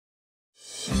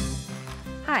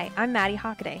Hi, I'm Madi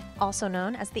Hockaday, also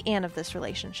known as the Anne of this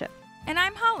relationship. And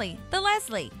I'm Holly, the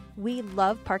Leslie. We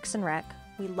love Parks and Rec.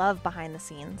 We love behind the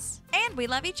scenes. And we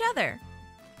love each other.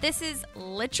 This is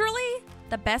literally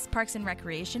the best Parks and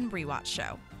Recreation rewatch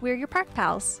show. We're your park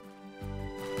pals.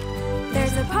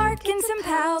 There's a park and some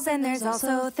pals, and there's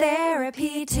also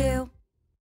therapy too.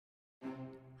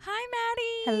 Hi,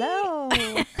 Maddie. Hello.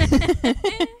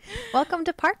 Welcome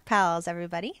to Park Pals,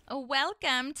 everybody.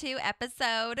 Welcome to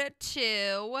episode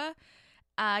 2,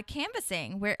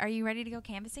 canvassing. Where are you ready to go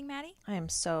canvassing, Maddie? I am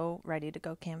so ready to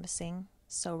go canvassing.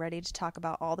 So ready to talk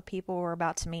about all the people we're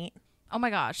about to meet. Oh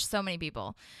my gosh, so many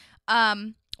people.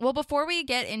 Well, before we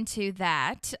get into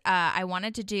that, I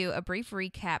wanted to do a brief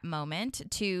recap moment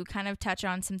to kind of touch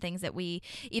on some things that we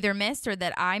either missed or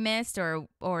that I missed or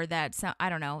that, I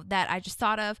don't know, that I just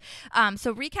thought of.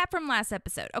 So recap from last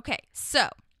episode. Okay, so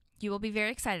you will be very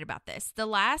excited about this. The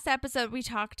last episode, we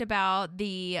talked about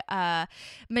the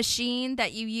machine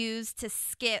that you use to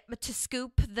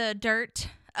scoop the dirt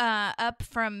up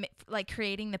from like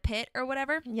creating the pit or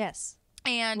whatever. Yes.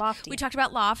 And Lofty. We talked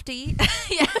about Lofty.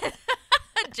 Yeah.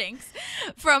 Jinx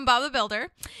from Bob the Builder.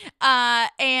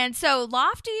 And so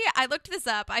Lofty, I looked this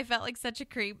up. I felt like such a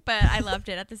creep, but I loved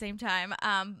it at the same time.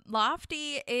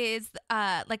 Lofty is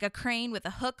like a crane with a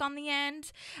hook on the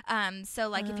end. So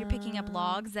like if you're picking up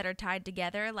logs that are tied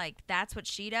together, like that's what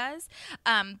she does.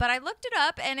 But I looked it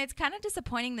up and it's kind of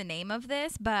disappointing the name of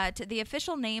this, but the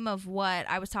official name of what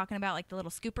I was talking about, like the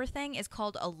little scooper thing, is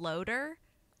called a loader.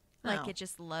 Like it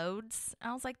just loads.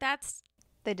 I was like, that's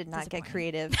They did not get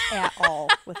creative at all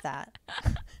with that.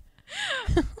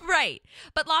 Right.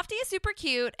 But Lofty is super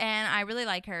cute and I really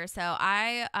like her. So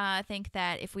I think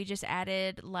that if we just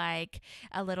added like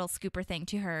a little scooper thing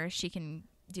to her, she can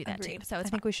do that Agreed. too. So I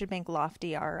think we should make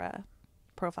Lofty our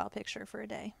profile picture for a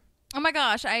day. Oh my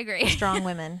gosh, I agree. Strong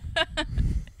women.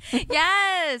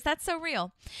 Yes, that's so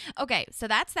real. Okay, so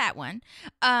that's that one.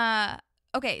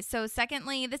 Okay, so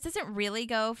secondly, this doesn't really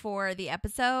go for the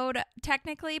episode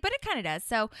technically, but it kind of does.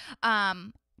 So,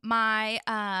 my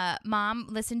mom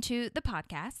listened to the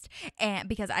podcast and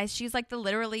because she's like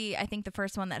literally I think the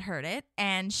first one that heard it,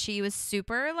 and she was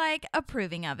super like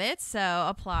approving of it. So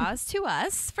applause to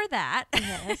us for that.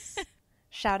 Yes.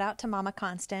 Shout out to Mama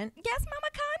Constant. Yes, Mama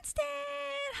Constant.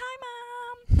 Hi,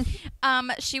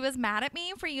 Mom. She was mad at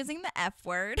me for using the F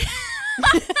word.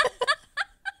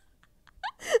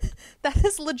 That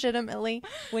is legitimately,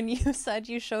 when you said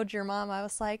you showed your mom, I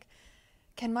was like,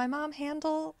 can my mom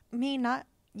handle me not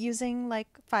using like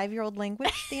 5-year-old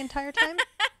language the entire time?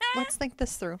 Let's think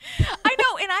this through. I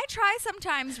know, and I try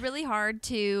sometimes really hard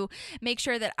to make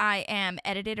sure that I am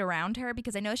edited around her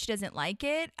because I know she doesn't like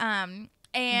it. But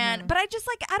I just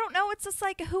like, I don't know, it's just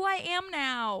like who I am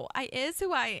now. I is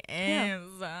who I is.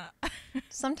 Yeah.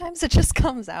 Sometimes it just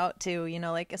comes out too, you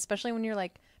know, like especially when you're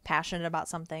like passionate about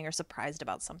something or surprised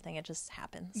about something, it just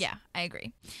happens. Yeah, I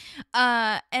agree.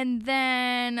 And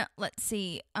then let's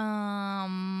see. What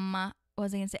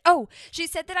was I gonna say? Oh, she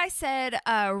said that I said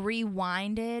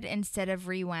rewinded instead of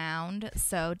rewound.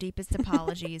 So deepest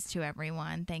apologies to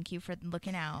everyone. Thank you for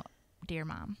looking out, dear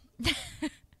mom.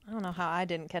 I don't know how I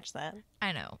didn't catch that.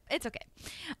 I know. It's okay.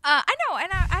 I know. And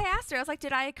I asked her, I was like,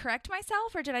 did I correct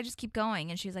myself or did I just keep going?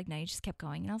 And she was like, no, you just kept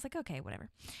going. And I was like, okay, whatever.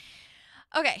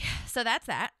 Okay, so that's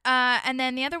that. And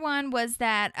then the other one was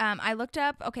that I looked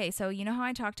up, okay, so you know how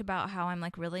I talked about how I'm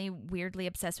like really weirdly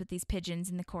obsessed with these pigeons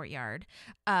in the courtyard.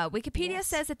 Wikipedia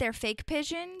says that they're fake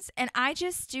pigeons, and I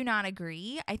just do not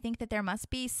agree. I think that there must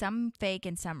be some fake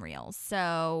and some real.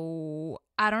 So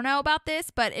I don't know about this,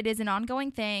 but it is an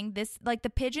ongoing thing. This, like, the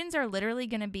pigeons are literally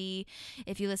going to be,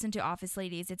 if you listen to Office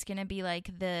Ladies, it's going to be like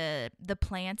the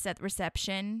plants at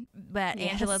reception that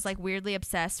Angela's like weirdly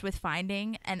obsessed with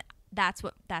finding, and that's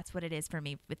what it is for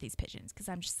me with these pigeons, because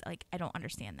I'm just like, I don't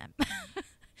understand them.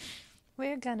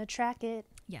 We're gonna track it.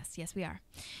 Yes, we are.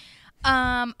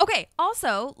 Okay,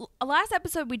 also, last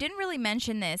episode we didn't really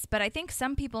mention this, but I think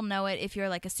some people know it if you're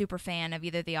like a super fan of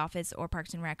either The Office or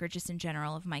Parks and Rec or just in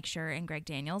general of Mike Schur and Greg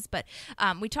Daniels. But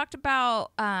we talked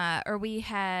about, or we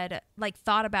had like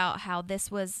thought about how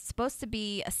this was supposed to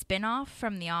be a spinoff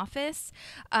from The Office.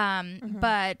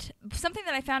 But something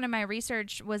that I found in my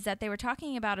research was that they were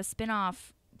talking about a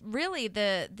spinoff. Really,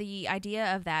 the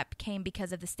idea of that came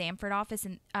because of the Stamford office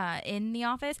in The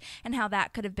Office, and how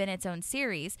that could have been its own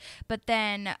series. But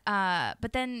then,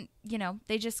 you know,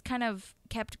 they just kind of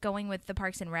kept going with the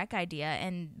Parks and Rec idea,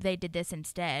 and they did this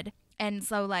instead. And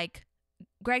so, like,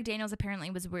 Greg Daniels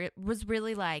apparently was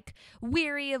really like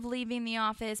weary of leaving The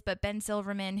Office, but Ben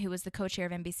Silverman, who was the co-chair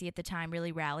of NBC at the time,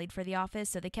 really rallied for The Office,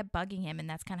 so they kept bugging him, and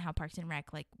that's kind of how Parks and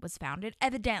Rec like was founded,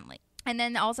 evidently. And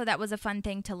then also that was a fun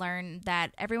thing to learn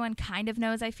that everyone kind of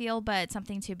knows, I feel, but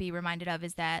something to be reminded of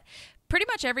is that pretty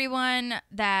much everyone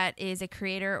that is a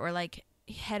creator or like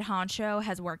head honcho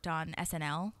has worked on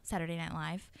SNL, Saturday Night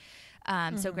Live.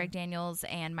 So Greg Daniels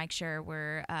and Mike Schur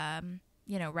were,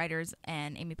 writers,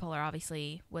 and Amy Poehler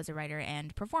obviously was a writer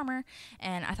and performer.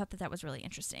 And I thought that was really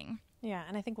interesting. Yeah,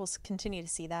 and I think we'll continue to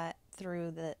see that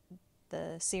through the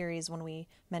series when we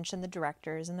mention the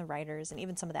directors and the writers and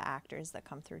even some of the actors that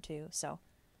come through too. So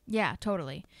yeah,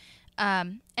 totally.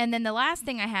 And then the last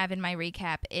thing I have in my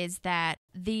recap is that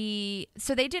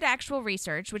so they did actual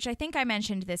research, which I think I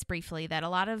mentioned this briefly, that a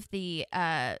lot of the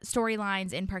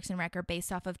storylines in Parks and Rec are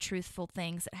based off of truthful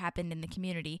things that happened in the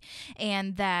community.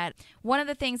 And that one of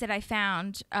the things that I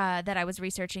found that I was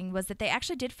researching was that they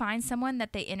actually did find someone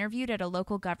that they interviewed at a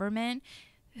local government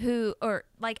I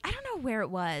don't know where it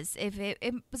was. If it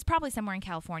was probably somewhere in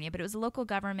California, but it was a local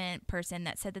government person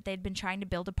that said that they'd been trying to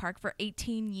build a park for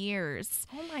 18 years.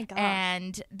 Oh my gosh.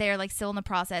 And they're like still in the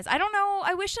process. I don't know.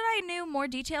 I wish that I knew more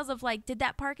details of like, did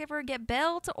that park ever get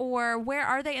built, or where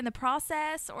are they in the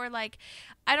process, or like,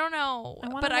 I don't know.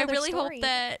 But I really hope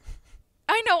that.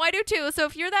 I know, I do too. So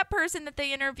if you're that person that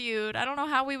they interviewed, I don't know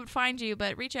how we would find you,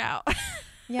 but reach out.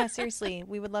 Yeah, seriously.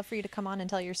 We would love for you to come on and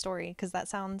tell your story, because that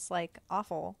sounds like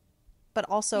awful, but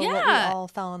also what we all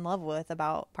fell in love with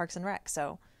about Parks and Rec.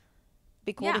 So it'd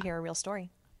be cool to hear a real story.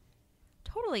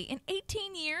 Totally. In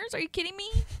 18 years? Are you kidding me?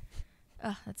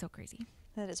 Ugh, that's so crazy.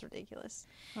 That is ridiculous.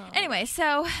 Oh. Anyway,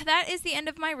 so that is the end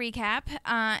of my recap.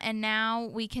 And now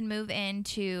we can move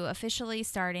into officially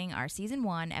starting our season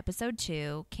 1, episode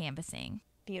 2, canvassing.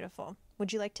 Beautiful.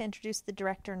 Would you like to introduce the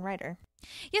director and writer?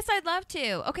 Yes, I'd love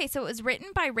to. Okay, so it was written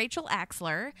by Rachel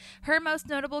Axler. Her most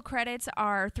notable credits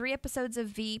are 3 episodes of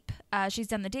Veep. She's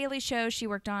done The Daily Show. She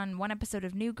worked on 1 episode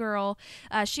of New Girl.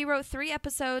 She wrote 3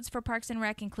 episodes for Parks and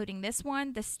Rec, including this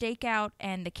one, The Stakeout,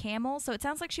 and The Camel. So it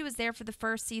sounds like she was there for the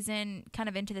first season, kind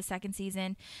of into the second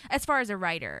season, as far as a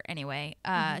writer, anyway.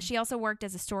 She also worked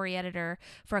as a story editor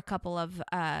for a couple of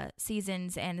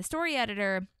seasons, and the story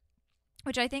editor,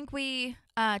 which I think we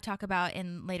talk about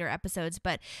in later episodes,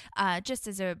 but just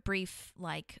as a brief,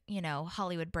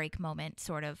 Hollywood break moment,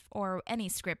 sort of, or any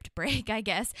script break, I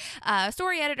guess.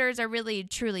 Story editors are really,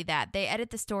 truly that. They edit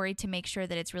the story to make sure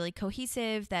that it's really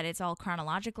cohesive, that it's all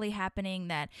chronologically happening,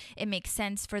 that it makes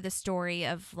sense for the story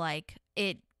of,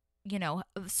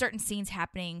 certain scenes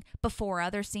happening before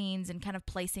other scenes and kind of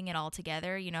placing it all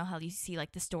together. You know how you see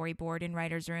like the storyboard in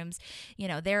writers' rooms,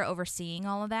 they're overseeing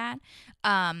all of that.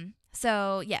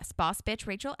 So yes, boss bitch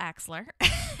Rachel Axler.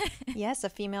 Yes, a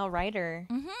female writer.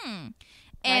 Mm-hmm.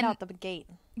 Right out the gate.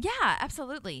 Yeah,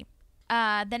 absolutely.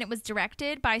 Then it was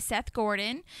directed by Seth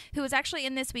Gordon, who was actually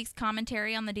in this week's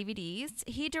commentary on the DVDs.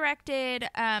 He directed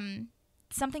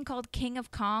something called King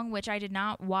of Kong, which I did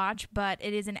not watch, but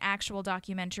it is an actual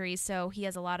documentary, so he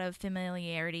has a lot of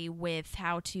familiarity with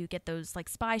how to get those like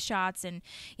spy shots and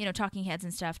talking heads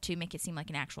and stuff to make it seem like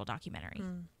an actual documentary.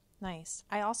 Nice.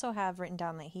 I also have written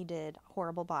down that he did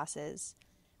Horrible Bosses,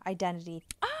 Identity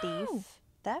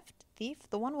Thief,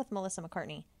 the one with Melissa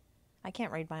McCartney. I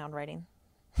can't read my own writing.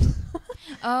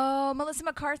 Oh, Melissa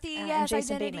McCarthy, yes, and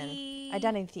Jason Identity. Bateman.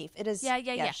 Identity Thief. It is.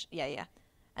 Yeah.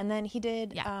 And then he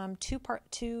did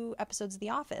 2 episodes of The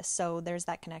Office. So there's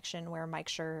that connection where Mike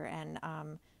Schur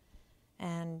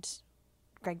and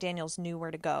Greg Daniels knew where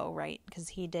to go, right? Because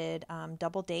he did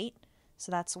Double Date.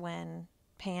 So that's when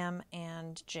Pam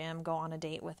and Jim go on a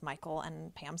date with Michael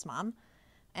and Pam's mom.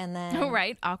 And then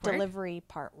awkward. Delivery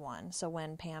Part 1. So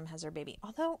when Pam has her baby.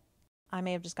 Although I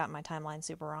may have just gotten my timeline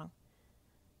super wrong.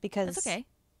 Because that's okay.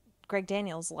 Greg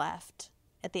Daniels left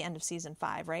at the end of season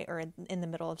 5, right? Or in the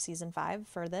middle of season 5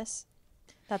 for this.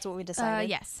 That's what we decided.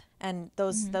 Yes. And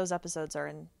those episodes are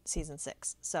in season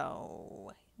 6.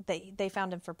 So they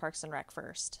found him for Parks and Rec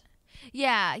first.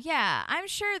 Yeah. I'm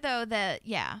sure though that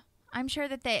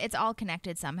it's all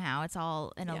connected somehow. It's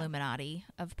all an Illuminati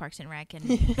of Parks and Rec and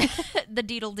the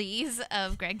Deedle D's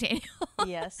of Greg Daniels.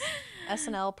 Yes.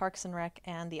 SNL, Parks and Rec,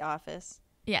 and The Office.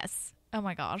 Yes. Oh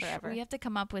my gosh. Forever. We have to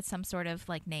come up with some sort of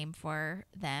like name for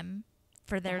them,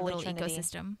 for their little Trinity.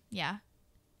 Ecosystem. Yeah.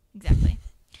 Exactly.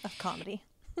 Of comedy.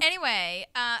 Anyway,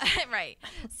 right.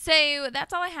 So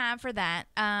that's all I have for that.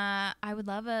 I would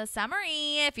love a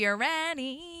summary if you're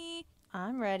ready.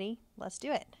 I'm ready. Let's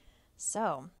do it.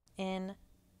 So, in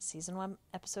season 1,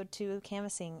 episode 2 of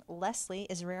Canvassing, Leslie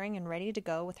is rearing and ready to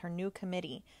go with her new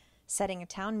committee, setting a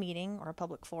town meeting or a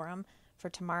public forum for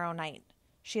tomorrow night.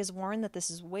 She is warned that this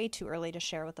is way too early to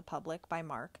share with the public by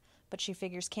Mark, but she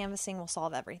figures canvassing will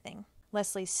solve everything.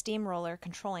 Leslie's steamroller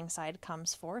controlling side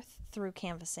comes forth through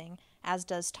canvassing, as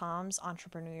does Tom's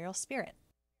entrepreneurial spirit.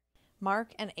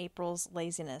 Mark and April's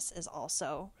laziness is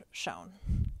also shown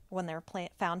when they're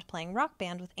found playing Rock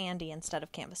Band with Andy instead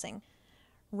of canvassing.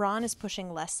 Ron is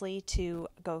pushing Leslie to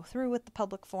go through with the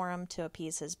public forum to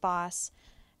appease his boss,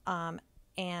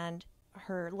 and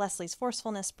Leslie's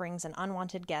forcefulness brings an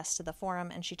unwanted guest to the forum,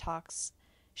 and she talks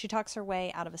her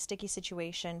way out of a sticky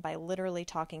situation by literally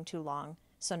talking too long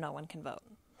so no one can vote.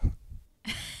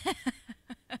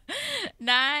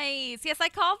 Nice. Yes, I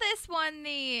call this one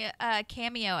the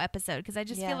cameo episode because I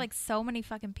just feel like so many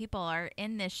fucking people are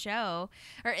in this show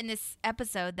or in this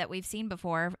episode that we've seen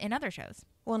before in other shows.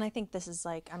 Well, and I think this is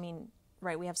like, I mean,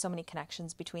 right, we have so many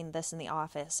connections between this and The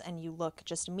Office, and you look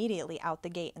just immediately out the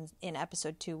gate in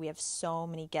episode 2, we have so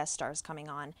many guest stars coming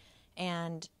on,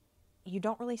 and you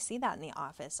don't really see that in The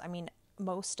Office. I mean,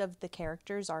 most of the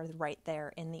characters are right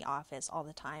there in The Office all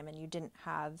the time, and you didn't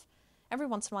have, every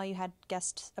once in a while you had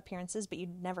guest appearances, but you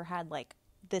never had like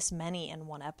this many in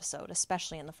one episode,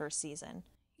 especially in the first season.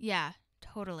 Yeah,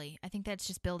 totally. I think that's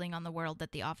just building on the world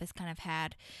that The Office kind of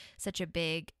had such a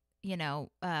big,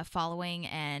 following,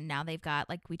 and now they've got,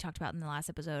 like we talked about in the last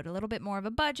episode, a little bit more of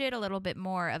a budget, a little bit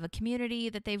more of a community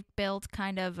that they've built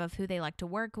kind of who they like to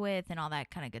work with and all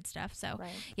that kind of good stuff. So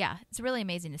yeah, it's really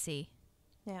amazing to see.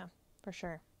 Yeah, for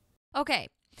sure. Okay.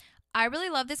 I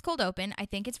really love this cold open. I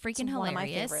think it's freaking hilarious. One of my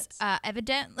favorites.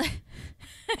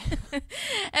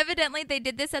 Evidently, they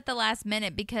did this at the last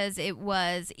minute because it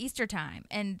was Easter time,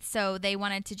 and so they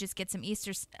wanted to just get some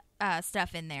Easter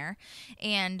stuff in there.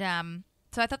 And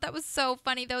so I thought that was so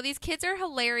funny, though. These kids are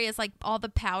hilarious, like all the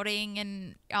pouting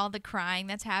and all the crying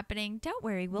that's happening. Don't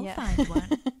worry, we'll find one.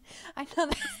 I know,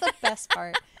 that's the best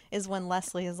part is when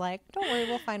Leslie is like, don't worry,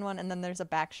 we'll find one. And then there's a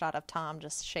back shot of Tom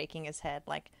just shaking his head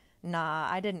like, nah,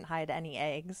 I didn't hide any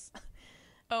eggs.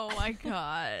 Oh, my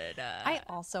God. I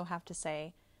also have to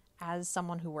say, as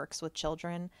someone who works with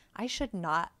children, I should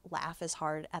not laugh as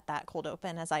hard at that cold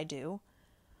open as I do.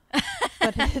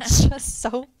 But it's just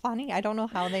so funny. I don't know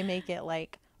how they make it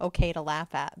like okay to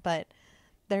laugh at, but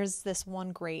there's this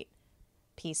one great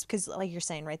piece because, like you're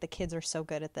saying, right, the kids are so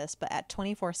good at this, but at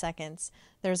 24 seconds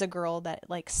there's a girl that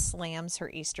like slams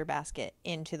her Easter basket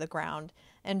into the ground,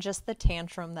 and just the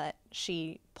tantrum that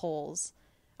she pulls,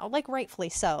 like rightfully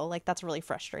so, like that's really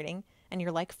frustrating, and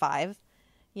you're like 5,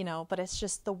 but it's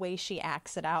just the way she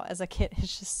acts it out as a kid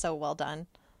is just so well done.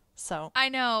 So I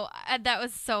know that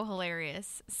was so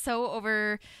hilarious, so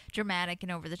over dramatic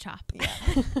and over the top.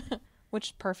 Yeah.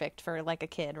 Which perfect for like a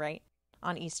kid, right?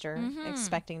 On Easter,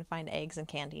 expecting to find eggs and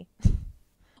candy.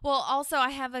 Well, also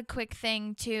I have a quick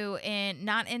thing too,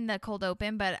 not in the cold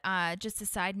open, but just a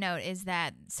side note is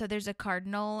that so there's a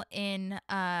cardinal in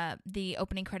the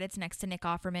opening credits next to Nick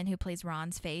Offerman who plays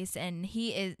Ron's face, and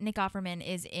Nick Offerman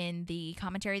is in the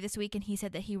commentary this week, and he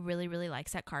said that he really, really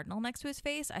likes that cardinal next to his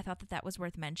face. I thought that was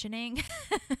worth mentioning.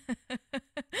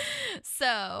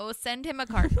 So send him a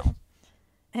cardinal.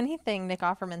 Anything Nick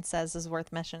Offerman says is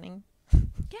worth mentioning.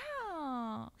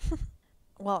 Yeah.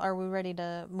 Well, are we ready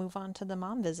to move on to the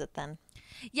mom visit then?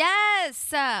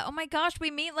 Yes. Oh my gosh, we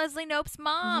meet Leslie Knope's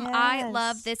mom. Yes. I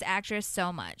love this actress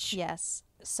so much. Yes.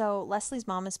 So Leslie's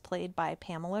mom is played by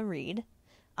Pamela Reed.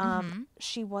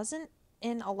 She wasn't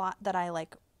in a lot that I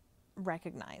like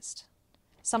recognized.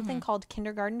 Something called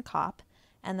Kindergarten Cop,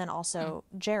 and then also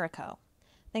Jericho.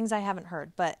 Things I haven't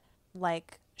heard, but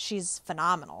like she's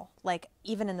phenomenal. Like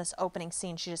even in this opening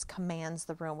scene, she just commands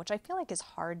the room, which I feel like is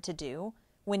hard to do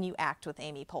when you act with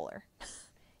Amy Poehler,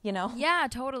 Yeah,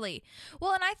 totally.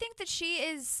 Well, and I think that she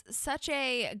is such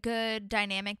a good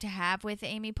dynamic to have with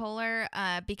Amy Poehler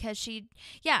because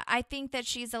I think that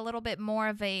she's a little bit more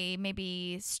of a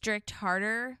maybe strict,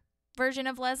 harder version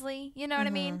of Leslie. You know what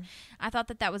I mean? I thought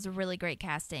that was a really great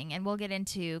casting, and we'll get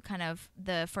into kind of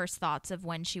the first thoughts of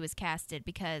when she was casted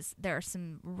because there's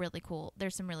some really cool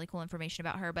information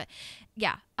about her. But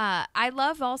yeah, I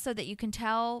love also that you can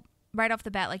tell right off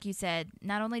the bat, like you said,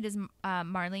 not only does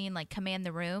Marlene like command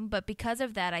the room, but because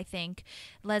of that, I think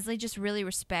Leslie just really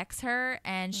respects her,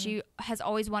 and she has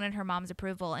always wanted her mom's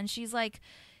approval. And she's like,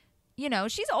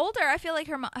 she's older. I feel like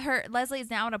her Leslie is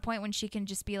now at a point when she can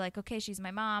just be like, okay, she's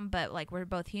my mom, but like we're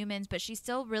both humans. But she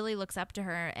still really looks up to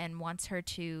her and wants her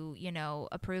to,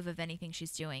 approve of anything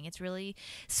she's doing. It's really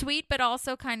sweet, but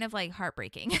also kind of like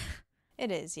heartbreaking.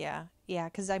 It is, yeah, yeah.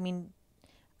 Because I mean,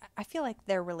 I feel like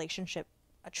their relationship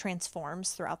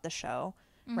transforms throughout the show,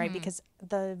 right? Because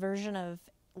the version of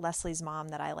Leslie's mom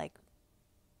that I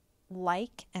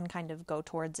like and kind of go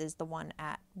towards is the one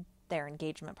at their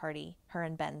engagement party, her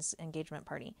and Ben's engagement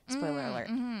party. Spoiler alert.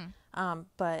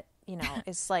 But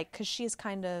it's like because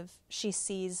she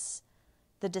sees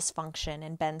the dysfunction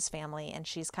in Ben's family, and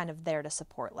she's kind of there to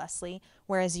support Leslie.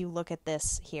 Whereas you look at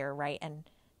this here, right, and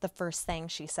the first thing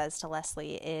she says to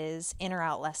Leslie is, "In or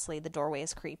out, Leslie, the doorway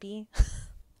is creepy."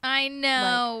 I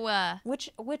know.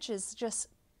 Which is just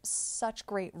such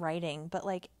great writing. But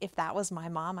like, if that was my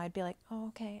mom, I'd be like, "Oh,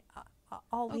 okay,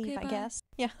 I'll leave, I guess."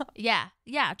 Yeah.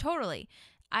 Yeah, totally.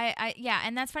 Yeah,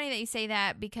 and that's funny that you say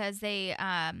that, because they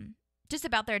just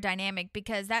about their dynamic,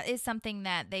 because that is something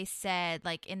that they said,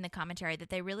 like, in the commentary, that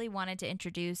they really wanted to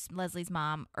introduce Leslie's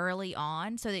mom early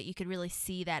on so that you could really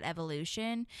see that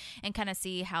evolution and kind of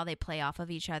see how they play off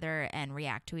of each other and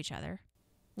react to each other.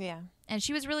 Yeah. And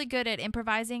she was really good at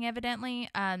improvising, evidently.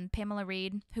 Pamela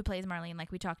Reed, who plays Marlene,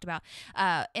 like we talked about,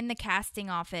 in the casting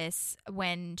office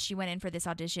when she went in for this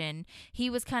audition, he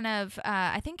was kind of,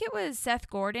 I think it was Seth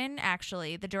Gordon,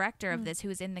 actually, the director of this, who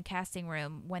was in the casting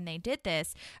room when they did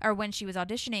this, or when she was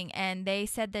auditioning. And they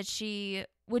said that she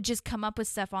would just come up with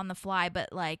stuff on the fly,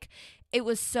 but like, it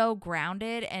was so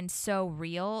grounded and so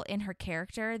real in her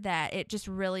character that it just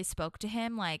really spoke to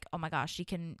him. Like, oh my gosh, you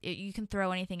can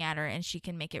throw anything at her and she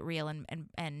can make it real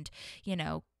and you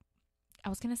know, I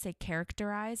was gonna say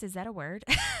characterize. Is that a word?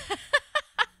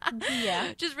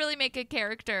 Yeah. Just really make a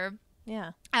character.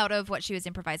 Yeah. Out of what she was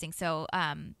improvising. So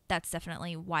that's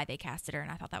definitely why they casted her,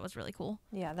 and I thought that was really cool.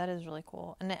 Yeah, that is really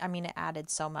cool. And I mean, it added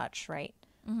so much, right?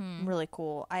 Mm-hmm. Really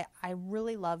cool. I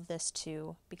really love this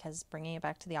too, because bringing it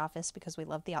back to The Office, because we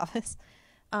love The Office.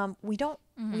 We don't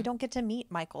get to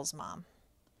meet Michael's mom,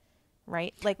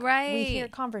 right? Like, we hear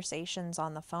conversations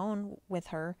on the phone with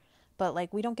her, but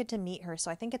like, we don't get to meet her. So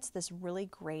I think it's this really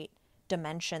great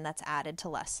dimension that's added to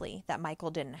Leslie that Michael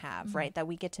didn't have, right? That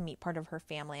we get to meet part of her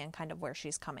family and kind of where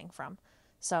she's coming from.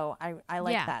 So I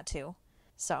like that too.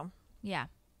 So yeah.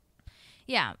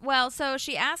 Well, so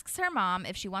she asks her mom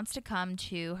if she wants to come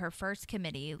to her first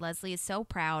committee. Leslie is so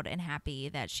proud and happy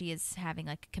that she is having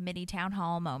like a committee town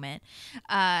hall moment.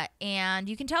 And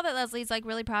you can tell that Leslie's like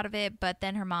really proud of it, but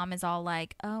then her mom is all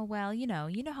like, "Oh, well, you know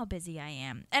how busy I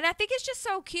am." And I think it's just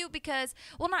so cute because,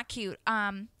 well, not cute.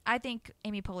 I think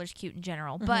Amy Poehler's cute in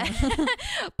general, but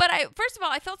but first of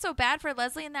all, I felt so bad for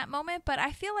Leslie in that moment, but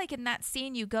I feel like in that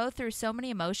scene you go through so many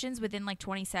emotions within like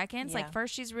 20 seconds. Like,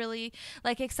 first she's really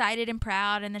like excited and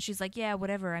proud, and then she's like, "Yeah,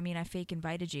 whatever. I mean, I fake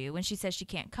invited you," when she says she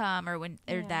can't come, or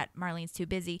that Marlene's too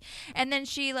busy. And then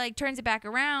she like turns it back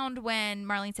around when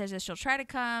Marlene says that she'll try to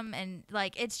come, and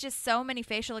like, it's just so many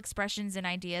facial expressions and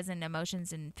ideas and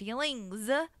emotions and feelings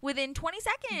within 20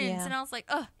 seconds. Yeah. And I was like,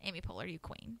 "Oh, Amy Poehler, you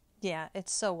queen." Yeah,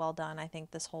 it's so well done. I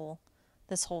think this whole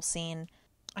scene,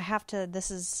 this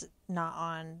is not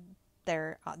on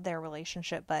their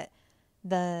relationship, but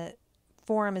the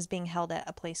forum is being held at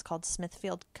a place called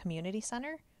Smithfield Community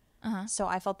Center. So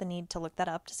I felt the need to look that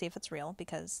up to see if it's real,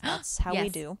 because that's how we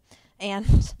do.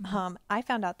 And I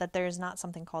found out that there is not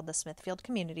something called the Smithfield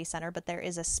Community Center, but there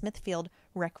is a Smithfield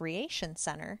Recreation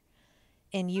Center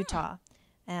in Utah,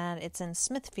 and it's in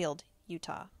Smithfield,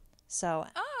 Utah. So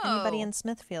anybody in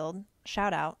Smithfield,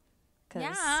 shout out,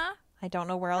 because I don't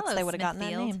know where else they would have gotten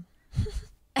that name.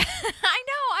 I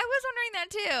know. I was wondering that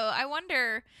too. I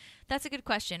wonder. That's a good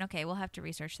question. Okay, we'll have to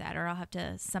research that, or I'll have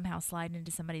to somehow slide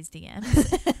into somebody's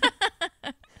DMs.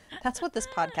 That's what this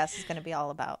podcast is going to be all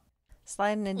about.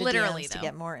 Sliding into DMs to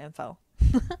get more info.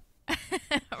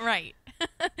 Right.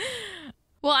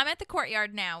 Well, I'm at the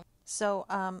courtyard now. So,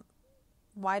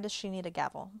 why does she need a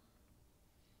gavel?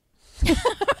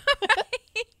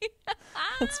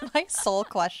 It's my sole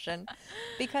question,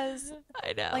 because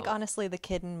I know, like, honestly, the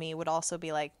kid in me would also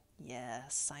be like,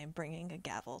 "Yes, I'm bringing a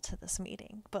gavel to this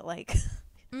meeting," but like,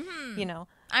 you know,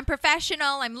 I'm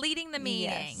professional. I'm leading the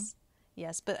meeting.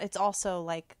 Yes, but it's also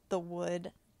like the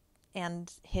wood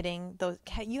and hitting those.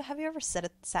 Have you ever sat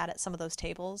at some of those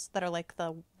tables that are like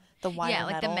the wire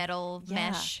like metal? the metal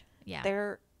mesh? Yeah,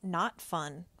 they're not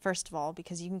fun. First of all,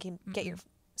 because you can get your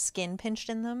skin pinched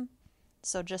in them.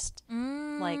 So just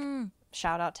like,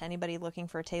 shout out to anybody looking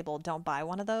for a table. Don't buy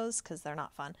one of those, because they're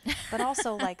not fun. But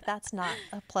also, like, that's not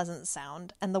a pleasant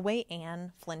sound. And the way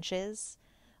Anne flinches,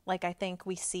 like, I think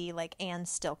we see like Anne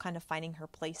still kind of finding her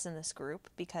place in this group,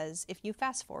 because if you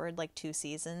fast forward like 2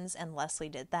 seasons and Leslie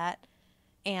did that,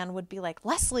 Anne would be like,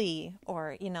 "Leslie,"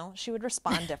 or, you know, she would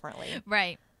respond differently.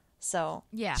 Right. So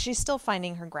yeah, she's still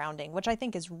finding her grounding, which I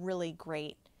think is really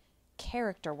great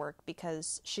character work,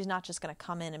 because she's not just going to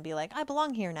come in and be like, "I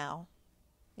belong here now,"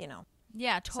 you know.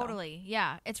 Yeah, totally. So.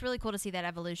 Yeah, it's really cool to see that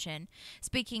evolution.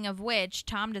 Speaking of which,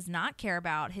 Tom does not care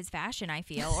about his fashion, I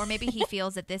feel, or maybe he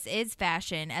feels that this is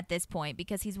fashion at this point,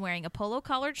 because he's wearing a polo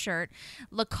collared shirt.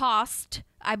 Lacoste,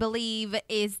 I believe,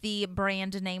 is the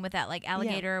brand name with that like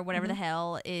alligator or whatever the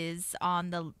hell is on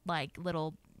the like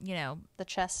little, you know, the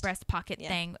chest breast pocket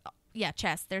thing. Yeah,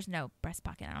 chest. There's no breast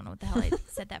pocket. I don't know what the hell I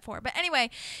said that for. But anyway,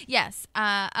 yes.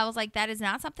 I was like, that is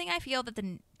not something I feel that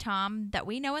the Tom that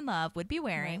we know and love would be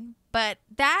wearing. Right. But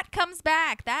that comes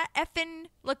back. That effing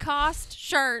Lacoste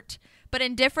shirt, but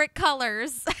in different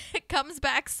colors, it comes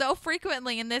back so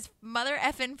frequently in this mother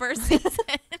effing first season.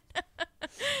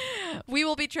 We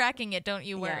will be tracking it. Don't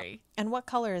you worry. Yeah. And what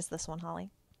color is this one,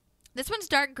 Holly? This one's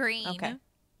dark green. Okay.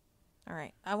 All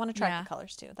right. I want to track the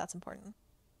colors too. That's important.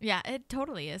 Yeah, it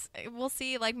totally is. We'll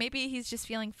see. Like, maybe he's just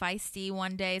feeling feisty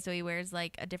one day, so he wears,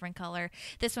 like, a different color.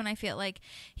 This one, I feel like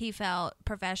he felt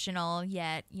professional,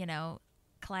 yet, you know,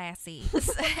 classy.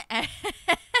 So,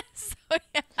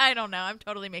 yeah, I don't know. I'm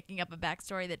totally making up a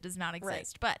backstory that does not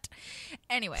exist. Right. But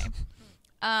anyway.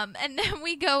 And then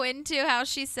we go into how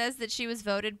she says that she was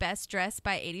voted best dressed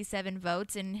by 87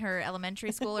 votes in her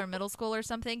elementary school or middle school or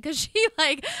something. Because she,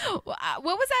 like, what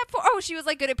was that for? Oh, she was,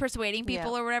 like, good at persuading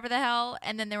people or whatever the hell.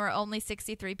 And then there were only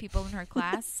 63 people in her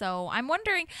class. So I'm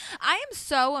wondering, I am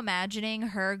so imagining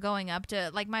her going up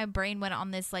to, like, my brain went on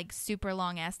this, like, super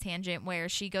long ass tangent where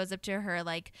she goes up to her,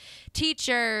 like,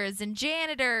 teachers and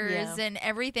janitors and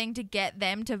everything to get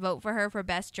them to vote for her for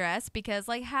best dress. Because,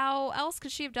 like, how else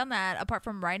could she have done that apart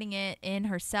from writing it in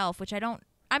herself, which I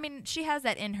mean, she has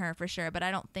that in her for sure, but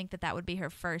I don't think that would be her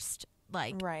first,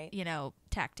 like, you know,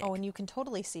 tactic. Oh, and you can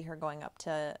totally see her going up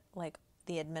to, like,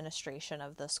 the administration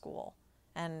of the school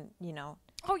and, you know.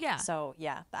 Oh, yeah. So,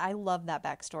 yeah, I love that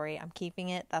backstory. I'm keeping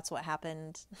it. That's what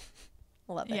happened.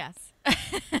 Love it. Yes.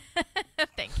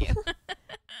 Thank you.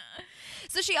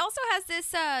 So she also has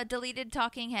this deleted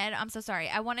talking head. I'm so sorry.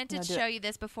 I wanted to show you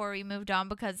this before we moved on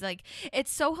because, like,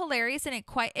 it's so hilarious and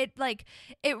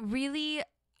it really,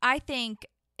 I think,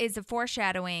 is a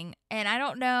foreshadowing. And I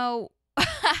don't know.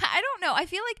 I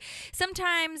feel like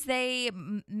sometimes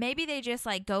maybe they just,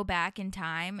 like, go back in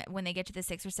time when they get to the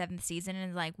 6th or 7th season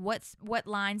and, like, what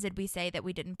lines did we say that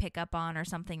we didn't pick up on or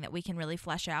something that we can really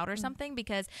flesh out or something,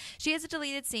 because she has a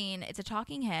deleted scene. It's a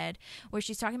talking head where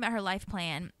she's talking about her life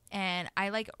plan, and I,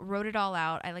 like, wrote it all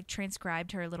out. I, like,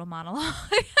 transcribed her little monologue.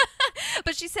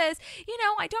 But she says, you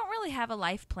know, I don't really have a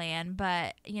life plan,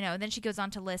 but, you know, then she goes on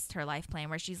to list her life plan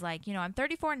where she's like, you know, I'm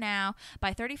 34 now.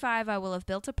 By 35, I will have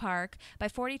built a park. By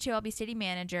 42, I'll be city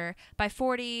manager. By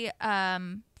 40,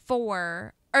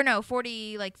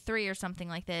 40, like 3 or something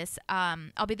like this,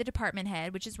 I'll be the department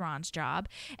head, which is Ron's job.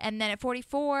 And then at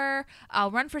 44,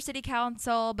 I'll run for city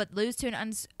council, but lose to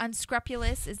an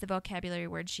unscrupulous, is the vocabulary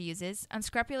word she uses,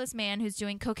 unscrupulous man who's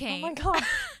doing cocaine. Oh, my God.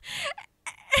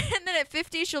 And then at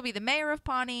 50, she'll be the mayor of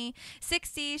Pawnee.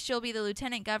 60, she'll be the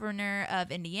lieutenant governor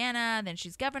of Indiana. Then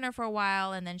she's governor for a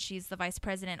while, and then she's the vice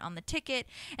president on the ticket.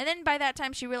 And then by that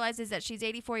time, she realizes that she's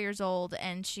 84 years old,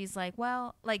 and she's like,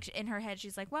 well, like, in her head,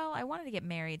 she's like, well, I wanted to get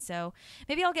married, so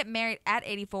maybe I'll get married at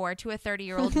 84 to a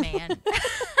 30-year-old man.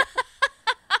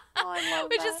 Oh, I love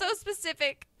Which that. is so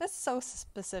specific. That's so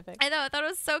specific. I know. I thought it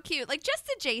was so cute. Like,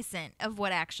 just adjacent of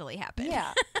what actually happened.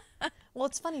 Yeah. Well,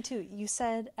 it's funny, too. You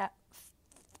said at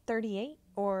 38,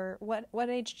 or what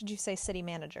age did you say city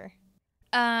manager?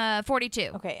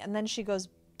 42. Okay, and then she goes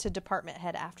to department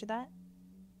head after that?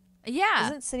 Yeah.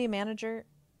 Isn't city manager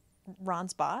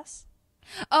Ron's boss?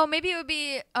 Oh, maybe it would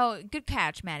be, good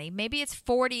catch, Maddie. Maybe it's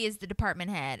 40 is the department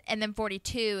head, and then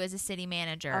 42 is a city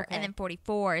manager, and then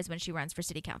 44 is when she runs for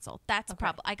city council. That's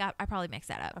probably, I probably mixed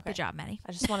that up. Okay. Good job, Maddie.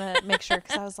 I just want to make sure,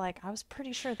 because I was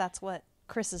pretty sure that's what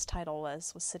Chris's title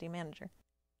was city manager.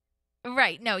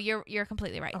 Right. No, you're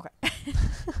completely right. Okay.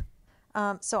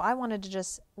 So I wanted to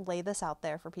just lay this out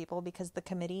there for people because the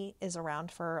committee is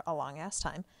around for a long ass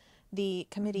time. The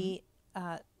committee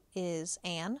is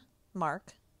Anne,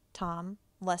 Mark, Tom,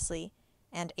 Leslie,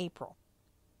 and April.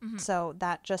 Mm-hmm. So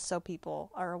that just so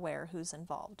people are aware who's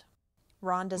involved.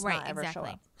 Ron does not ever show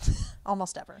up.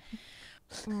 Almost ever.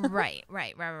 Right.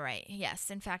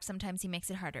 Yes. In fact, sometimes he makes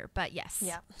it harder, but yes.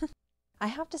 Yeah. I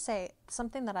have to say,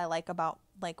 something that I like about,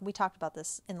 like, we talked about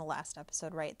this in the last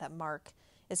episode, right? That Mark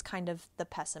is kind of the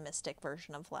pessimistic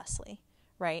version of Leslie,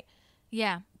 right?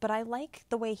 Yeah. But I like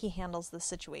the way he handles the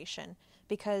situation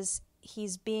because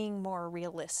he's being more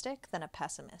realistic than a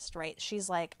pessimist, right? She's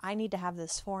like, I need to have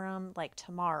this forum, like,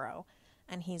 tomorrow.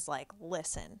 And he's like,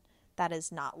 listen, that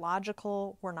is not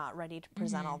logical. We're not ready to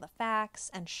present all the facts.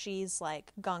 And she's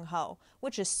like, gung-ho,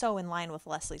 which is so in line with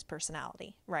Leslie's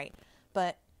personality, right?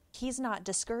 But he's not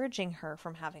discouraging her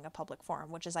from having a public forum,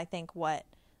 which is, I think, what,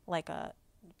 like,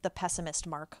 the pessimist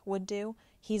Mark would do.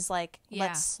 He's like,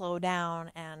 let's slow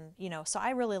down. And, you know, so I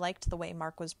really liked the way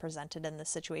Mark was presented in this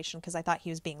situation because I thought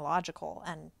he was being logical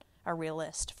and a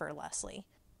realist for Leslie.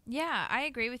 Yeah, I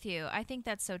agree with you. I think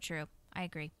that's so true. I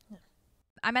agree. Yeah.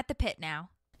 I'm at the pit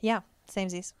now. Yeah,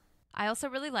 samesies. I also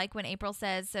really like when April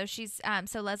says,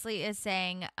 so Leslie is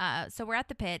saying, so we're at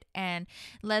the pit, and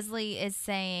Leslie is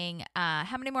saying,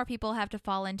 how many more people have to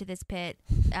fall into this pit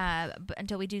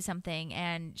until we do something?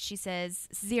 And she says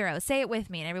 0. Say it with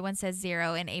me. And everyone says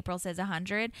 0, and April says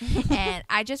 100. And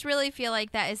I just really feel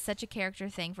like that is such a character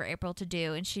thing for April to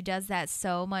do, and she does that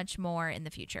so much more in the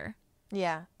future.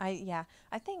 Yeah, I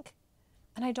think,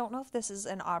 and I don't know if this is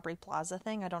an Aubrey Plaza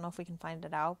thing. I don't know if we can find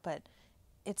it out, but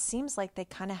it seems like they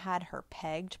kind of had her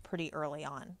pegged pretty early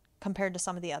on compared to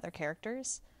some of the other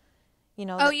characters. You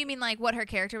know? You mean like what her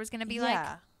character was going to be like?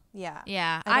 Yeah.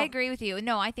 Yeah, I agree with you.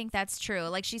 No, I think that's true.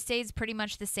 Like she stays pretty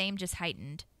much the same, just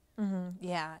heightened. Mm-hmm.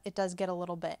 Yeah, it does get a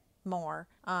little bit more.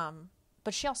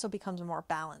 But she also becomes a more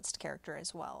balanced character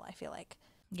as well, I feel like.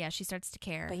 Yeah, she starts to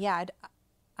care. But yeah,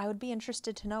 I would be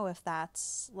interested to know if that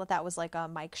was like a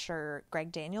Mike Schur,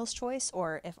 Greg Daniels choice,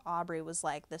 or if Aubrey was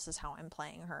like, this is how I'm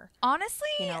playing her.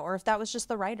 Honestly, or if that was just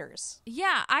the writers.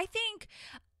 Yeah,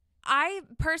 I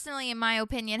personally, in my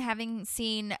opinion, having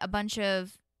seen a bunch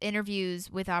of interviews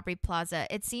with Aubrey Plaza,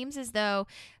 it seems as though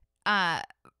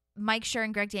Mike Schur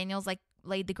and Greg Daniels like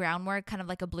laid the groundwork, kind of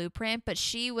like a blueprint, but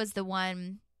she was the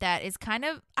one that is kind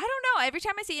of, I don't know, every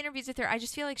time I see interviews with her, I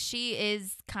just feel like she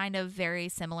is kind of very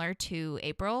similar to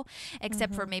April,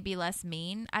 except for maybe less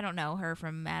mean. I don't know her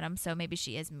from Adam, so maybe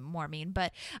she is more mean,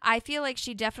 but I feel like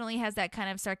she definitely has that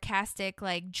kind of sarcastic,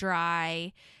 like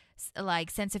dry, like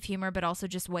sense of humor, but also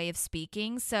just way of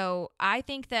speaking. So I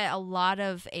think that a lot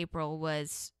of April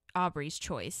was Aubrey's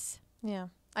choice. Yeah,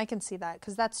 I can see that,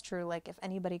 because that's true. Like if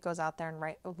anybody goes out there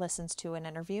and listens to an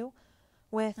interview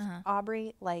with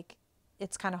Aubrey, like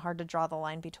it's kind of hard to draw the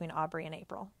line between Aubrey and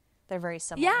April. They're very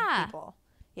similar people.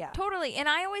 Yeah, totally. And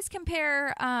I always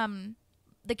compare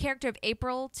the character of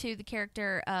April to the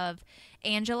character of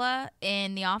Angela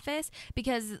in The Office,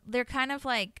 because they're kind of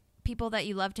like people that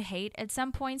you love to hate at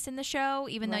some points in the show,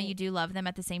 even though you do love them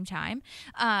at the same time.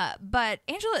 But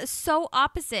Angela is so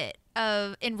opposite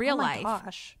in real life. Oh my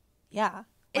gosh. Yeah.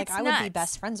 Like It's I nuts. would be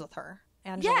best friends with her.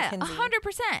 Angela Kinsey.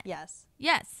 100%.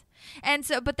 Yes. And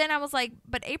so, but then I was like,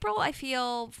 but April, I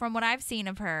feel from what I've seen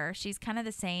of her, she's kind of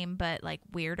the same, but like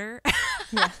weirder.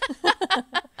 Yeah.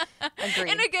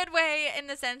 Agreed. In a good way, in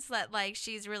the sense that like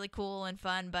she's really cool and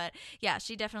fun. But yeah,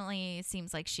 she definitely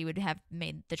seems like she would have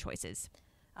made the choices.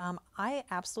 I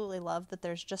absolutely love that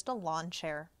there's just a lawn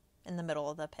chair in the middle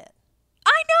of the pit.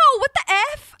 I know! What the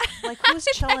F? Like, who's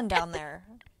chilling down there?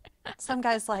 Some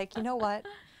guy's like, you know what?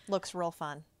 Looks real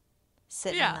fun.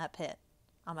 Sitting in that pit.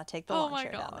 I'm going to take the lawn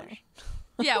chair down there.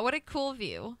 Yeah, what a cool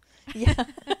view. Yeah.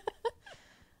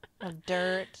 Of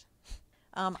dirt.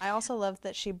 I also love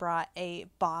that she brought a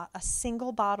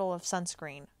single bottle of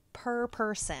sunscreen per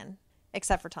person,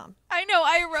 except for Tom. I know,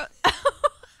 I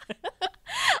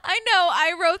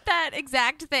wrote that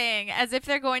exact thing as if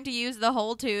they're going to use the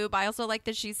whole tube. I also like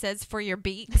that she says for your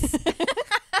beaks.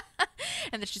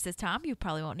 And then she says, Tom, you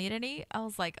probably won't need any. I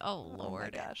was like, oh,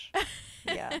 Lord. Oh, my gosh.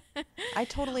 Yeah. I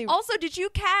totally... Also, did you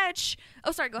catch...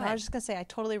 Oh, sorry, go ahead. I was just going to say, I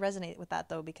totally resonate with that,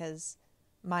 though, because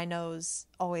my nose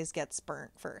always gets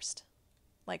burnt first.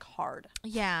 Like, hard.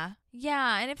 Yeah.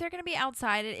 Yeah, and if they're going to be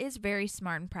outside, it is very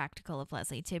smart and practical of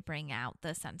Leslie to bring out the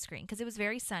sunscreen, because it was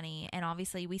very sunny, and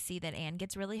obviously we see that Anne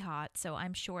gets really hot, so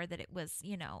I'm sure that it was,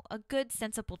 a good,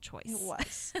 sensible choice. It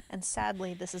was. And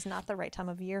sadly, this is not the right time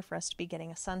of year for us to be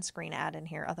getting a sunscreen ad in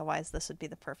here. Otherwise, this would be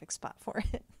the perfect spot for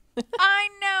it. I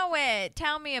know it.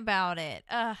 Tell me about it.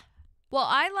 Well,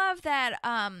 I love that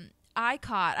I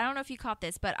don't know if you caught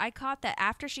this, but I caught that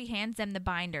after she hands them the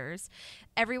binders,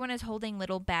 everyone is holding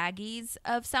little baggies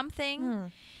of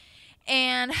something.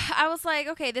 And I was like,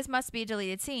 okay, this must be a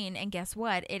deleted scene. And guess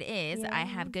what? It is. Yeah. I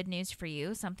have good news for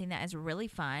you. Something that is really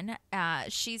fun.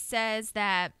 She says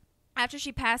that after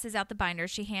she passes out the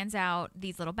binders, she hands out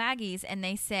these little baggies, and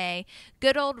they say,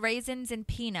 good old raisins and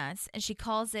peanuts. And she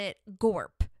calls it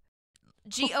GORP.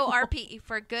 GORP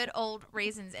for good old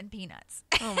raisins and peanuts.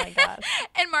 Oh my god.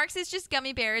 And Mark's is just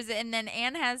gummy bears, and then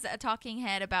Anne has a talking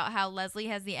head about how Leslie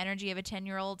has the energy of a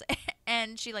 10-year-old,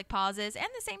 and she like pauses, and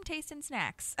the same taste in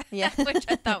snacks. Yeah. Which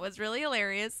I thought was really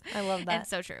hilarious. I love that. And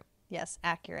so true. Yes,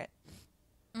 accurate.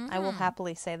 I will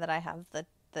happily say that I have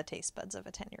the taste buds of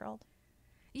a 10-year-old.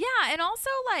 Yeah, and also,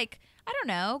 like, I don't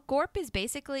know, Gorp is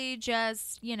basically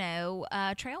just,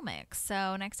 trail mix.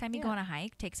 So next time you go on a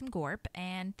hike, take some Gorp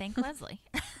and thank Leslie.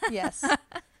 Yes.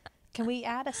 Can we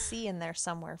add a C in there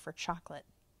somewhere for chocolate?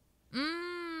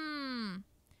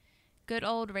 Good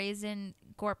old raisin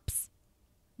Gorps.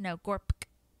 No, Gorp.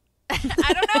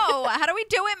 I don't know. How do we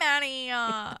do it, Maddie?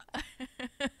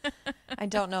 I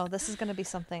don't know. This is going to be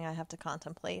something I have to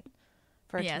contemplate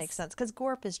for it to make sense. Because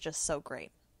Gorp is just so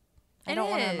great. I don't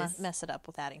want to mess it up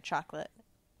with adding chocolate.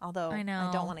 Although I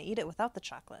don't want to eat it without the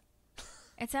chocolate.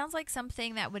 It sounds like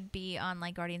something that would be on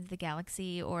like Guardians of the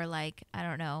Galaxy or like, I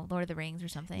don't know, Lord of the Rings or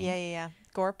something. Yeah.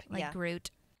 Gorp. Like Groot.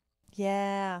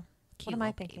 Yeah. Cute what am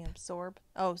I thinking of? Zorb.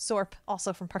 Oh, Zorb.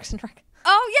 Also from Parks and Rec.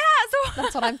 Oh, yeah.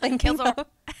 That's what I'm thinking of.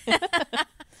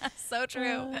 So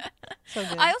true. So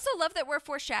good. I also love that we're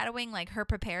foreshadowing like her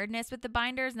preparedness with the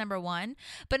binders, number one.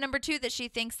 But number two, that she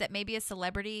thinks that maybe a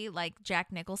celebrity like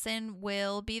Jack Nicholson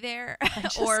will be there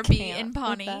or be in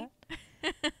Pawnee.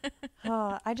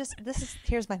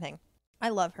 Here's my thing. I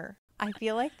love her. I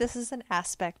feel like this is an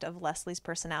aspect of Leslie's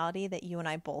personality that you and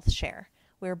I both share.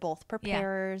 We're both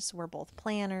preparers. Yeah. We're both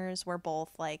planners. We're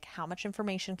both like, how much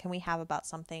information can we have about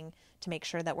something to make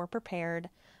sure that we're prepared?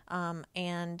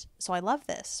 And so I love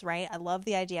this, right? I love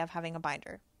the idea of having a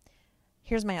binder.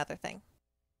 Here's my other thing.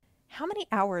 How many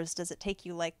hours does it take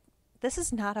you? Like, this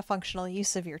is not a functional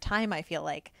use of your time, I feel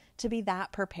like, to be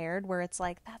that prepared where it's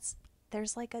like,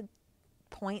 there's like a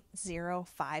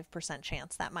 0.05%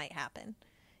 chance that might happen,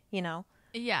 you know?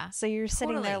 Yeah. So you're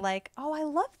sitting there like, oh, I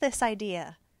love this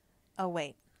idea. Oh,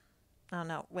 wait. Oh,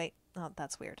 no. Wait. Oh,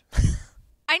 that's weird.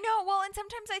 I know. Well, and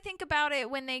sometimes I think about it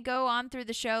when they go on through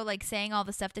the show, like saying all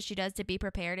the stuff that she does to be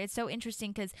prepared. It's so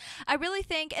interesting because I really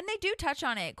think, and they do touch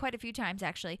on it quite a few times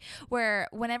actually, where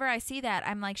whenever I see that,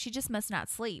 I'm like, she just must not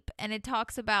sleep. And it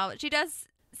talks about, she does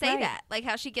say that, like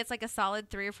how she gets like a solid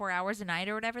 3 or 4 hours a night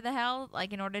or whatever the hell,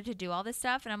 like in order to do all this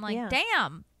stuff. And I'm like,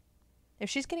 damn. If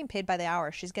she's getting paid by the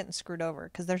hour, she's getting screwed over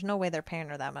because there's no way they're paying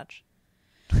her that much.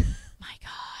 My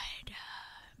God.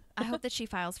 I hope that she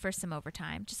files for some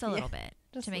overtime, just a little bit,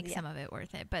 to make some of it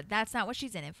worth it. But that's not what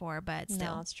she's in it for, but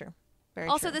still. No, it's true. Very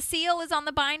also, true. The seal is on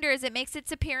the binders. It makes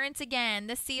its appearance again.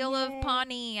 The seal of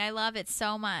Pawnee. I love it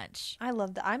so much. I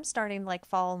love that. I'm starting to like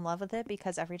fall in love with it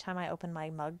because every time I open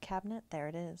my mug cabinet, there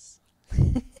it is.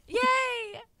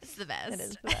 Yay! It's the best. It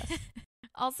is the best.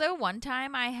 Also, one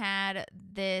time I had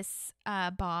this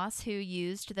boss who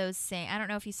used those same, I don't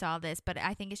know if you saw this, but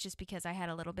I think it's just because I had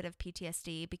a little bit of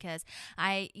PTSD because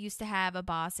I used to have a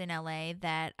boss in LA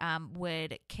that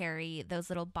would carry those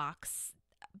little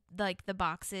like the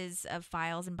boxes of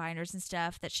files and binders and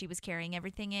stuff that she was carrying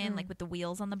everything in, like with the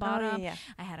wheels on the bottom. Oh, yeah.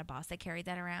 I had a boss that carried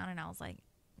that around and I was like,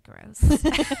 gross.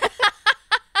 It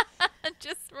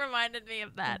just reminded me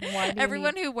of that.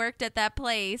 Everyone who worked at that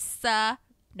place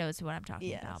knows what I'm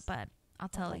talking about, but I'll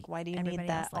tell you. Why do you need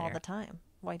that all the time?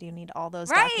 Why do you need all those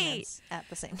right. documents at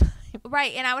the same time?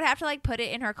 Right, and I would have to like put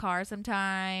it in her car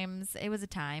sometimes. It was a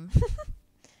time.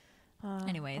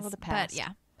 Anyways, but yeah,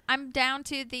 I'm down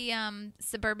to the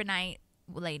suburbanite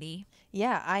lady.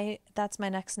 Yeah, that's my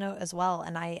next note as well,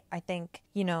 and I think,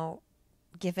 you know,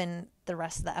 given the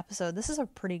rest of the episode, this is a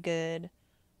pretty good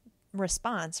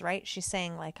response, right? She's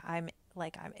saying like I'm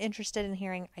interested in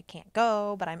hearing. I can't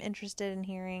go, but I'm interested in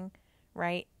hearing,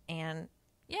 right? And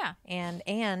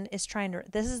Anne is trying to.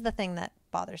 This is the thing that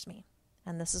bothers me,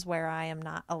 and this is where I am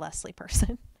not a Leslie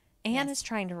person. Anne is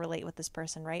trying to relate with this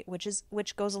person, right?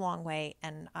 Which goes a long way,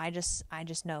 and I just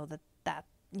know that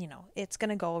you know it's going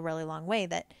to go a really long way.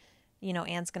 That you know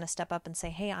Anne's going to step up and say,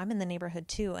 "Hey, I'm in the neighborhood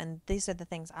too, and these are the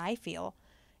things I feel,"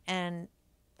 and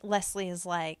Leslie is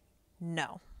like,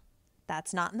 "No,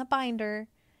 that's not in the binder."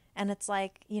 And it's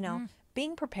like, you know,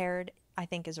 being prepared, I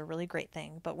think, is a really great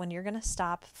thing. But when you're going to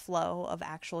stop flow of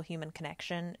actual human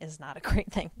connection is not a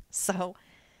great thing. So,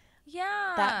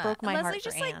 yeah, that broke my heart for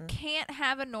just Anne. Like can't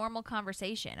have a normal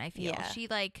conversation. I feel she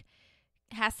like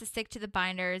has to stick to the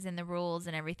binders and the rules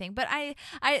and everything. But I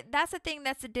that's the thing,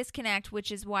 that's the disconnect, which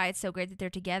is why it's so great that they're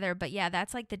together. But yeah,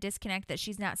 that's like the disconnect that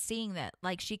she's not seeing, that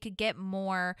like she could get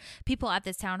more people at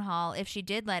this town hall if she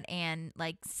did let Anne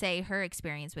like say her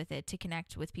experience with it to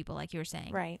connect with people like you were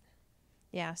saying. Right.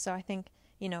 Yeah. So I think,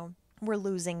 you know, we're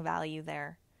losing value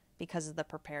there because of the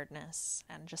preparedness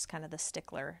and just kind of the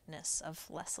sticklerness of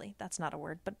Leslie. That's not a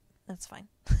word, but that's fine.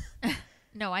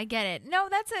 No, I get it. No,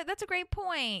 that's a great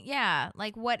point. Yeah.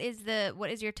 Like what is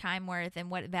your time worth and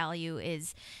what value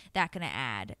is that going to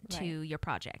add to your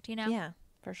project, you know? Yeah,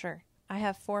 for sure. I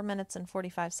have 4 minutes and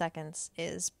 45 seconds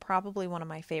is probably one of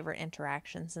my favorite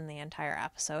interactions in the entire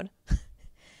episode.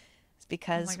 It's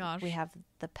because we have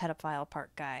the pedophile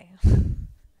park guy.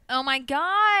 Oh my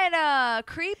God.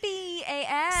 Creepy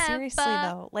AF. Seriously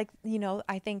though, like, you know,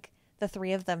 I think the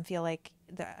three of them feel like,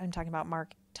 I'm talking about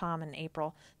Mark, Tom, and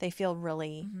April, they feel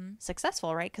really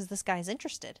successful, right? Because this guy's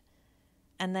interested.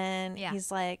 And then he's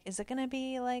like, is it going to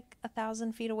be like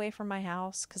 1,000 feet away from my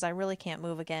house? Because I really can't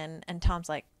move again. And Tom's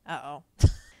like, uh-oh.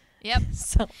 Yep.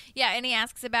 So yeah, and he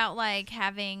asks about like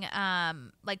having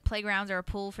like playgrounds or a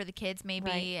pool for the kids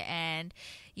maybe, and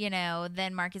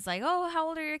then Mark is like, oh, how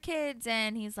old are your kids?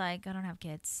 And he's like, I don't have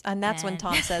kids. And that's when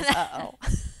Tom says, uh-oh.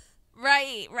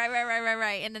 Right.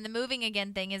 And then the moving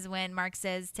again thing is when Mark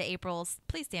says to April,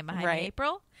 please stand behind me,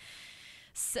 April.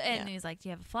 So, and he's like, do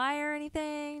you have a flyer or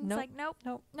anything? Nope. It's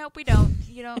like, nope, we don't.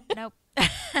 You don't, nope.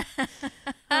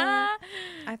 I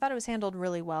thought it was handled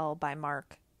really well by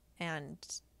Mark and,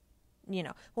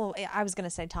 well, I was going to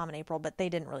say Tom and April, but they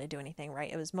didn't really do anything,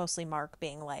 right? It was mostly Mark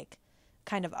being like,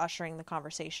 kind of ushering the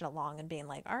conversation along and being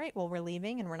like, all right, well, we're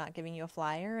leaving and we're not giving you a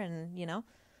flyer and,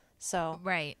 so.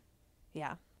 Right.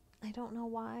 Yeah. I don't know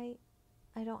why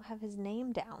I don't have his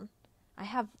name down. I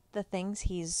have the things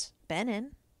he's been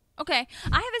in. Okay.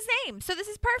 I have his name, so this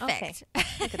is perfect.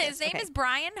 Okay. His name is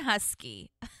Brian Husky.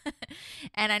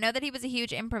 And I know that he was a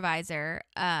huge improviser,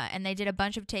 and they did a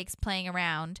bunch of takes playing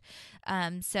around.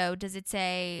 So does it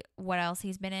say what else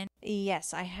he's been in?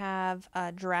 Yes, I have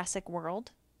Jurassic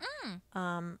World.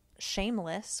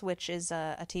 Shameless, which is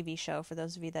a TV show for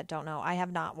those of you that don't know. I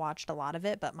have not watched a lot of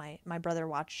it, but my brother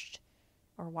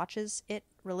watches it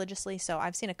religiously, so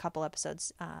I've seen a couple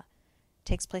episodes.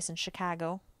 Takes place in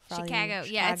Chicago. Chicago,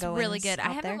 yeah, it's really good. I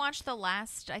haven't watched the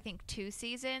last, I think, 2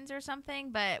 seasons or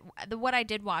something, but what I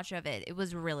did watch of it, it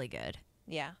was really good.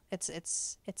 Yeah,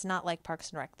 it's not like Parks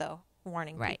and Rec though.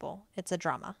 Warning people, it's a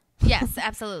drama. Yes,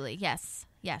 absolutely. Yes.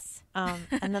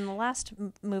 And then the last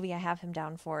movie I have him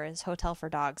down for is Hotel for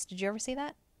Dogs. Did you ever see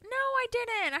that? No, I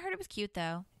didn't. I heard it was cute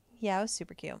though. Yeah, it was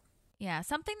super cute. Yeah,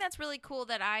 something that's really cool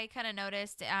that I kind of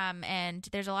noticed, and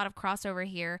there's a lot of crossover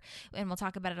here, and we'll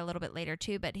talk about it a little bit later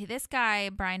too, but this guy,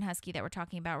 Brian Husky, that we're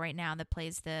talking about right now that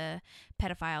plays the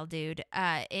pedophile dude,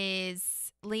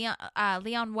 is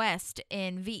Leon West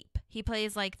in Veep. He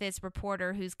plays like this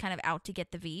reporter who's kind of out to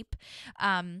get the Veep.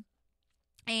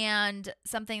 And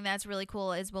something that's really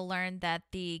cool is we'll learn that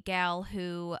the gal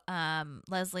who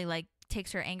Leslie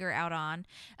takes her anger out on,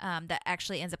 that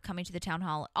actually ends up coming to the town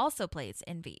hall, also plays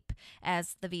in Veep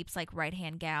as the Veep's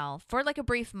right-hand gal for a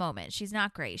brief moment. She's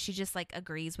not great. She just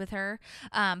agrees with her.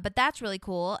 But that's really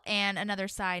cool. And another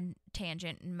side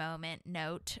tangent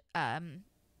note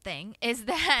thing is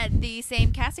that the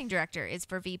same casting director is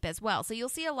for Veep as well. So you'll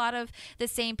see a lot of the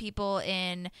same people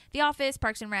in The Office,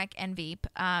 Parks and Rec, and Veep.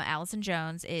 Allison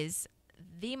Jones is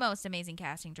the most amazing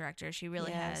casting director. She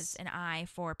really has an eye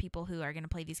for people who are going to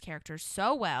play these characters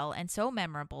so well and so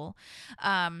memorable.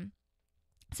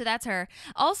 So that's her.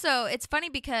 Also, it's funny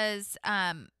because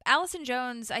Allison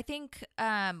Jones, I think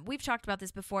we've talked about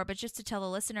this before, but just to tell the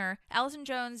listener, Allison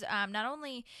Jones not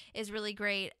only is really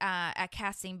great at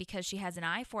casting because she has an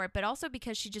eye for it, but also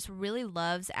because she just really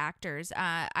loves actors.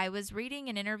 I was reading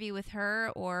an interview with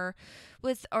her or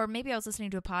maybe I was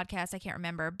listening to a podcast, I can't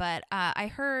remember, but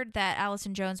I heard that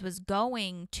Allison Jones was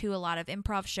going to a lot of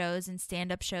improv shows and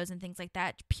stand-up shows and things like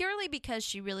that purely because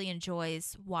she really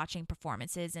enjoys watching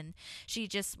performances and she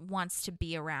just wants to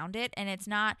be around it. And it's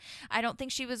not, I don't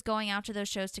think she was going out to those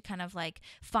shows to kind of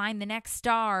find the next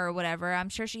star or whatever. I'm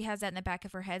sure she has that in the back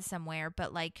of her head somewhere,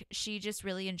 but she just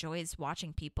really enjoys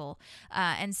watching people.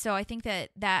 And so I think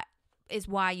that is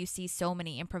why you see so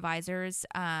many improvisers.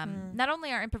 Not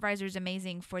only are improvisers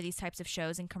amazing for these types of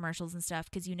shows and commercials and stuff,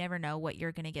 because you never know what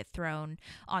you're going to get thrown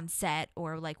on set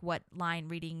or what line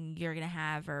reading you're going to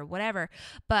have or whatever,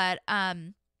 but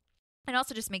it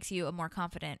also just makes you a more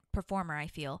confident performer, I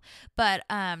feel. But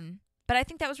I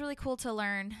think that was really cool to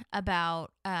learn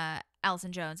about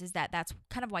Allison Jones, is that's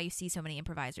kind of why you see so many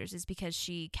improvisers, is because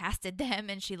she casted them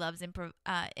and she loves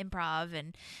improv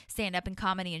and stand-up and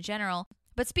comedy in general.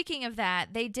 But speaking of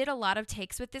that, they did a lot of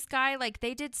takes with this guy.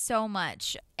 They did so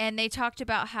much. And they talked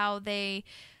about how they,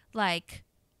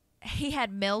 he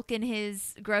had milk in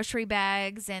his grocery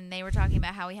bags, and they were talking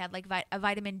about how he had a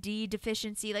vitamin D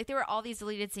deficiency. There were all these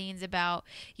deleted scenes about,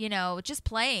 just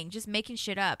playing, just making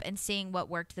shit up and seeing what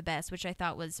worked the best, which I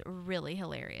thought was really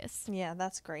hilarious. Yeah,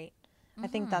 that's great. I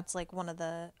think that's one of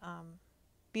the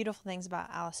beautiful things about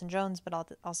Allison Jones, but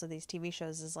also these TV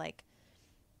shows is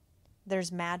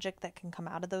there's magic that can come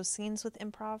out of those scenes with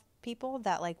improv people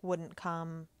that wouldn't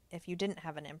come if you didn't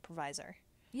have an improviser.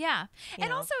 Yeah.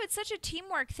 And also it's such a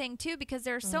teamwork thing too, because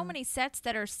there are so many sets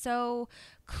that are so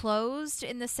closed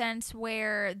in the sense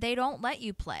where they don't let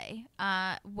you play,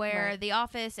 where The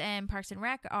Office and Parks and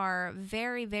Rec are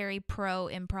very, very pro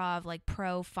improv,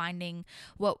 pro finding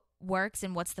what works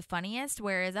and what's the funniest,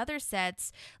 whereas other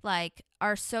sets like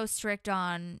are so strict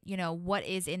on, you know, what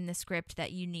is in the script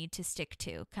that you need to stick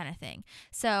to kind of thing.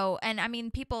 So, and I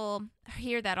mean, people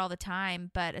hear that all the time,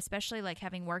 but especially like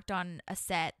having worked on a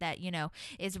set that, you know,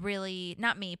 is really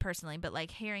not me personally, but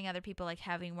like hearing other people like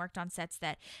having worked on sets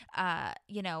that,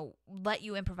 you know, let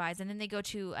you improvise, and then they go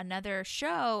to another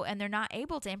show and they're not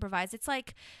able to improvise. It's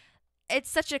like, it's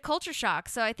such a culture shock.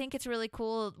 So I think it's really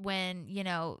cool when, you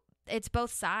know, it's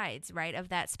both sides, right, of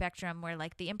that spectrum where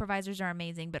like the improvisers are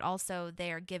amazing, but also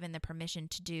they are given the permission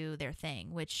to do their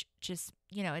thing, which just,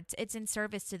 you know, it's in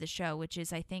service to the show, which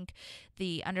is, I think,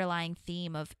 the underlying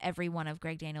theme of every one of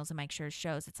Greg Daniels and Mike Schur's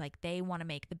shows. It's like they want to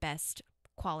make the best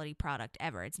quality product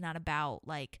ever. It's not about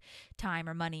like time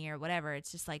or money or whatever.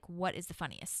 It's just like, what is the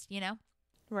funniest, you know?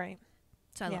 Right.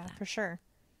 So I love that. For sure.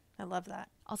 I love that.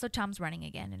 Also, Tom's running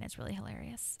again, and it's really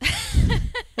hilarious.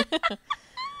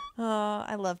 Oh,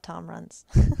 I love Tom Runs.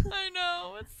 I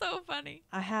know. It's so funny.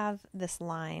 I have this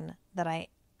line that I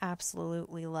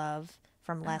absolutely love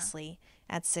from Leslie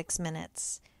at 6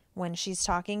 minutes when she's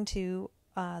talking to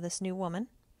this new woman,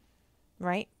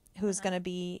 right, who's going to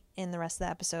be in the rest of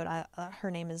the episode.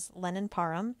 Her name is Lennon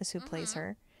Parham, is who plays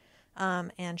her.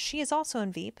 And she is also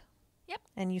in Veep. Yep.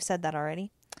 And you said that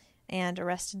already. And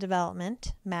Arrested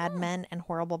Development, Mad Men, and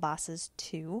Horrible Bosses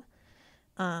 2.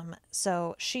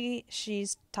 So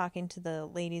she's talking to the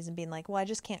ladies and being like, well, I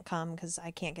just can't come because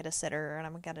I can't get a sitter and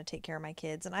I'm going to take care of my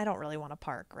kids and I don't really want to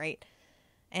park, right?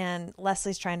 And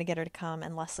Leslie's trying to get her to come,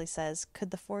 and Leslie says,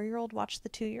 could the 4-year-old watch the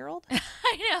 2-year-old?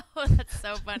 I know. That's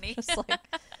so funny. Just like,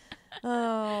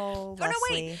 oh,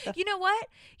 Leslie. No, wait. You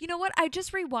know what? I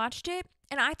just rewatched it,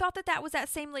 and I thought that was that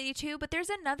same lady too, but there's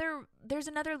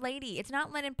another lady. It's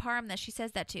not Lennon Parham that she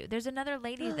says that to. There's another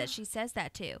lady that she says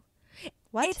that to.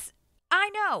 What? I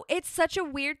know. It's such a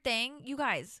weird thing. You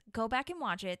guys, go back and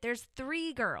watch it. There's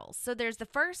 3 girls. So there's the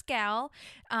first gal,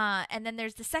 and then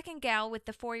there's the second gal with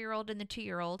the 4-year-old and the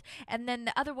 2-year-old, and then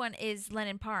the other one is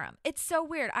Lennon Parham. It's so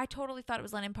weird. I totally thought it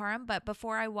was Lennon Parham, but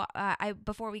before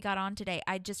before we got on today,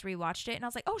 I just rewatched it, and I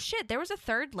was like, oh shit, there was a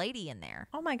third lady in there.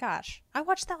 Oh my gosh. I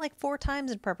watched that like 4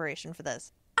 times in preparation for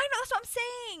this. I know, that's what I'm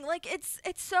saying. Like,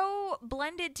 it's so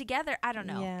blended together. I don't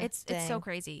know. Yeah, it's so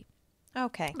crazy.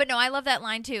 Okay. But no, I love that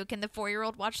line too. Can the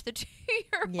 4-year-old watch the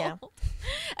 2-year-old? Yeah.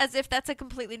 As if that's a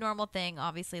completely normal thing.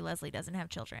 Obviously, Leslie doesn't have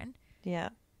children. Yeah.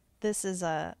 This is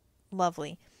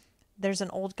lovely. There's an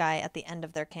old guy at the end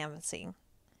of their canvassing.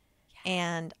 Yeah.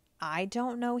 And I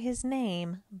don't know his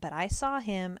name, but I saw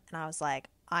him and I was like,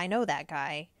 I know that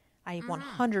guy. I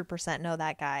 100% know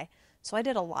that guy. So I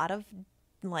did a lot of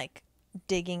like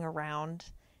digging around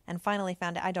and finally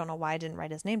found it. I don't know why I didn't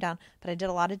write his name down, but I did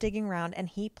a lot of digging around, and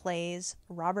he plays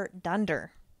Robert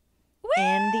Dunder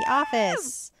in The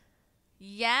Office.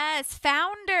 Yes,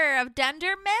 founder of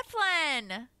Dunder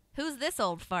Mifflin. Who's this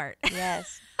old fart?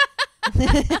 Yes.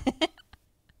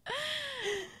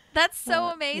 That's so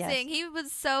amazing. Yes. He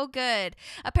was so good.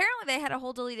 Apparently, they had a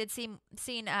whole deleted scene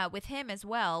with him as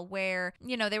well, where,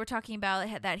 you know, they were talking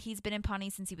about that he's been in Pawnee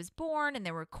since he was born, and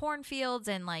there were cornfields,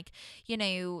 and like, you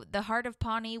know, the heart of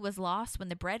Pawnee was lost when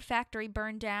the bread factory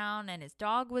burned down, and his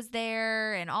dog was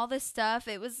there, and all this stuff.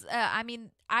 It was, I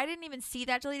mean, I didn't even see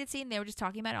that deleted scene. They were just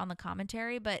talking about it on the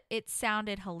commentary, but it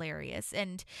sounded hilarious.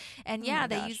 And yeah,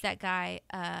 they used that guy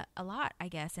a lot, I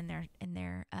guess, in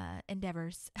their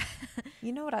endeavors.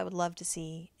 You know what I would love to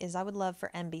see is I would love for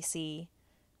NBC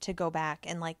to go back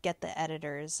and like get the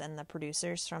editors and the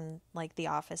producers from like The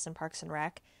Office and Parks and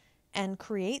Rec and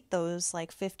create those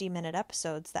like 50-minute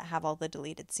episodes that have all the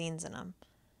deleted scenes in them.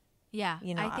 Yeah,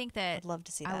 you know, I think that I'd love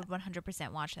to see that. I would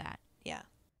 100% watch that. Yeah.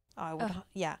 Oh, I would.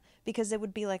 Yeah, because it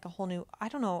would be like a whole new. I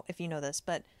don't know if you know this,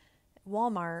 but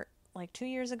Walmart like 2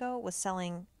 years ago was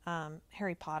selling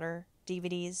Harry Potter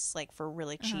DVDs like for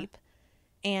really cheap.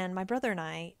 And my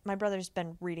brother's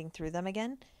been reading through them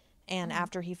again. And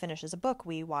after he finishes a book,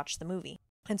 we watch the movie.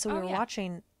 And so we were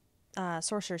watching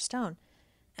Sorcerer's Stone.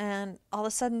 And all of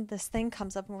a sudden this thing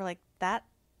comes up and we're like, that's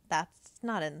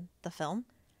not in the film.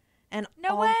 And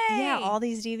no way. Yeah, all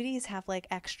these DVDs have like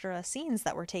extra scenes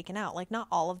that were taken out. Like not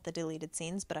all of the deleted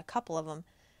scenes, but a couple of them.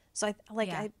 So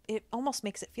it almost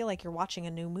makes it feel like you're watching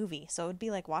a new movie. So it would be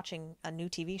like watching a new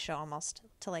TV show almost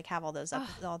to like have all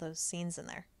those scenes in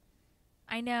there.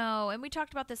 I know, and we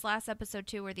talked about this last episode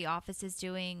too, where The Office is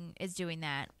doing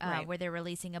that, right. Where they're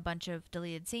releasing a bunch of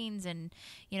deleted scenes and,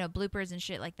 you know, bloopers and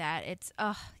shit like that. It's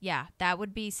yeah, that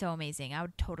would be so amazing. I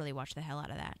would totally watch the hell out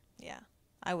of that. Yeah,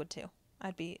 I would too.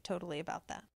 I'd be totally about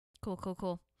that.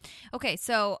 Cool. Okay,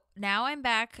 so now I'm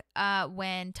back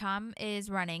when Tom is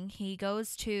running. He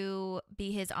goes to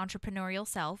be his entrepreneurial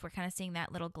self. We're kind of seeing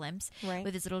that little glimpse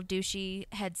with his little douchey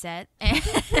headset.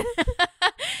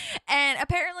 And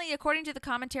apparently, according to the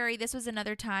commentary, this was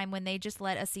another time when they just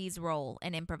let Aziz roll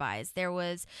and improvise. There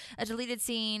was a deleted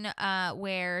scene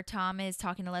where Tom is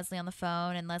talking to Leslie on the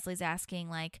phone, and Leslie's asking,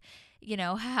 like, you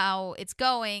know, how it's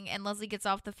going. And Leslie gets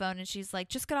off the phone, and she's like,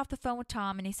 just got off the phone with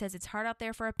Tom, and he says it's hard out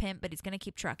there for a pimp, but he's going to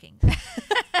keep trucking.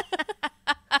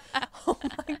 Oh,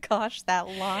 my gosh, that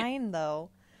line, though.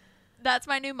 That's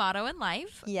my new motto in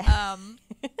life. Yeah.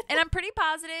 And I'm pretty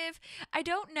positive. I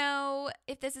don't know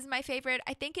if this is my favorite.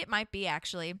 I think it might be,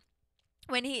 actually.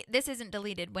 This isn't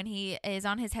deleted, when he is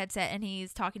on his headset and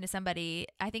he's talking to somebody,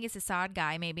 I think it's a Assad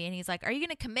guy maybe, and he's like, are you going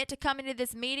to commit to coming to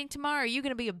this meeting tomorrow, or are you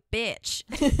going to be a bitch?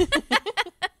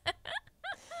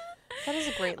 That is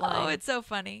a great line. Oh, it's so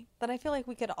funny. That I feel like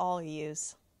we could all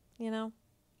use, you know?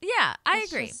 Yeah, I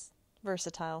It's agree. just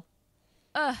versatile.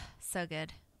 Ugh, so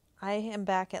good. I am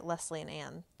back at Leslie and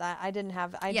Anne. I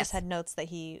just had notes that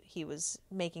he was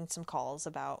making some calls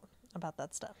about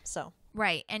that stuff. So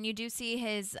Right. And you do see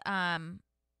his,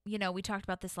 you know, we talked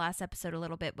about this last episode a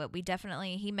little bit, but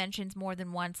he mentions more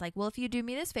than once, like, well, if you do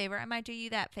me this favor, I might do you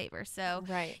that favor. So,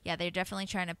 yeah, they're definitely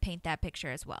trying to paint that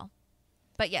picture as well.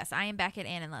 But yes, I am back at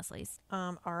Anne and Leslie's.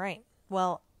 All right.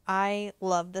 Well, I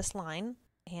love this line,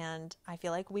 and I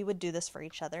feel like we would do this for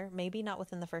each other. Maybe not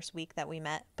within the first week that we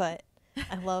met, but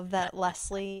I love that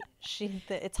Leslie,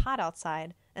 it's hot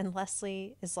outside, and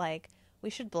Leslie is like, we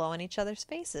should blow in each other's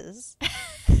faces.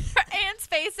 Anne's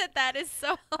face at that is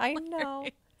so I know.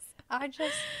 I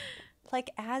just,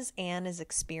 like, as Anne is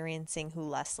experiencing who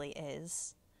Leslie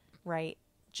is, right?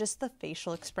 Just the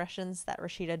facial expressions that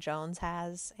Rashida Jones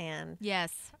has, and,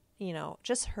 yes, you know,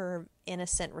 just her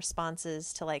innocent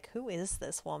responses to, like, who is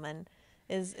this woman?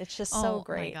 It's just so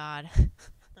great. Oh, my God.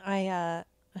 I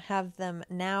have them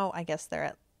now, I guess they're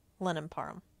at Lennon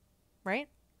Parham, right?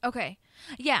 Okay.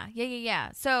 Yeah.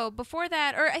 So before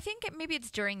that, or I think maybe it's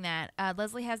during that,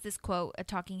 Leslie has this quote, a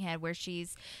talking head, where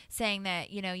she's saying that,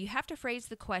 you know, you have to phrase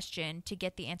the question to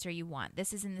get the answer you want.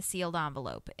 This is in the sealed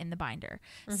envelope in the binder.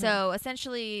 Mm-hmm. So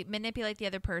essentially manipulate the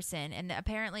other person. And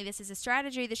apparently this is a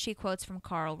strategy that she quotes from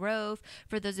Karl Rove.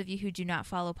 For those of you who do not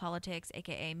follow politics,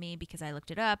 aka me, because I looked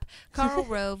it up, Karl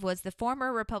Rove was the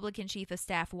former Republican chief of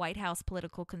staff, White House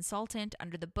political consultant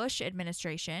under the Bush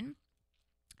administration.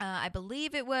 I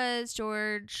believe it was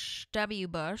George W.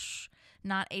 Bush,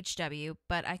 not H.W.,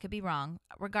 but I could be wrong.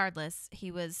 Regardless,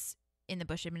 he was in the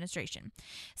Bush administration.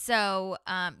 So,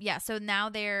 so now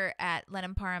they're at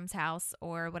Lennon Parham's house,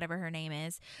 or whatever her name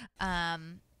is,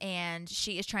 and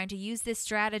she is trying to use this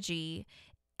strategy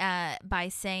by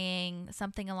saying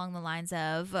something along the lines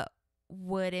of,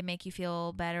 would it make you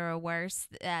feel better or worse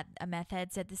that a meth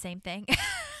head said the same thing?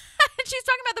 She's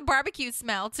talking about the barbecue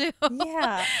smell, too.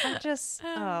 Yeah,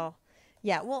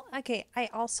 yeah, well, okay, I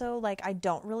also, like, I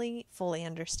don't really fully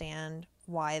understand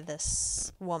why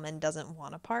this woman doesn't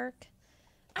want to park.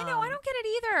 I know, I don't get it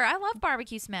either. I love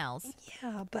barbecue smells.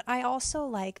 Yeah, but I also,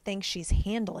 like, think she's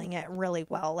handling it really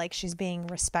well. Like, she's being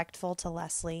respectful to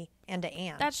Leslie and to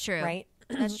Anne. That's true. Right?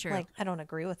 That's true. Like, I don't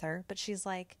agree with her, but she's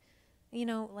like, you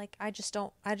know, like, I just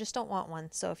don't want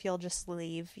one. So if you'll just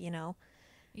leave, you know.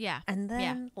 Yeah. And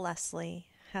then Leslie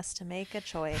has to make a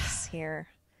choice here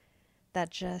that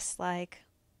just, like,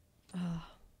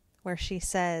 where she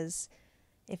says,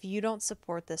 if you don't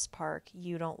support this park,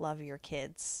 you don't love your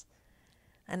kids.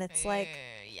 And it's like,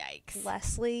 yikes.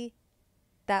 Leslie,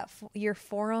 that your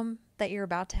forum that you're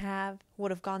about to have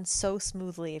would have gone so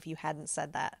smoothly if you hadn't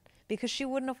said that, because she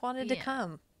wouldn't have wanted to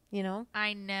come, you know?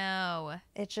 I know.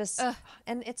 It just,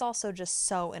 and it's also just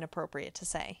so inappropriate to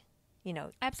say. You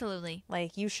know, absolutely.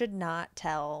 Like, you should not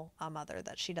tell a mother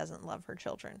that she doesn't love her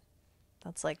children.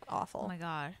 That's, like, awful. Oh my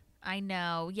God. I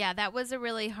know. Yeah, that was a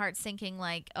really heart sinking,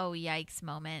 like, oh yikes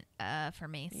moment for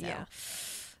me. So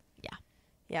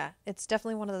yeah. It's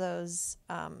definitely one of those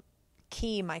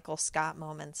key Michael Scott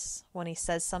moments when he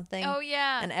says something. Oh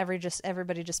yeah. And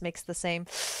everybody just makes the same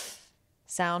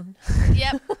sound.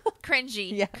 Yep.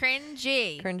 Cringy. Yeah.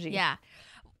 Cringy. Yeah.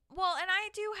 Well, and I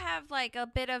do have, like, a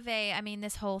bit of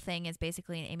this whole thing is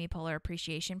basically an Amy Poehler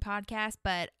appreciation podcast,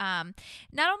 but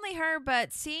not only her,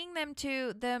 but seeing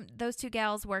those two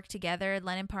gals work together,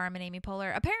 Lennon Parham and Amy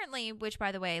Poehler, apparently, which,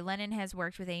 by the way, Lennon has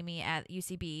worked with Amy at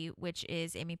UCB, which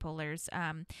is Amy Poehler's,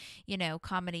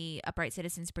 comedy Upright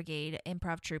Citizens Brigade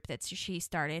improv troupe that she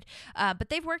started, but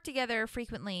they've worked together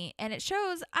frequently, and it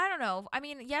shows, I don't know, I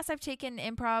mean, yes, I've taken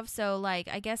improv, so, like,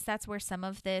 I guess that's where some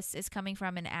of this is coming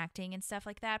from in acting and stuff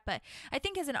like that. that. But I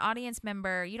think as an audience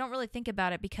member, you don't really think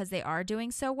about it because they are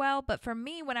doing so well. But for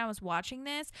me, when I was watching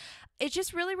this, it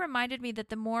just really reminded me that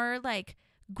the more like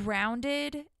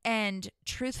grounded and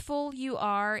truthful you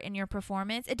are in your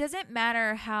performance, it doesn't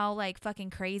matter how like fucking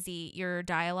crazy your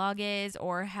dialogue is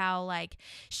or how like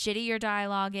shitty your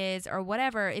dialogue is or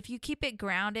whatever. If you keep it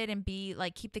grounded and be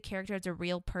like keep the character as a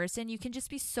real person, you can just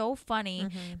be so funny,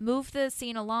 move the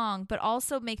scene along, but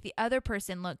also make the other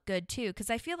person look good too. Because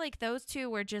I feel like those two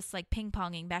were just like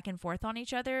ping-ponging back and forth on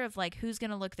each other of like who's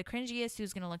gonna look the cringiest,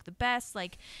 who's gonna look the best,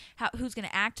 like who's gonna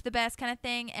act the best kind of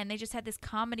thing. And they just had this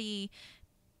comedy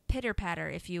pitter patter,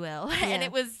 if you will. Yeah. And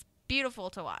it was beautiful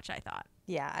to watch, I thought.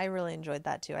 Yeah, I really enjoyed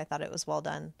that too. I thought it was well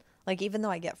done. Like, even though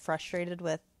I get frustrated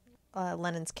with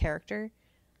Lennon's character,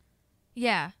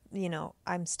 yeah, you know,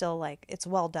 I'm still like, it's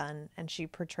well done, and she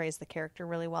portrays the character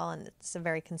really well, and it's a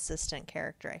very consistent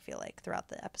character, I feel like, throughout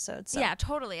the episode. So. Yeah,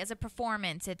 totally. As a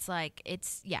performance, it's like,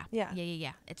 it's, yeah.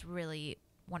 It's really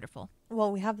wonderful.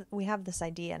 Well, we have this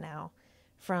idea now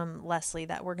from Leslie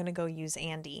that we're going to go use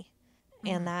Andy,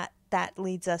 and that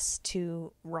leads us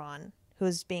to Ron,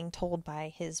 who's being told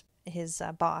by his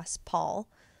boss, Paul,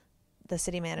 the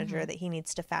city manager, that he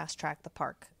needs to fast track the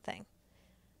park thing.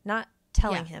 Not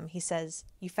telling him. He says,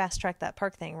 "You fast track that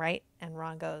park thing, right?" And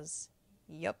Ron goes,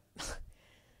 "Yep."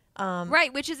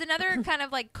 Right, which is another kind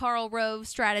of like Karl Rove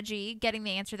strategy, getting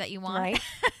the answer that you want.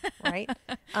 Right.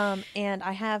 And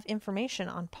I have information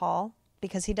on Paul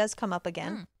because he does come up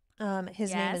again.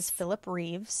 His name is Philip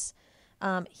Reeves.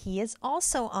 He is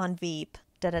also on Veep.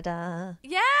 Da-da-da.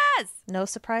 Yes! No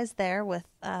surprise there with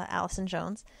Allison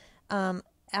Jones.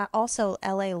 Also,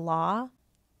 L.A. Law,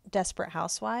 Desperate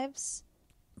Housewives,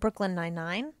 Brooklyn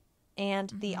Nine-Nine,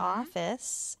 and The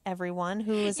Office. Everyone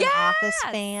who is an Office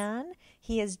fan.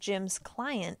 He is Jim's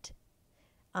client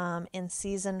in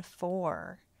season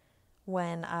 4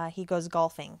 when he goes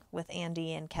golfing with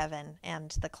Andy and Kevin and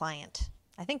the client.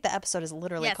 I think the episode is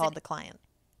literally called The Client.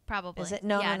 Probably. Is it?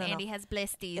 No, yeah, no. Andy has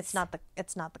blisties. It's not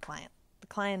the client. The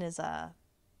client is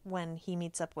when he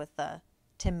meets up with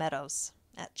Tim Meadows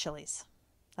at Chili's.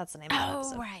 That's the name of the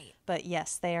episode. Oh, right. But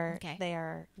yes, they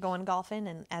are going golfing,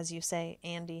 and as you say,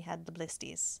 Andy had the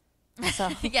blisties. So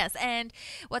yes, and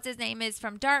what's his name is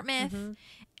from Dartmouth,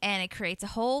 and it creates a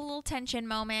whole little tension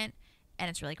moment, and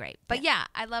it's really great. But yeah,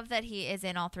 I love that he is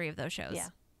in all 3 of those shows. Yeah.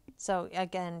 So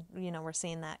again, you know, we're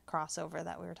seeing that crossover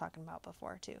that we were talking about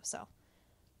before too. So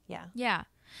yeah. Yeah.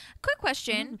 Quick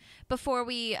question before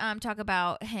we talk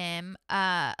about him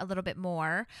a little bit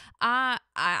more.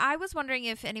 I was wondering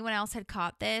if anyone else had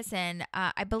caught this, and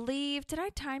I believe, did I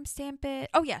timestamp it?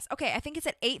 Oh, yes. Okay, I think it's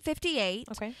at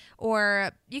 8:58. Okay.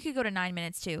 Or you could go to 9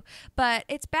 minutes too. But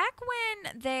it's back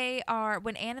when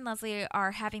Anne and Leslie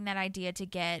are having that idea to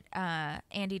get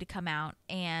Andy to come out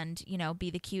and, you know, be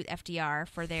the cute FDR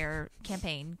for their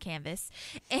campaign canvas.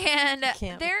 And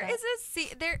there is a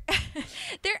scene there. I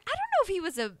don't know if he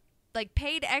was like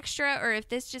paid extra or if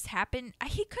this just happened.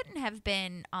 He couldn't have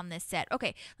been on this set.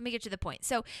 Okay, let me get to the point.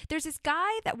 So there's this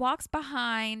guy that walks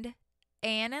behind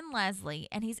Anne and Leslie,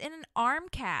 and he's in an arm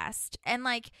cast, and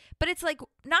like, but it's like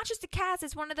not just a cast,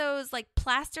 it's one of those like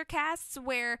plaster casts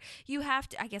where you have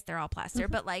to, I guess they're all plaster,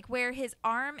 but like where his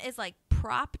arm is like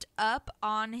propped up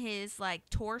on his like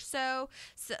torso,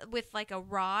 so, with like a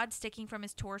rod sticking from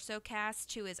his torso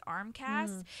cast to his arm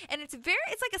cast. And it's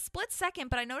like a split second,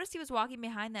 but I noticed he was walking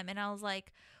behind them, and I was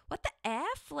like, what the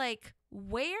F? Like,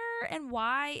 where and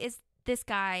why is this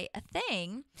guy a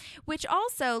thing? Which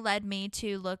also led me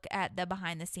to look at the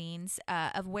behind the scenes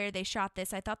of where they shot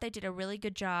this. I thought they did a really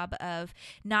good job of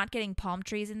not getting palm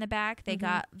trees in the back. They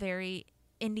got very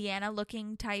Indiana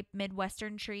looking type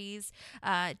Midwestern trees.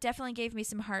 Definitely gave me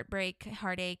some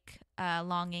heartache,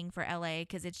 longing for LA,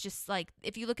 because it's just like,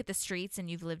 if you look at the streets and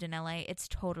you've lived in LA, it's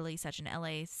totally such an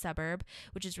LA suburb,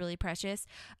 which is really precious.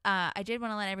 I did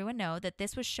want to let everyone know that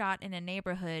this was shot in a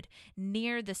neighborhood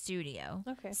near the studio.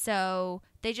 Okay. So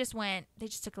they just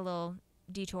took a little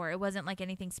detour. It wasn't like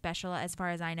anything special as far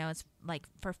as I know. It's like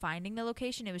for finding the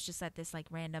location, it was just at this like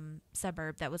random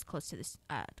suburb that was close to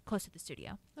the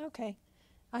studio. Okay.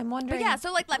 I'm wondering. But yeah,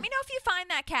 so like, let me know if you find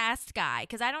that cast guy,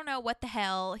 because I don't know what the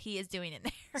hell he is doing in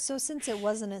there. So since it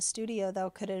wasn't a studio, though,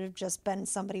 could it have just been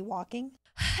somebody walking?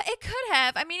 It could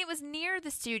have. I mean, it was near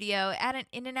the studio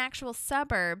in an actual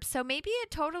suburb, so maybe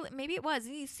it was.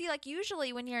 You see, like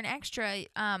usually when you're an extra,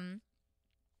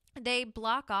 they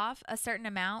block off a certain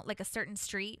amount, like a certain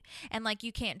street, and like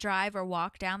you can't drive or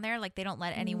walk down there. Like they don't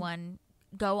let anyone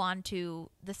go on to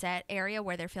the set area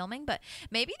where they're filming, but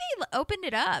maybe they opened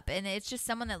it up and it's just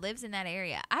someone that lives in that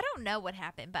area. I don't know what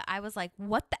happened, but I was like,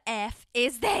 what the F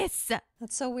is this?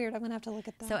 That's so weird. I'm going to have to look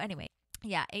at that. So anyway,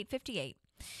 yeah, 8:58.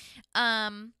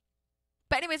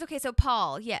 But anyways, okay, so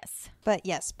Paul, yes. But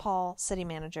yes, Paul, city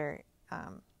manager,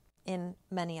 in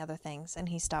many other things, and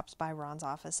he stops by Ron's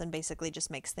office and basically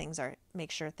just make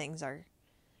sure things are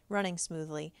running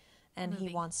smoothly. And he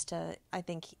wants to, I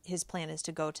think his plan is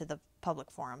to go to the public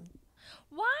forum.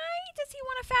 Why does he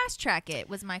want to fast track it,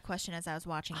 was my question as I was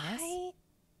watching this. I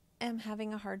am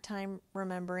having a hard time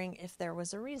remembering if there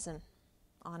was a reason,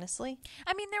 honestly.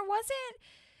 I mean, there wasn't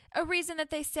a reason that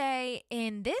they say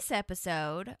in this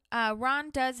episode. Ron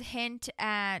does hint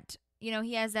at,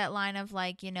 he has that line of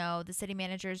like, the city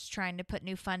manager's trying to put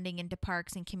new funding into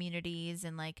parks and communities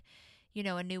and like,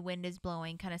 a new wind is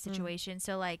blowing kind of situation.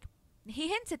 So like, he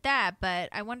hints at that, but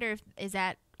I wonder is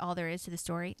that all there is to the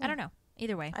story? I don't know.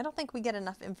 Either way. I don't think we get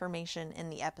enough information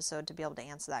in the episode to be able to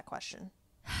answer that question.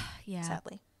 Yeah.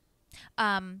 Sadly.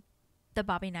 The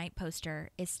Bobby Knight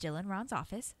poster is still in Ron's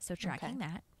office, so tracking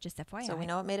that, just FYI. So we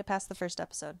know it made it past the first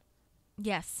episode.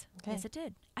 Yes. Okay. Yes, it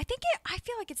did. I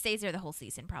feel like it stays there the whole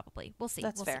season, probably. We'll see.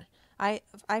 That's fair. See.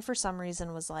 I for some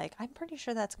reason was like, I'm pretty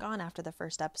sure that's gone after the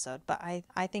first episode, but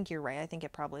I think you're right. I think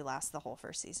it probably lasts the whole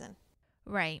first season.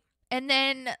 Right. And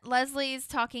then Leslie's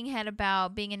talking head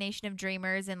about being a nation of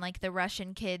dreamers and like the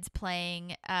Russian kids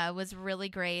playing was really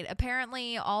great.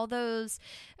 Apparently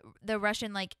the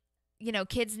Russian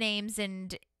kids' names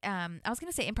and I was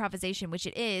going to say improvisation, which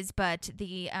it is, but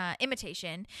the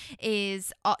imitation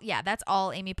is, that's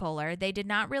all Amy Poehler. They did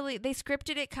not really, they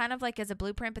scripted it kind of like as a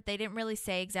blueprint, but they didn't really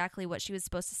say exactly what she was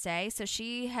supposed to say. So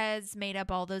she has made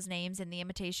up all those names and the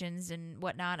imitations and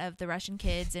whatnot of the Russian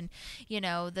kids and,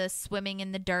 the swimming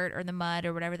in the dirt or the mud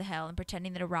or whatever the hell and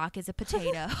pretending that a rock is a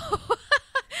potato.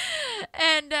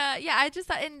 And I just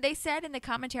thought, and they said in the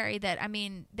commentary that, I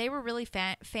mean, they were really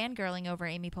fangirling over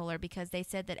Amy Poehler because they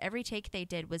said that every take they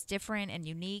did was different and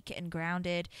unique and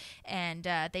grounded, and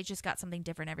they just got something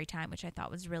different every time, which I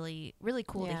thought was really, really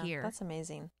cool to hear. That's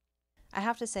amazing. I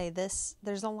have to say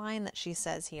there's a line that she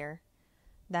says here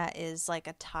that is like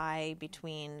a tie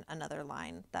between another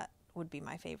line that would be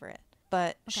my favorite.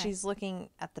 But she's looking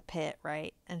at the pit,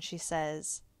 right? And she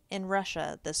says, in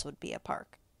Russia, this would be a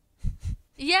park.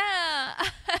 Yeah.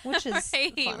 Which is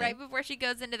funny. Right before she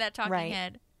goes into that talking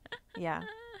head. Yeah,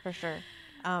 for sure.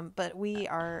 But we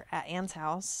are at Anne's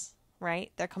house,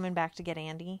 right? They're coming back to get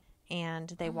Andy, and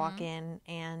they walk in,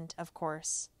 and of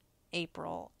course,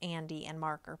 April, Andy, and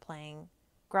Mark are playing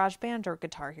Garage Band or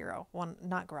Guitar Hero. One,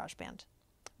 not Garage Band,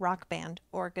 Rock Band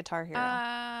or Guitar Hero.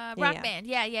 Rock Band,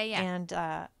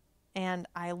 yeah. And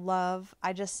I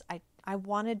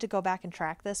wanted to go back and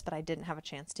track this, but I didn't have a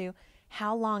chance to.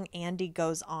 How long Andy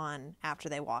goes on after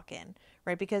they walk in,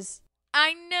 right? Because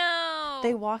I know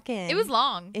they walk in. It was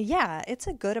long. Yeah, it's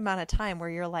a good amount of time where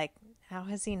you're like, how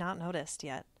has he not noticed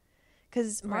yet?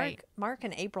 Because Mark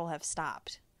and April have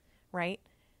stopped, right?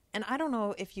 And I don't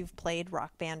know if you've played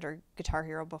Rock Band or Guitar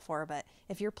Hero before, but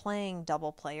if you're playing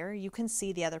double player, you can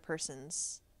see the other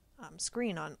person's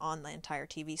screen on the entire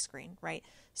TV screen, right?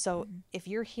 So if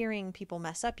you're hearing people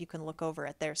mess up, you can look over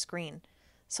at their screen.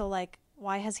 So like,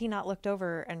 why has he not looked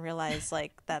over and realized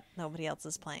like that nobody else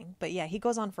is playing? But yeah, he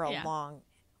goes on for a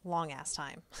long ass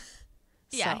time.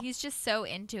 Yeah, he's just so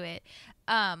into it.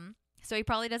 So he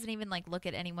probably doesn't even like look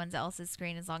at anyone else's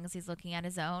screen as long as he's looking at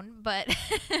his own. But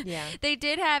they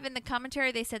did have in the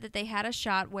commentary, they said that they had a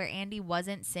shot where Andy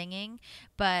wasn't singing,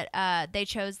 but they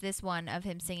chose this one of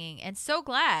him singing. And so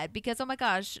glad because, oh my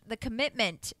gosh, the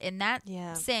commitment in that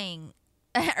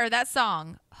or that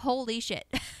song, holy shit.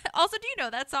 Also, do you know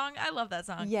that song? I love that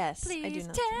song. Yes, Please I do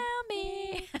know. Tell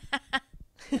me.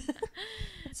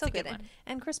 It's so good.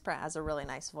 And Chris Pratt has a really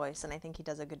nice voice, and I think he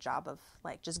does a good job of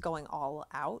like just going all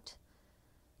out.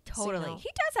 Totally. So, he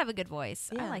does have a good voice.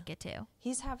 Yeah. I like it too.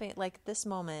 He's having like this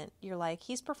moment, you're like,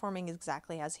 he's performing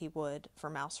exactly as he would for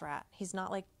Mouse Rat. He's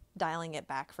not like dialing it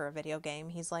back for a video game.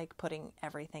 He's like putting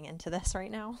everything into this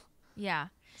right now. Yeah.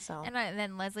 So and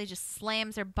then Leslie just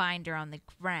slams her binder on the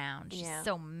ground. She's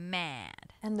so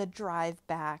mad. And the drive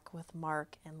back with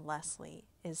Mark and Leslie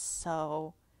is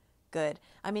so good.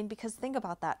 I mean, because think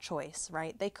about that choice,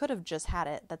 right? They could have just had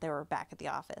it that they were back at the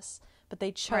office, but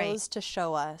they chose to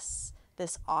show us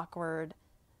this awkward,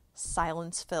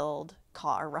 silence-filled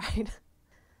car ride.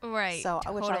 Right. So,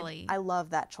 totally. Which I love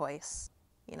that choice,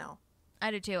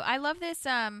 I do too. I love this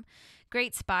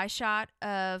great spy shot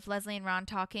of Leslie and Ron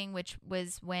talking, which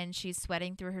was when she's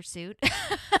sweating through her suit,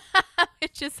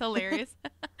 which is hilarious.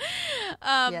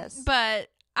 Yes. But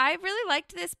I really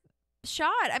liked this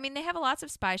shot. I mean, they have lots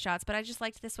of spy shots, but I just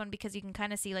liked this one because you can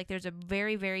kind of see like there's a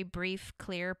very, very brief,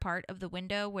 clear part of the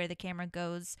window where the camera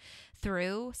goes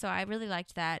through. So I really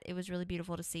liked that. It was really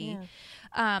beautiful to see.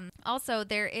 Also,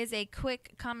 there is a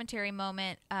quick commentary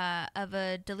moment of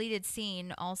a deleted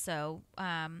scene also,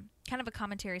 kind of a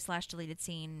commentary / deleted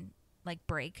scene like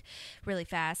break really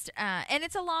fast, and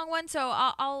it's a long one, so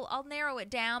I'll narrow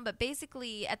it down. But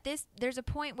basically, there's a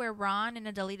point where Ron in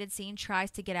a deleted scene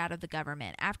tries to get out of the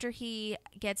government after he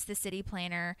gets the city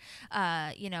planner,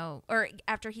 or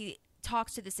after he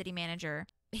talks to the city manager.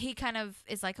 He kind of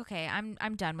is like, okay,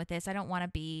 I'm done with this. I don't want to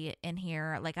be in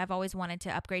here. Like, I've always wanted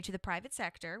to upgrade to the private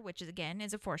sector, which is again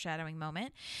is a foreshadowing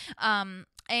moment.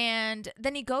 And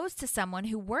then he goes to someone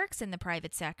who works in the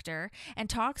private sector and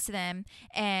talks to them.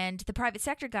 And the private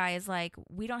sector guy is like,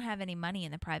 we don't have any money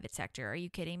in the private sector. Are you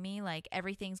kidding me? Like,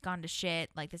 everything's gone to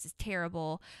shit. Like, this is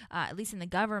terrible. At least in the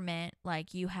government,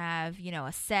 like, you have,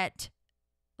 a set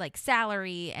like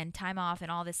salary and time off and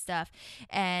all this stuff.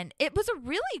 And it was a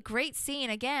really great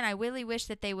scene. Again, I really wish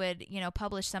that they would,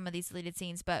 publish some of these deleted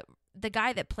scenes, but the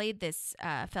guy that played this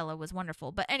fellow was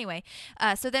wonderful. But anyway,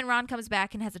 so then Ron comes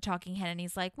back and has a talking head, and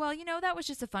he's like, well, that was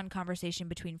just a fun conversation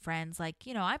between friends. Like,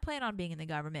 I plan on being in the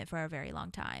government for a very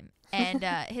long time. And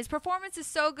his performance is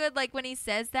so good. Like, when he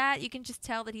says that, you can just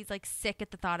tell that he's like sick at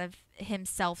the thought of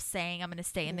himself saying, I'm going to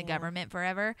stay in the government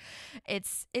forever.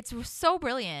 It's so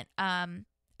brilliant.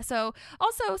 So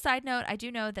also, side note, I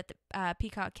do know that the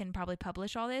Peacock can probably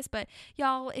publish all this, but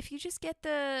y'all, if you just get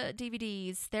the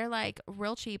DVDs, they're like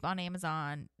real cheap on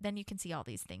Amazon, then you can see all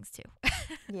these things too.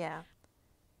 Yeah,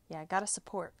 gotta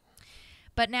support.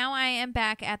 But now I am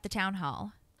back at the town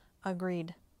hall.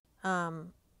 Agreed. I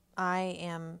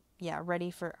am ready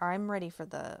for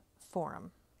the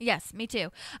forum. Yes, me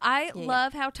too. I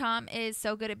love how Tom is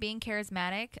so good at being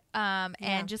charismatic,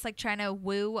 and just like trying to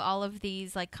woo all of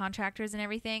these like contractors and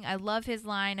everything. I love his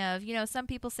line of, some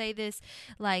people say this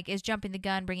like is jumping the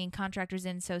gun, bringing contractors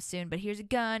in so soon, but here's a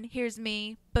gun, here's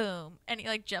me, boom. And he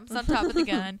like jumps on top of the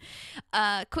gun.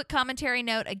 Quick commentary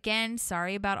note again.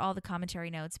 Sorry about all the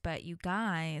commentary notes, but you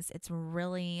guys, it's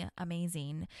really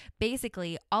amazing.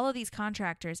 Basically, all of these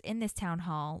contractors in this town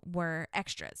hall were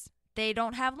extras. They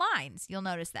don't have lines. You'll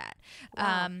notice that.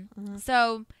 Wow.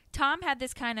 So Tom had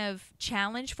this kind of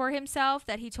challenge for himself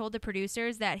that he told the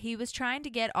producers that he was trying to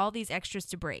get all these extras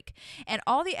to break. And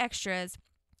all the extras,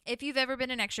 if you've ever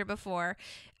been an extra before,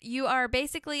 you are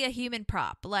basically a human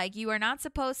prop. Like, you are not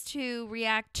supposed to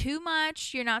react too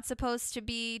much. You're not supposed to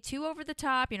be too over the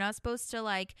top. You're not supposed to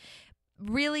like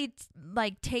really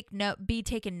like be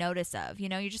taken notice of.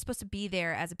 You're just supposed to be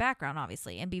there as a background,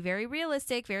 obviously, and be very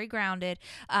realistic, very grounded.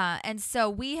 And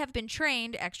so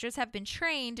extras have been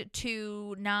trained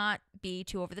to not be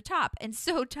too over the top. And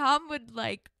so Tom would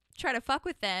like try to fuck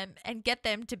with them and get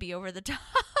them to be over the top.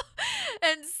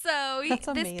 And so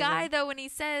this guy, though, when he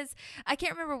says, I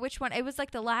can't remember which one, it was like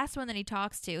the last one that he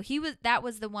talks to. That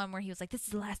was the one where he was like, this is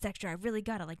the last extra. I really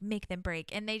got to like make them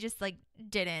break. And they just like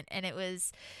didn't. And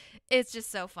it's just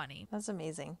so funny. That's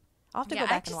amazing. I'll have to go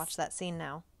back and watch that scene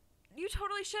now. You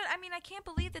totally should. I mean, I can't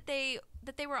believe that they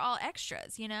were all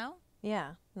extras,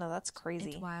 Yeah. No, that's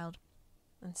crazy. It's wild.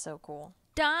 And so cool.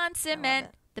 Dawn Cement,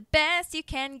 the best you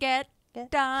can get.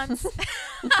 Dawn's.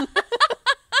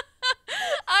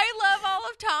 I love all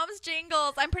of Tom's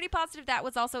jingles. I'm pretty positive that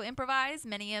was also improvised.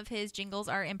 Many of his jingles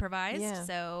are improvised. Yeah.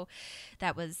 So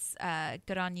that was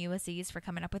good on you, Aziz, for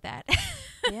coming up with that.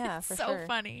 Yeah, for sure. So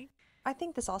funny. I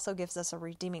think this also gives us a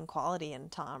redeeming quality in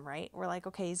Tom, right? We're like,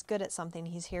 okay, he's good at something.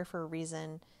 He's here for a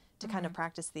reason to kind of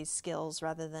practice these skills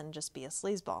rather than just be a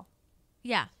sleazeball.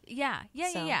 Yeah.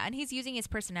 And he's using his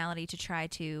personality to try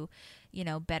to,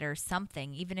 better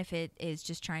something, even if it is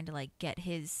just trying to like get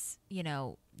his,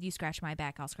 you scratch my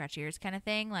back, I'll scratch yours kind of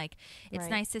thing. Like, it's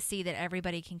nice to see that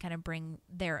everybody can kind of bring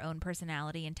their own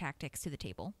personality and tactics to the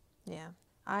table. Yeah.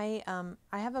 I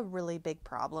have a really big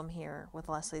problem here with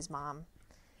Leslie's mom.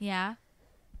 Yeah.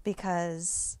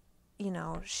 Because,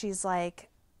 she's like,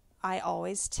 I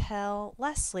always tell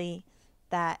Leslie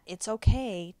that it's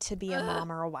okay to be a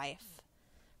mom or a wife.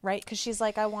 Right? Because she's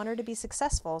like, I want her to be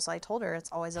successful. So I told her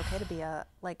it's always okay to be a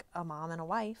mom and a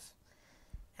wife.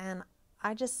 And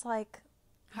I just like...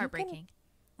 Heartbreaking.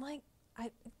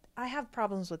 I have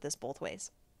problems with this both ways.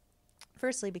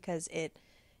 Firstly, because it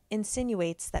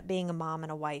insinuates that being a mom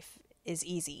and a wife is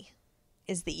the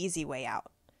easy way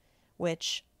out.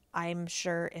 Which I'm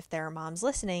sure if there are moms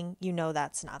listening,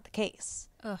 that's not the case.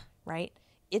 Ugh. Right?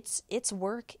 It's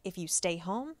work if you stay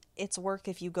home. It's work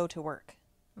if you go to work.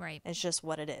 Right. It's just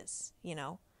what it is,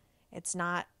 It's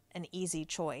not an easy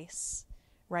choice,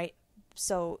 right?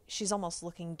 So she's almost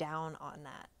looking down on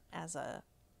that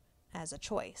as a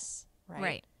choice, right?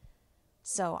 Right.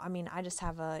 So, I mean, I just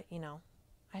have a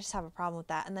problem with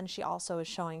that. And then she also is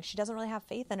showing she doesn't really have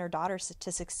faith in her daughter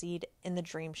to succeed in the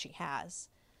dream she has,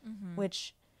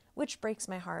 which breaks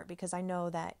my heart, because I know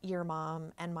that your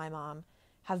mom and my mom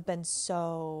have been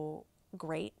so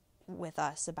great with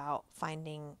us about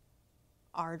finding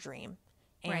our dream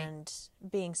and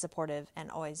being supportive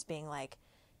and always being like,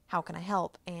 how can I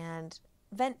help? And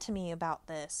vent to me about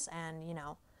this. And, you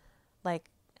know,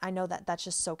 like, I know that that's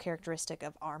just so characteristic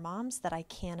of our moms that I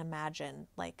can't imagine,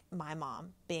 like, my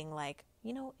mom being like,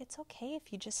 you know, it's okay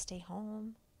if you just stay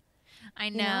home. I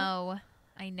know.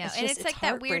 And it's like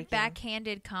that weird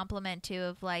backhanded compliment, too,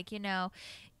 of like, you know,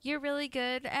 you're really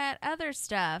good at other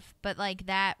stuff, but like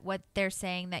that, what they're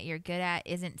saying that you're good at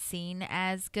isn't seen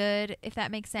as good, if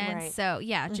that makes sense. Right. So,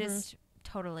 yeah, just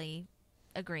totally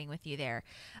agreeing with you there.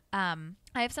 I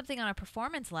have something on a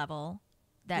performance level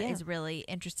that is really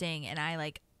interesting, and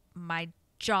my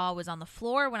jaw was on the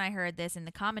floor when I heard this in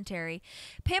the commentary.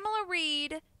 Pamela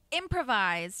Reed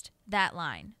improvised that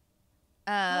line.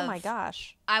 Oh my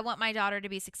gosh. I want my daughter to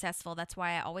be successful. That's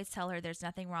why I always tell her there's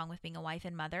nothing wrong with being a wife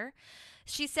and mother.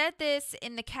 She said this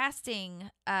in the casting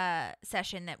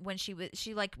session, that when she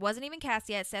wasn't even cast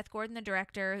yet. Seth Gordon, the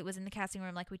director, who was in the casting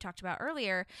room like we talked about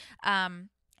earlier,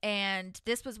 and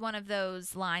this was one of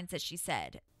those lines that she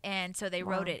said. And so they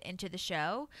wrote it into the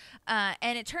show.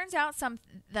 And it turns out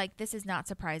this is not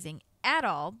surprising at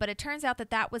all, but it turns out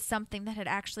that was something that had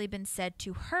actually been said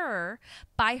to her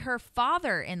by her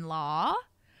father-in-law,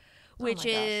 which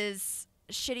is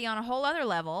shitty on a whole other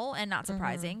level and not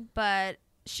surprising. But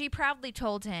she proudly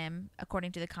told him,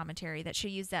 according to the commentary, that she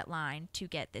used that line to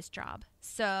get this job.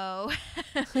 So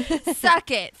suck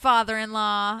it,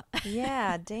 father-in-law.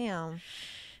 Yeah, damn.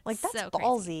 Like, that's so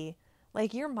ballsy. Crazy.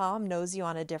 Like, your mom knows you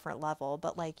on a different level,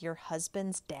 but like your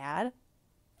husband's dad,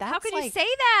 how could you say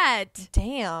that?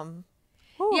 Damn.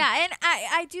 Whew. Yeah, and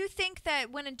I do think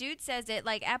that when a dude says it,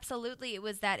 like, absolutely it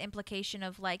was that implication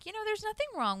of, like, you know, there's nothing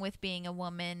wrong with being a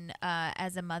woman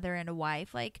as a mother and a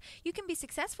wife. Like, you can be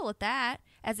successful at that,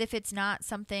 as if it's not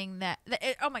something that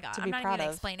oh my God, I'm not even going to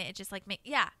explain it. It's just like,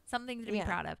 something to be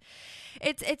proud of.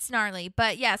 It's gnarly.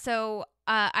 But yeah, so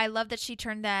I love that she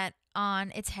turned that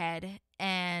on its head,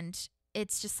 and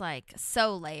it's just like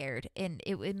so layered, and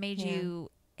it made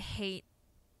you hate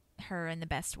her in the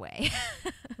best way.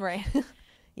 Right.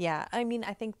 Yeah, I mean,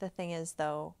 I think the thing is,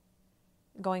 though,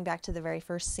 going back to the very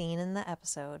first scene in the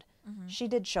episode, she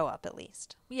did show up at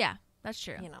least. Yeah, that's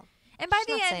true. You know. And by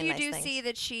the end, you do see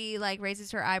that she, like,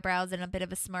 raises her eyebrows in a bit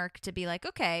of a smirk to be like,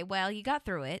 okay, well, you got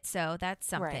through it, so that's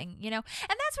something, you know? And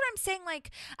that's what I'm saying.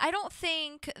 Like, I don't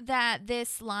think that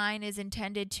this line is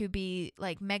intended to be,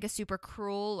 like, mega super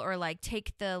cruel or, like,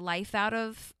 take the life out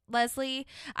of Leslie.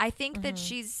 I think that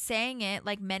she's saying it,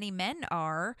 like many men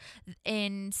are,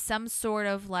 in some sort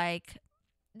of, like,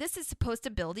 this is supposed to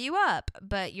build you up,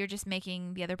 but you're just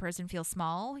making the other person feel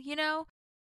small, you know?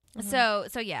 So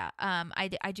yeah,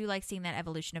 I do like seeing that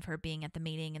evolution of her being at the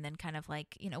meeting, and then kind of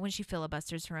like, you know, when she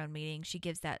filibusters her own meeting, she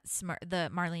gives that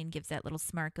Marlene gives that little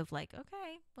smirk of like,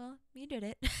 okay, well, you did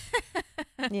it.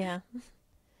 Yeah.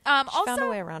 She also found a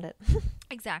way around it.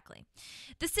 Exactly.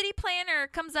 The city planner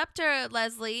comes up to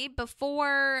Leslie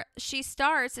before she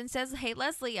starts and says, "Hey,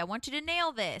 Leslie, I want you to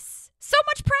nail this." So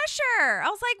much pressure. I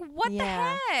was like, what the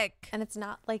heck? And it's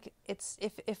not like it's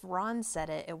if Ron said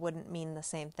it, it wouldn't mean the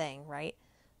same thing, right?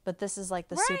 But this is like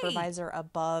the supervisor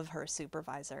above her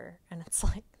supervisor. And it's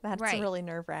like, that's really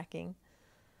nerve-wracking.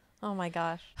 Oh, my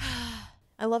gosh.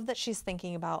 I love that she's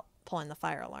thinking about pulling the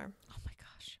fire alarm. Oh, my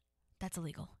gosh. That's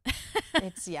illegal.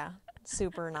 It's,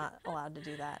 super not allowed to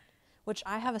do that. Which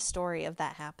I have a story of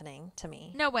that happening to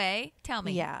me. No way. Tell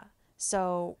me. Yeah.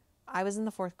 So I was in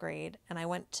the 4th grade, and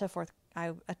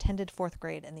I attended 4th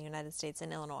grade in the United States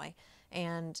in Illinois.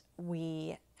 And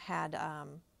we had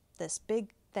this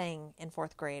big thing in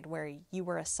 4th grade where you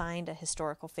were assigned a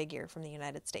historical figure from the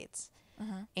United States.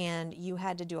 And you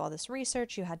had to do all this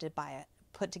research. You had to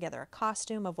put together a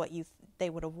costume of what they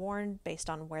would have worn based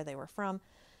on where they were from,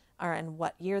 and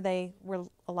what year they were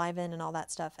alive in, and all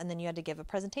that stuff. And then you had to give a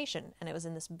presentation, and it was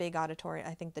in this big auditorium,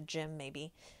 I think the gym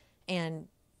maybe. And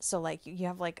so like you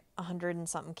have like 100 and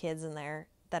something kids in there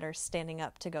that are standing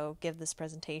up to go give this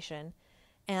presentation,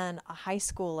 and a high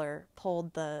schooler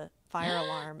pulled the fire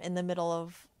alarm in the middle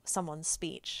of someone's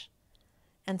speech.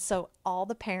 And so all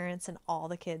the parents and all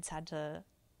the kids had to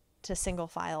single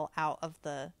file out of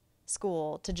the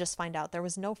school to just find out there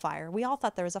was no fire. We all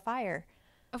thought there was a fire.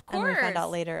 Of course. And we found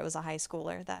out later it was a high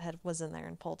schooler that was in there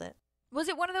and pulled it. Was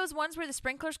it one of those ones where the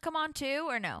sprinklers come on too,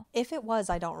 or no? If it was,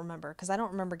 I don't remember, because I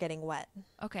don't remember getting wet.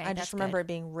 Okay, I just remember it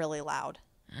being really loud.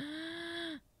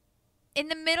 In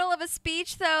the middle of a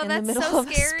speech, though, In the that's middle so of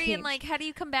a scary. And speech. like, how do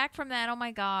you come back from that? Oh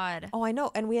my God. Oh, I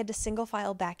know. And we had to single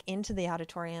file back into the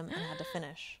auditorium and had to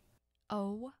finish.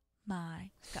 Oh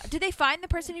my God. Did they find the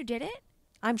person who did it?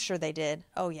 I'm sure they did.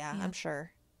 Oh, yeah. I'm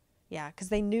sure. Yeah, because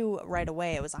they knew right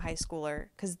away it was a high schooler.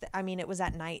 Because, I mean, it was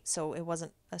at night, so it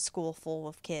wasn't a school full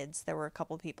of kids. There were a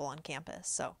couple people on campus,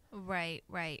 so. Right,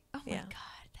 right. Oh my Yeah.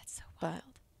 God. That's so wild. But,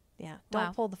 yeah. Don't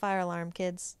Wow. pull the fire alarm,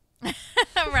 kids.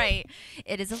 Right.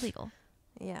 It is illegal.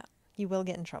 Yeah. You will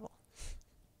get in trouble.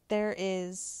 There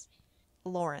is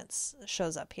Lawrence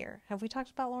shows up here. Have we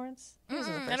talked about Lawrence? He was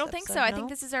in the I first don't think so. episode, I no? think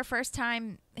this is our first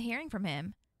time hearing from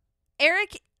him.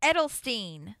 Eric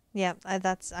Edelstein. Yeah, I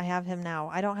have him now.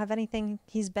 I don't have anything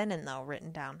he's been in, though,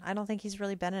 written down. I don't think he's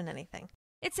really been in anything.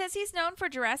 It says he's known for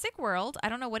Jurassic World. I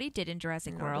don't know what he did in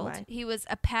Jurassic Nor do World. I. He was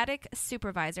a paddock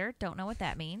supervisor. Don't know what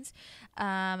that means.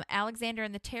 Alexander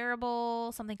and the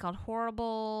Terrible. Something called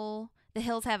Horrible. The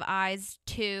Hills Have Eyes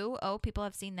 2. Oh, people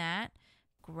have seen that.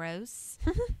 Gross.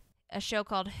 A show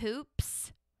called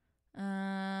Hoops.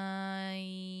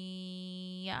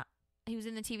 Yeah. He was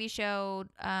in the TV show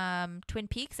Twin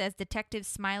Peaks as Detective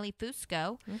Smiley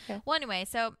Fusco. Okay. Well, anyway,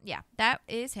 so yeah, that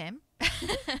is him.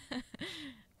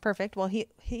 Perfect. Well,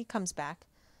 he comes back.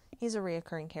 He's a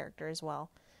reoccurring character as well.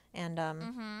 And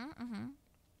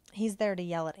he's there to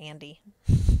yell at Andy,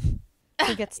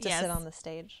 who gets to Yes. sit on the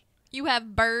stage. You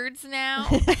have birds now.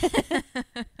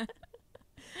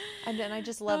 And I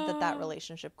just love that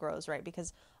relationship grows, right?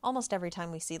 Because almost every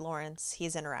time we see Lawrence,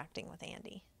 he's interacting with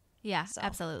Andy. Yeah, So,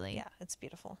 absolutely. Yeah, it's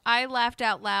beautiful. I laughed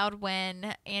out loud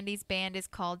when Andy's band is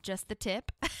called Just the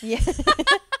Tip. Yeah.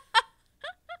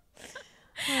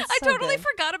 I totally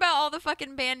forgot about all the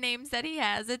fucking band names that he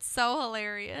has. It's so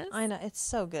hilarious. I know. It's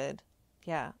so good.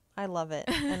 Yeah, I love it.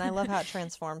 And I love how it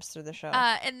transforms through the show.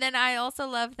 And then I also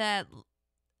love that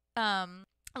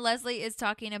Leslie is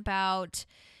talking about,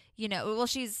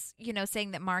 she's,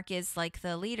 saying that Mark is like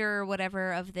the leader or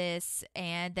whatever of this.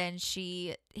 And then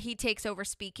he takes over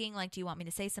speaking, like, do you want me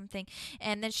to say something?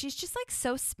 And then she's just like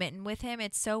so smitten with him.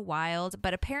 It's so wild.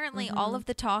 But apparently all of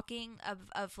the talking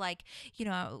of like,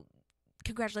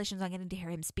 congratulations on getting to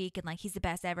hear him speak and like he's the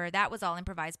best ever, that was all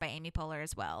improvised by Amy Poehler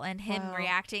as well. And him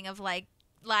reacting of like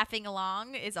laughing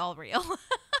along is all real.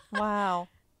 Wow.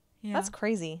 Yeah. That's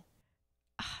crazy.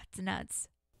 It's nuts.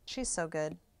 She's so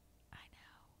good. I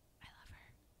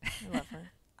know.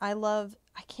 I love her.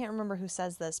 I can't remember who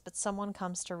says this, but someone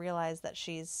comes to realize that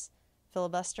she's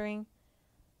filibustering,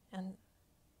 and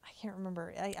I can't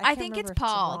remember. I I can't think it's remember if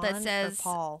Paul Ron that or says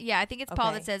Paul. Yeah, I think it's Paul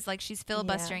Okay. that says like she's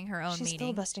filibustering her own She's meeting.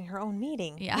 filibustering her own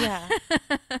meeting. Yeah.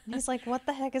 And he's like, what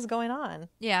the heck is going on?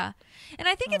 Yeah. And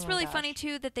I think it's Oh, really gosh. funny,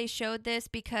 too, that they showed this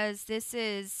because this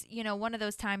is, one of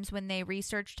those times when they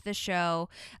researched the show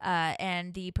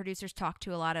and the producers talked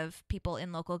to a lot of people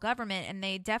in local government. And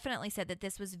they definitely said that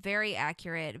this was very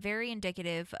accurate, very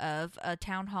indicative of a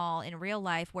town hall in real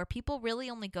life where people really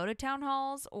only go to town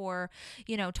halls or,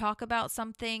 talk about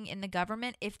something in the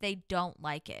government if they don't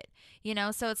like it.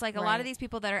 So it's like a lot of Right. these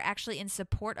people that are actually in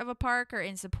support of a park or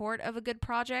in support of a good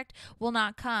project will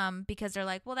not come because they're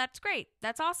like, well, that's great.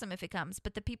 That's awesome if it comes.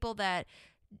 But the people that,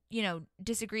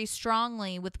 disagree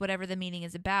strongly with whatever the meeting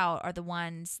is about are the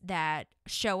ones that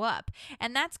show up.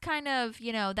 And that's kind of,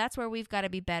 that's where we've got to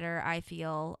be better, I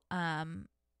feel,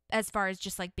 as far as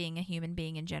just like being a human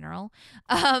being in general.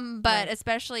 But Right.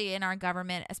 especially in our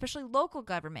government, especially local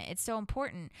government, it's so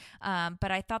important.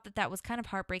 But I thought that was kind of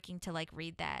heartbreaking to like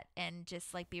read that and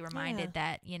just like be reminded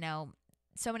that,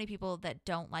 so many people that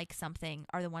don't like something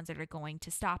are the ones that are going to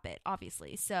stop it,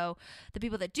 obviously. So the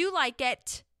people that do like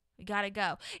it, we gotta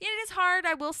go. It is hard,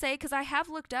 I will say, because I have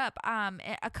looked up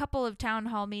a couple of town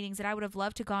hall meetings that I would have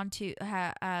loved to gone to,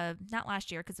 not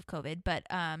last year because of COVID, but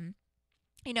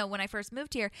when I first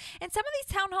moved here. And some of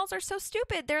these town halls are so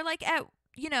stupid. They're like at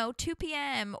 2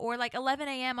 p.m. or like 11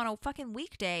 a.m. on a fucking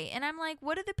weekday. And I'm like,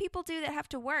 what do the people do that have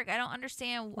to work? I don't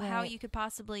understand how Right. you could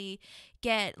possibly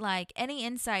get like any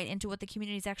insight into what the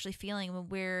community is actually feeling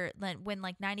when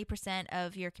like 90%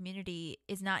 of your community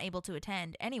is not able to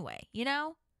attend anyway,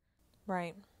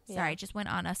 Right. Yeah. Sorry, I just went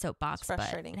on a soapbox, It's but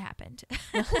frustrating. it happened.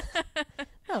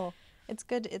 No, it's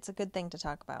good. It's a good thing to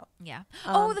talk about. Yeah.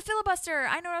 The filibuster.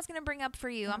 I know what I was going to bring up for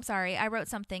you. I'm sorry. I wrote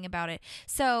something about it.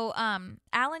 So,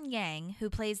 Alan Yang, who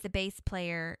plays the bass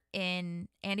player in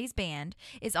Andy's band,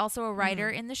 is also a writer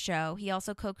in the show. He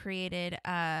also co-created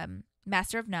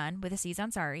Master of None with Aziz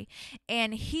Ansari,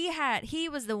 and he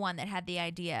was the one that had the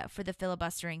idea for the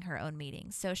filibustering her own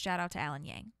meetings. So, shout out to Alan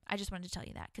Yang. I just wanted to tell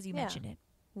you that because you Yeah. mentioned it.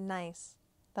 Nice.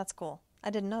 That's cool. I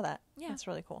didn't know that. Yeah. That's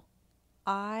really cool.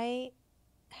 I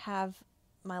have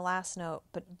my last note,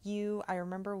 but I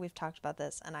remember we've talked about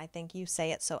this, and I think you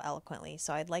say it so eloquently.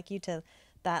 So I'd like you to,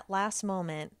 that last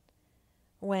moment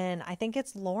when I think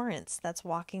it's Lawrence that's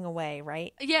walking away,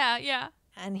 right? Yeah, yeah.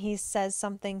 And he says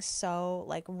something so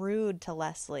like rude to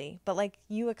Leslie, but like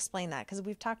you explain that because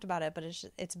we've talked about it, but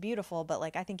it's beautiful. But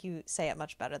like I think you say it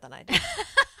much better than I do.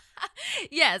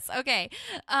 Yes. Okay.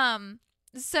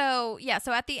 So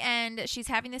at the end, she's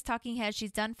having this talking head.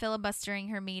 She's done filibustering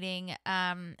her meeting.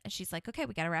 She's like, okay,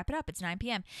 we got to wrap it up. It's 9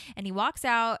 p.m. And he walks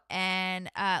out, and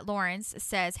Lawrence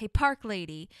says, "Hey, park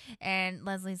lady." And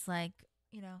Leslie's like,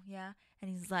 yeah.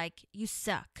 And he's like, "You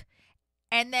suck."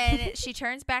 And then she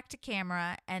turns back to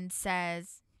camera and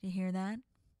says, "You hear that?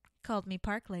 Called me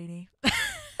park lady."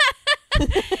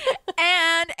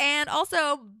 and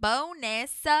also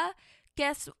bonus,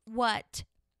 guess what,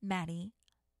 Maddie,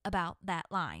 about that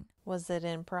line? Was it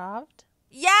improv?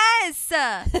 Yes!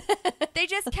 They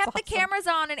just kept awesome. The cameras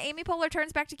on, and Amy Poehler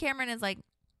turns back to camera and is like,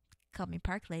 "Called me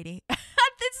park lady."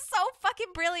 This is so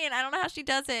fucking brilliant. I don't know how she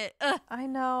does it. Ugh. I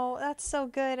know. That's so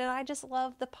good. And I just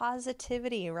love the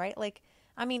positivity, right? Like,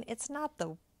 I mean, it's not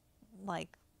the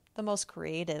most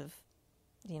creative,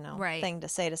 Right. thing to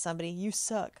say to somebody, "You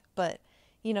suck." But,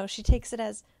 she takes it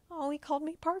as, "Oh, he called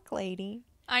me park lady."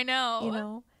 I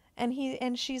know.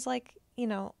 And she's like,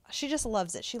 she just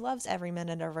loves it. She loves every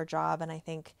minute of her job. And I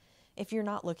think if you're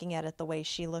not looking at it the way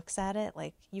she looks at it,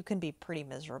 like, you can be pretty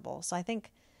miserable. So I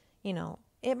think,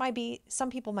 it might be, some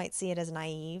people might see it as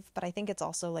naive, but I think it's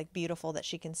also like beautiful that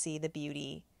she can see the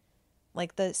beauty,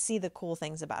 like see the cool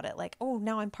things about it. Like, oh,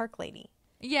 now I'm park lady.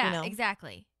 Yeah,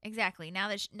 exactly. Now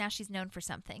she's known for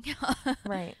something.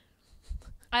 Right.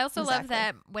 I also love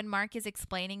that when Mark is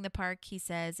explaining the park, he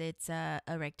says it's a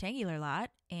rectangular lot,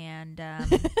 and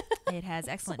it has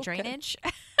excellent drainage.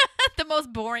 The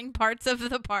most boring parts of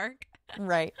the park.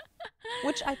 Right.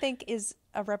 Which I think is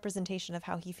a representation of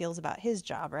how he feels about his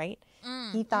job, right?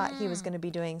 He thought he was going to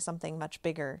be doing something much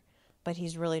bigger, but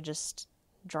he's really just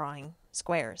drawing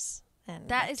squares and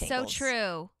that rectangles. Is so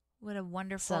true. What a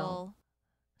wonderful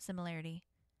similarity.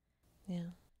 Yeah.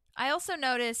 I also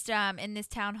noticed in this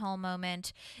town hall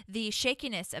moment the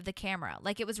shakiness of the camera.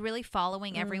 Like, it was really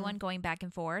following everyone going back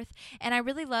and forth. And I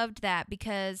really loved that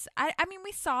because, I mean,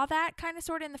 we saw that kind of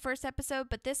sort of in the first episode,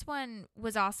 but this one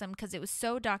was awesome because it was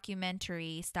so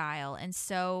documentary style and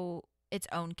so its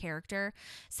own character.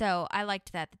 So I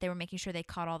liked that they were making sure they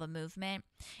caught all the movement.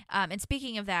 And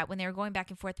speaking of that, when they were going back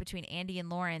and forth between Andy and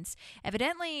Lawrence,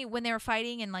 evidently when they were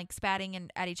fighting and like spatting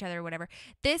and at each other or whatever,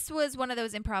 this was one of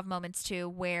those improv moments too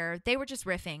where they were just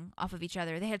riffing off of each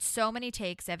other. They had so many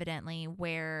takes evidently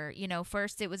where,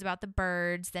 first it was about the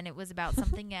birds, then it was about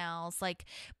something else.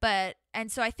 And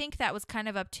so I think that was kind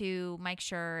of up to Mike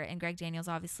Schur and Greg Daniels,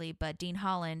 obviously, but Dean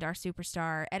Holland, our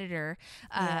superstar editor,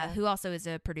 who also is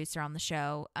a producer on the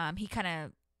show, he kind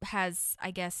of has,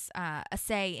 I guess, a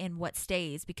say in what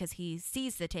stays because he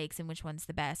sees the takes and which one's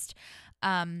the best.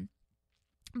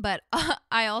 But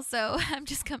I also, I'm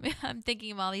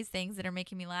thinking of all these things that are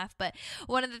making me laugh. But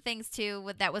one of the things, too,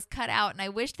 that was cut out, and I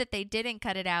wish that they didn't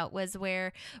cut it out, was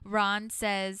where Ron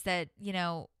says that,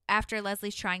 after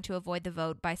Leslie's trying to avoid the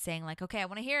vote by saying, like, okay, I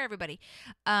want to hear everybody.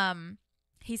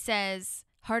 He says,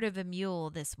 "Heart of a mule,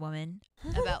 this woman,"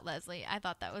 about Leslie. I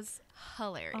thought that was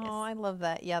hilarious. Oh, I love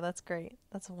that. Yeah, that's great.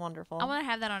 That's wonderful. I want to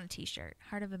have that on a t-shirt.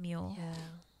 Heart of a mule.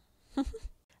 Yeah.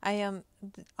 I am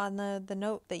on the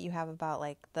note that you have about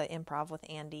like the improv with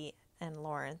Andy and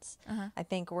Lawrence. I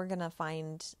think we're going to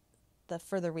find the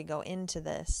further we go into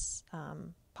this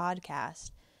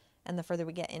podcast and the further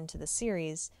we get into the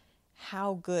series,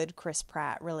 how good Chris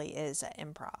Pratt really is at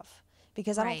improv.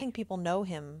 Because I don't think people know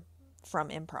him from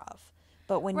improv.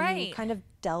 But when you kind of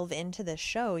delve into this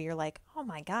show, you're like, oh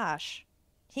my gosh,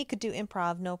 he could do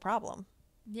improv no problem.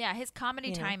 Yeah, his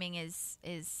comedy timing is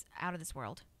out of this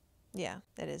world. Yeah,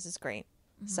 it is. It's great.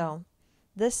 So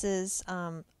this is,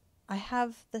 I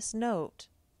have this note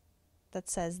that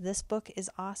says, "This book is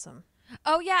awesome."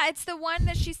 Oh, yeah. It's the one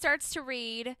that she starts to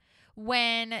read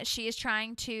when she is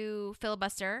trying to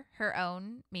filibuster her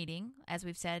own meeting, as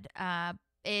we've said.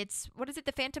 It's, what is it,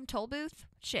 the Phantom Toll Booth?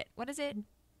 Shit, what is it?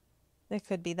 It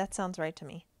could be. That sounds right to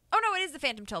me. Oh, no, it is the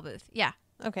Phantom Toll Booth. Yeah.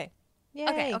 Okay.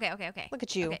 Yay. Okay. Look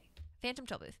at you. Okay. Phantom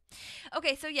Toll Booth.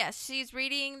 Okay, so yes, she's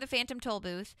reading the Phantom Toll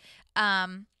Booth.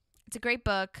 It's a great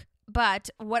book,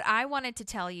 but what I wanted to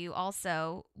tell you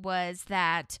also was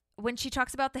that when she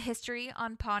talks about the history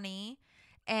on Pawnee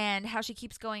and how she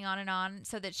keeps going on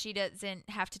so that she doesn't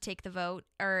have to take the vote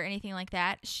or anything like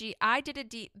that, I did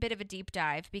a bit of a deep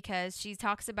dive because she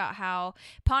talks about how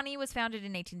Pawnee was founded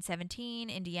in 1817,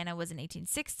 Indiana was in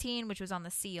 1816, which was on the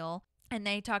seal. And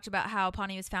they talked about how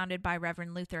Pawnee was founded by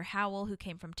Reverend Luther Howell, who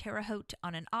came from Terre Haute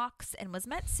on an ox and was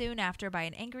met soon after by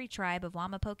an angry tribe of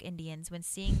Wamapoke Indians when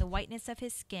seeing the whiteness of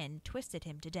his skin twisted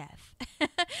him to death.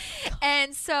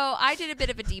 And so I did a bit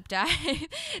of a deep dive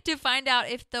to find out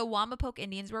if the Wamapoke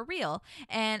Indians were real.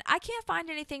 And I can't find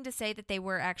anything to say that they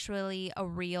were actually a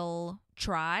real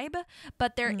tribe,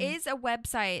 but there is a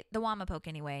website, the Wamapoke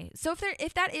anyway. So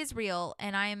if that is real,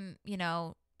 and I'm,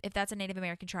 if that's a Native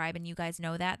American tribe and you guys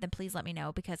know that, then please let me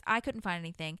know, because I couldn't find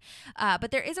anything.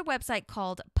 But there is a website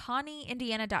called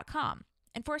PawneeIndiana.com.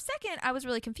 And for a second, I was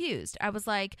really confused. I was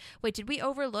like, wait, did we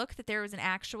overlook that there was an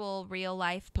actual real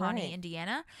life Pawnee,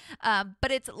 Indiana?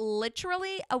 But it's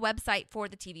literally a website for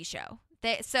the TV show.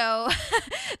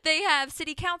 They have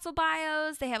city council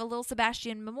bios. They have a little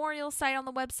Sebastian Memorial site on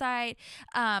the website.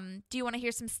 Do you want to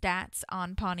hear some stats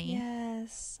on Pawnee?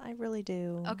 Yes, I really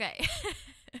do. Okay.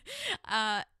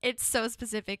 It's so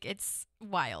specific. It's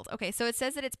wild. Okay, so it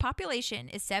says that its population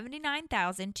is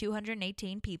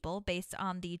 79,218 people based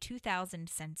on the 2000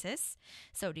 census.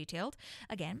 So detailed.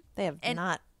 Again. They have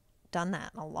not done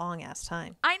that in a long ass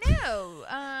time. I know.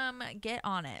 Get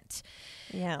on it.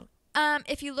 Yeah.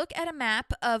 If you look at a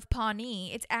map of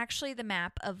Pawnee, it's actually the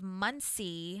map of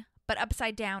Muncie, but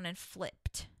upside down and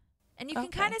flipped. And you can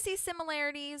kind of see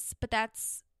similarities, but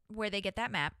that's where they get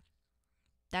that map.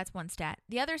 That's one stat.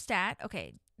 The other stat,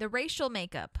 okay, the racial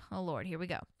makeup. Oh, Lord, here we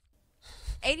go.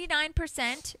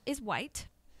 89% is white.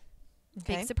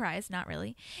 Okay. Big surprise, not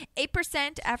really.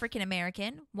 8% African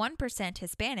American, 1%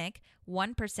 Hispanic,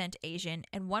 1% Asian,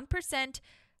 and 1%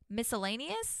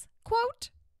 miscellaneous, quote.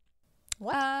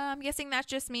 What? I'm guessing that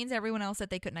just means everyone else that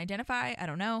they couldn't identify. I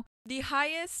don't know. The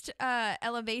highest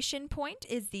elevation point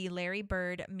is the Larry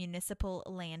Bird Municipal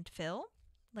Landfill.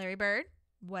 Larry Bird,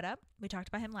 what up? We talked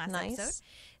about him last episode.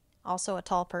 Also a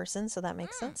tall person, so that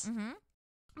makes sense. Mm-hmm.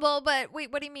 Well, but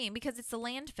wait, what do you mean? Because it's the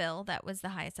landfill that was the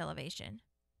highest elevation.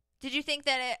 Did you think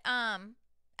that it,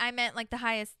 I meant like the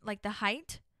highest, like the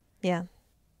height? Yeah.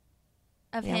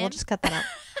 Of yeah, him? we'll just cut that out.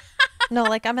 No,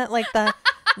 like I meant like the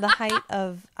height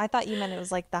of, I thought you meant it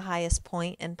was like the highest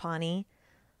point in Pawnee.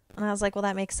 And I was like, well,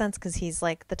 that makes sense because he's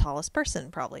like the tallest person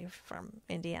probably from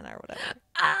Indiana or whatever.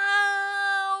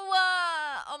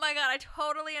 Oh my God. I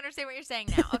totally understand what you're saying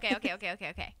now. Okay.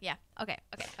 Yeah. Okay.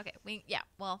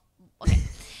 Well, okay.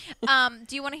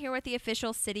 Do you want to hear what the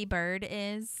official city bird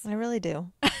is? I really do.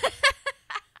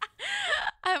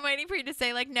 I'm waiting for you to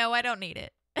say like, no, I don't need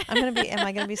it. Am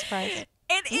I going to be surprised?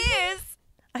 It is.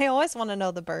 I always want to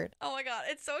know the bird. Oh my God.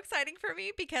 It's so exciting for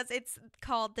me because it's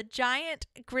called the giant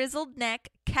grizzled neck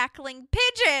cackling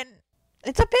pigeon.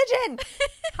 It's a pigeon.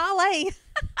 Holly.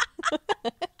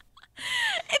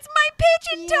 It's my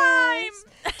pigeon time.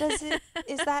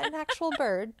 Is that an actual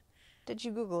bird? Did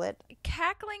you Google it?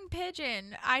 Cackling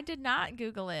pigeon. I did not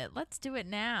Google it. Let's do it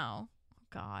now. Oh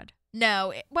God.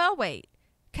 No. Well, wait.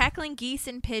 Cackling geese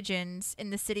and pigeons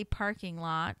in the city parking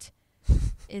lot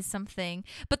is something.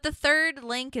 But the third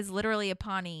link is literally a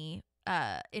Pawnee,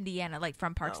 Indiana, like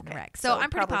from Parks and Rec. So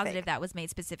I'm pretty positive fake. That was made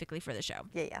specifically for the show.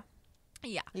 Yeah.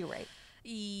 You're right.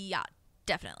 Yeah,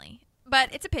 definitely.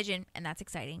 But it's a pigeon, and that's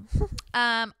exciting.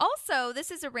 Also, this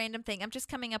is a random thing. I'm just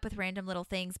coming up with random little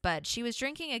things, but she was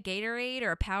drinking a Gatorade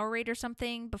or a Powerade or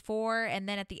something before, and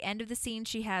then at the end of the scene,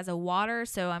 she has a water,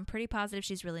 so I'm pretty positive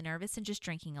she's really nervous and just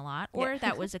drinking a lot. Or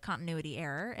that was a continuity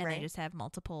error, and they just have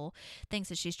multiple things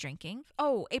that she's drinking.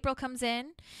 Oh, April comes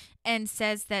in and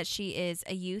says that she is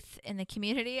a youth in the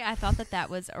community. I thought that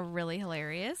was a really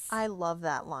hilarious. I love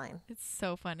that line. It's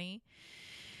so funny.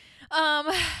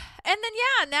 And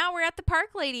then, now we're at the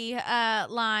Park Lady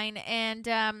line, and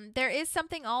there is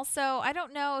something also. I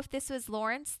don't know if this was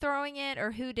Lawrence throwing it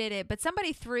or who did it, but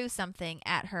somebody threw something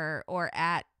at her or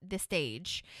at the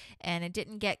stage, and it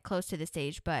didn't get close to the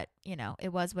stage, but,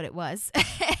 it was what it was.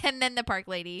 And then the Park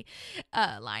Lady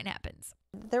line happens.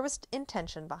 There was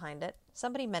intention behind it.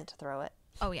 Somebody meant to throw it.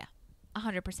 Oh, yeah.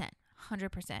 100%.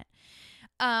 100%.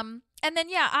 And then,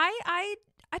 I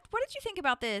what did you think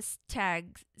about this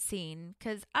tag scene?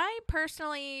 Because I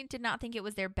personally did not think it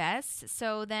was their best.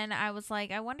 So then I was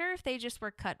like, I wonder if they just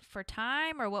were cut for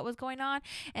time or what was going on.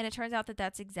 And it turns out that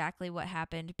that's exactly what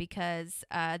happened because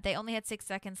they only had 6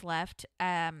 seconds left.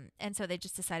 And so they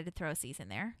just decided to throw a cease in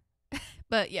there.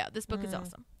 But yeah, this book is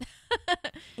awesome.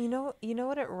 You know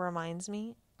what it reminds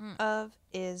me of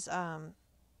is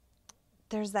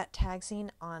there's that tag scene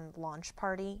on Launch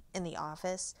Party in The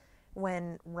Office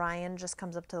when Ryan just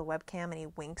comes up to the webcam and he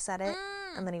winks at it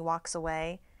and then he walks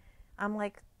away. I'm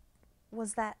like,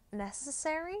 was that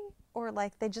necessary? Or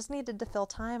like they just needed to fill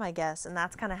time, I guess. And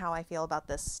that's kind of how I feel about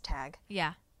this tag.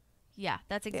 Yeah. Yeah,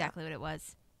 that's exactly what it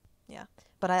was. Yeah.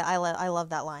 But I love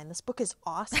that line. This book is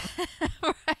awesome.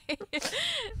 Right.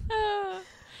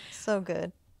 So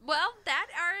good. Well, that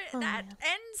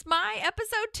ends my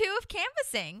episode 2 of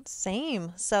canvassing.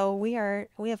 Same. So we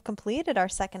have completed our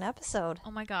second episode.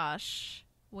 Oh my gosh.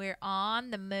 We're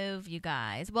on the move, you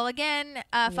guys. Well, again,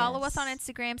 follow us on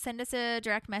Instagram. Send us a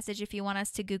direct message if you want us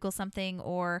to Google something,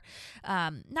 or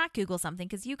not Google something,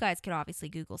 because you guys could obviously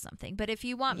Google something. But if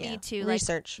you want me to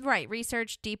research,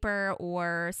 research deeper,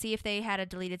 or see if they had a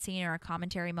deleted scene or a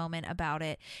commentary moment about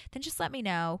it, then just let me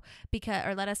know,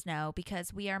 or let us know,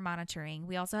 because we are monitoring.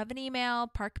 We also have an email,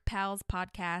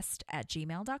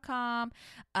 parkpalspodcast@gmail.com.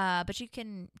 But you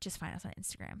can just find us on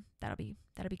Instagram. That'll be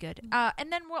good.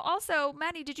 And then we'll also,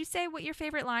 Maddie, did you say what your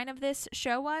favorite line of this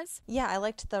show was? Yeah, I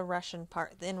liked the Russian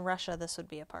part. In Russia, this would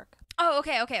be a park. Oh,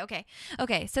 okay.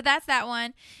 So that's that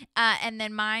one. And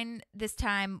then mine this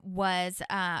time was,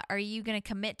 are you going to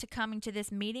commit to coming to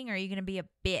this meeting, or are you going to be a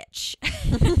bitch?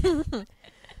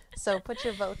 So put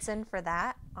your votes in for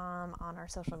that on our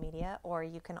social media, or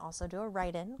you can also do a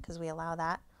write-in, because we allow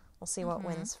that. We'll see what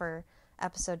wins for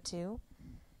episode 2.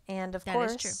 And of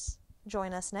course,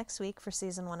 join us next week for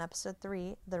season 1, episode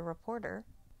 3, The Reporter,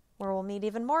 where we'll meet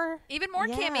even more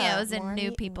cameos and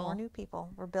new people. More new people.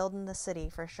 We're building the city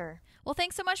for sure. Well,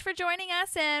 thanks so much for joining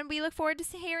us, and we look forward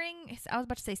to hearing. I was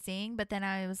about to say seeing, but then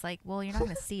I was like, well, you're not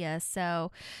going to see us,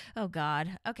 so, oh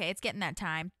God. Okay, it's getting that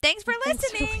time. Thanks for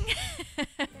listening. There's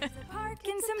a park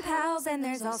and some pals, and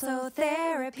there's also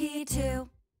therapy too.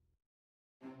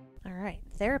 All right,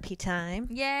 therapy time.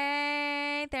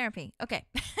 Yay, therapy. Okay.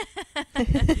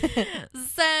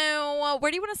 So,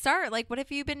 where do you want to start? Like, what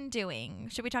have you been doing?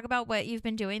 Should we talk about what you've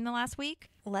been doing the last week?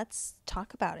 Let's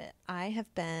talk about it. I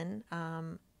have been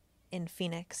in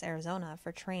Phoenix, Arizona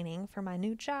for training for my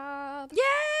new job. Yeah!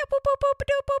 Boop, boop, boop,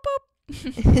 doop,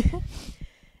 boop, boop.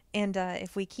 And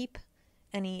if we keep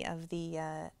any of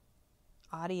the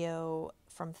audio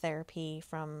from therapy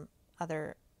from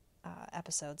other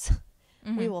episodes,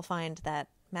 we will find that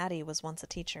Madi was once a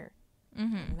teacher.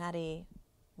 And Madi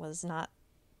was not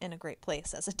in a great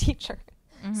place as a teacher.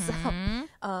 So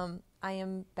I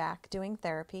am back doing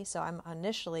therapy. So I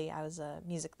was a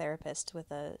music therapist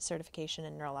with a certification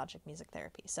in neurologic music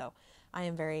therapy. So I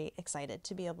am very excited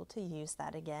to be able to use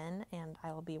that again. And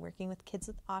I will be working with kids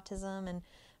with autism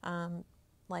and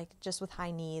just with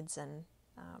high needs. And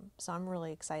so I'm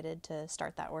really excited to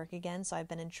start that work again. So I've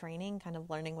been in training, kind of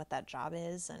learning what that job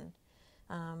is, and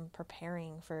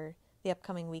preparing for the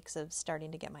upcoming weeks of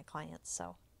starting to get my clients.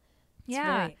 So it's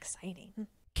very exciting.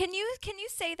 Can you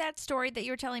say that story that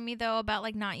you were telling me, though, about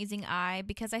like not using I,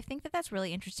 because I think that that's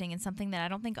really interesting and something that I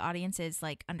don't think audiences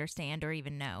like understand or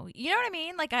even know. You know what I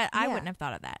mean? Like I wouldn't have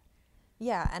thought of that.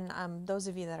 Yeah, and those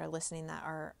of you that are listening that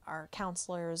are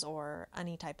counselors or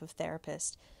any type of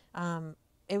therapist,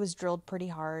 it was drilled pretty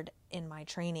hard in my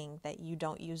training that you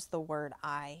don't use the word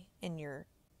I in your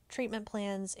treatment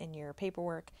plans, in your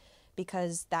paperwork,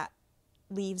 because that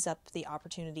leaves up the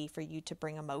opportunity for you to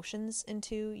bring emotions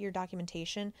into your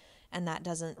documentation, and that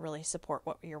doesn't really support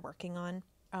what you're working on.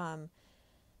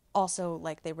 Also,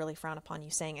 like, they really frown upon you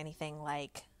saying anything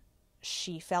like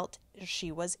she felt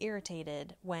she was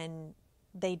irritated when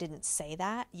they didn't say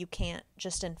that. You can't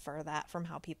just infer that from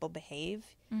how people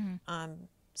behave.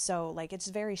 So like, it's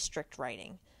very strict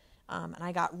writing. And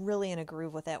I got really in a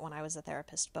groove with it when I was a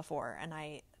therapist before, and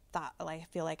I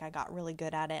feel like I got really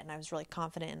good at it, and I was really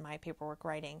confident in my paperwork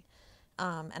writing.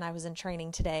 And I was in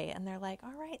training today, and they're like,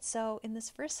 all right, so in this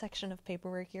first section of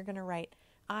paperwork, you're going to write,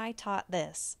 I taught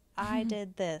this, I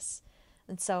did this.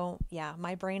 And so, yeah,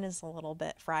 my brain is a little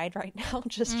bit fried right now,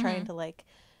 just trying to like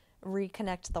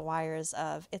reconnect the wires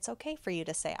of, it's okay for you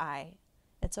to say I.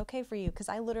 It's okay for you, because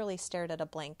I literally stared at a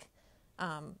blank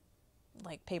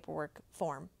like paperwork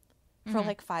form for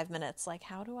like 5 minutes. Like,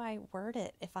 how do I word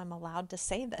it if I'm allowed to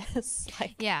say this?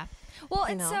 Like, yeah. Well,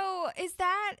 and so is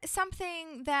that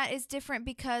something that is different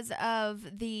because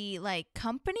of the like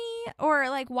company, or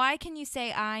like why can you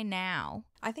say I now?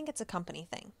 I think it's a company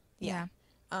thing. Yeah.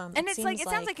 And it's like, it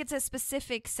sounds like it's a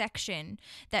specific section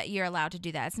that you're allowed to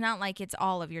do that. It's not like it's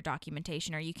all of your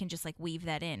documentation, or you can just like weave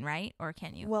that in, right? Or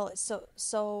can you? Well,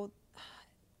 so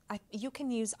you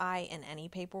can use I in any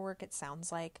paperwork, it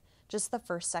sounds like. Just the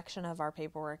first section of our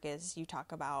paperwork is you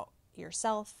talk about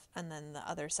yourself, and then the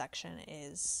other section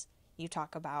is you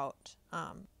talk about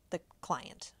the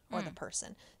client or the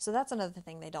person. So that's another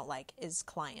thing they don't like is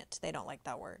client. They don't like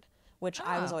that word, which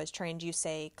I was always trained you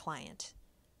say client.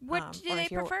 What do they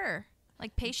prefer?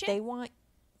 Like patient?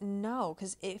 No,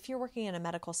 because if you're working in a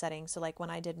medical setting, so like when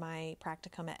I did my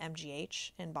practicum at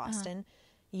MGH in Boston,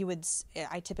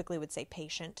 I typically would say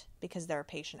patient because they're a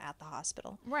patient at the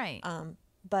hospital. Right.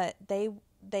 but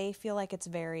they feel like it's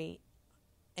very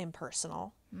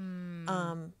impersonal.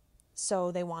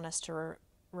 So they want us to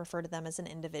refer to them as an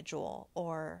individual,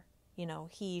 or, you know,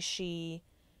 he, she,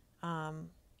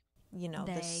 you know,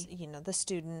 this, you know, the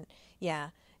student. Yeah.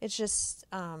 It's just,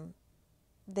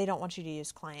 they don't want you to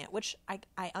use client, which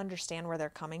I understand where they're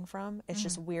coming from. It's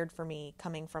just weird for me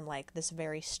coming from like this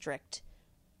very strict,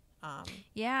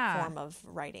 form of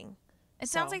writing. It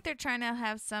sounds like they're trying to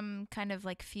have some kind of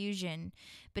like fusion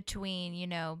between, you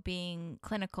know, being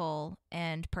clinical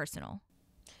and personal.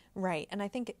 Right. And I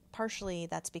think partially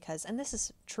that's because, and this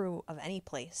is true of any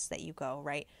place that you go,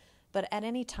 right? But at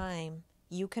any time,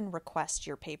 you can request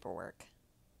your paperwork.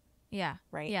 Yeah.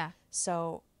 Right? Yeah.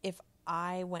 So if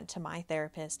I went to my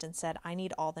therapist and said, I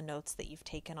need all the notes that you've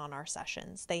taken on our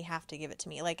sessions, they have to give it to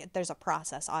me. Like, there's a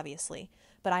process, obviously,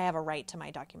 but I have a right to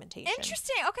my documentation.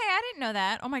 Interesting. Okay, I didn't know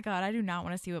that. Oh my God, I do not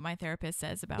want to see what my therapist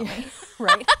says about me.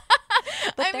 Right.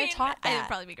 But they're taught that. It'd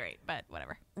probably be great, but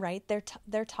whatever. Right.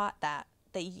 They're taught that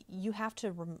you have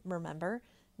to remember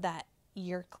that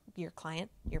your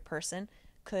client, your person,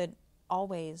 could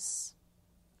always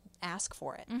ask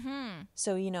for it.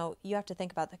 So, you know, you have to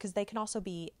think about that, because they can also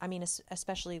be, I mean,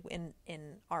 especially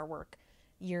in our work,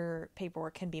 your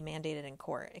paperwork can be mandated in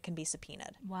court. It can be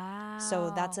subpoenaed. Wow.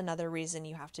 So that's another reason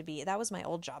you have to be, that was my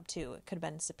old job too. It could have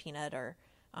been subpoenaed, or,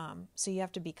 so you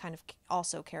have to be kind of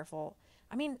also careful.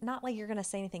 I mean, not like you're going to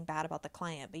say anything bad about the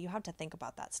client, but you have to think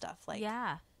about that stuff. Like,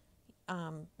 yeah.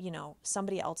 You know,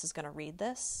 somebody else is going to read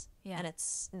this, Yeah. and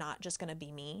it's not just going to be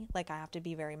me. Like, I have to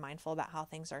be very mindful about how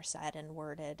things are said and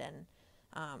worded, and,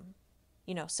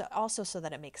 you know, so also so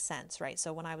that it makes sense, right?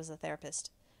 So when I was a therapist,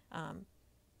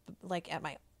 like at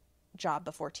my job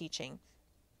before teaching,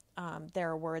 there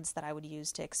are words that I would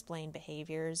use to explain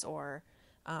behaviors, or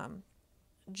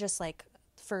just like,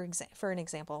 for an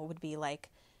example, would be like,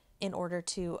 in order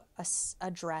to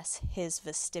address his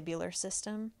vestibular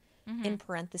system, in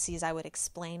parentheses, I would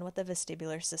explain what the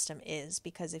vestibular system is,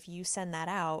 because if you send that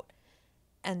out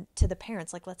and to the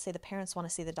parents, like let's say the parents want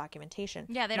to see the documentation.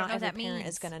 Yeah, they don't know what that means. Not every parent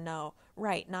is going to know.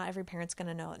 Right. Not every parent's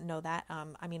going to know that.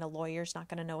 I mean, a lawyer's not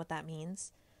going to know what that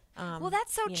means. Well,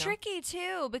 that's so tricky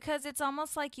too, because it's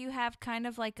almost like you have kind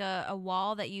of like a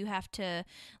wall that you have to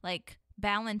like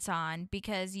balance on,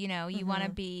 because, you know, you want to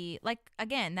be like,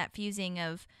 again, that fusing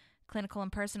of clinical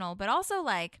and personal, but also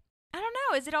like, I don't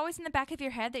know, is it always in the back of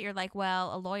your head that you're like,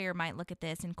 well, a lawyer might look at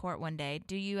this in court one day?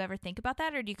 Do you ever think about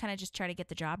that, or do you kind of just try to get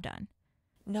the job done?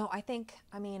 No, I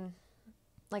mean,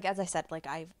 like, as I said, like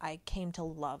I came to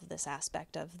love this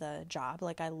aspect of the job.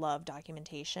 Like, I love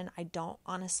documentation. I don't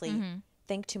honestly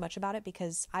think too much about it,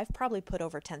 because I've probably put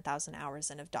over 10,000 hours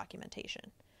in of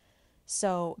documentation.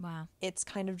 So it's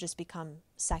kind of just become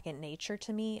second nature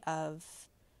to me of,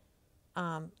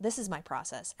 this is my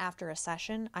process. After a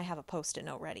session, I have a Post-it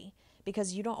note ready,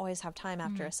 because you don't always have time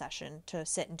after a session to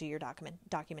sit and do your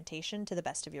documentation to the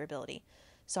best of your ability.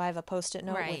 So I have a Post-it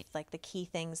note with like the key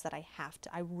things that I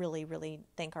really, really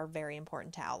think are very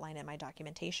important to outline in my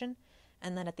documentation.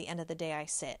 And then at the end of the day, I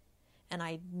sit and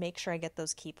I make sure I get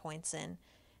those key points in.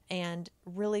 And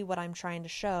really what I'm trying to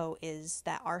show is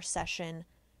that our session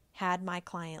had my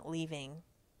client leaving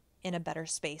in a better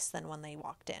space than when they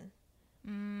walked in.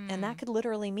 And that could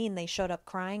literally mean they showed up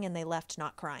crying and they left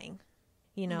not crying.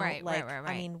 You know, right.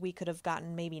 I mean, we could have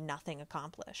gotten maybe nothing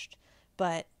accomplished,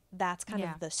 but that's kind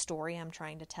of the story I'm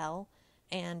trying to tell.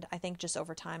 And I think just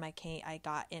over time, I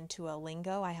got into a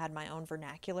lingo. I had my own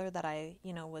vernacular that I,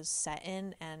 you know, was set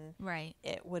in, and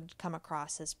it would come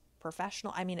across as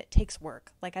professional. I mean, it takes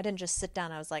work. Like, I didn't just sit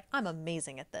down. I was like, I'm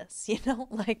amazing at this, you know,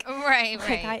 like,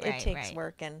 it takes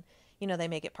work, and, you know, they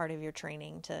make it part of your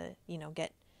training to, you know,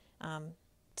 get,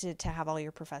 to have all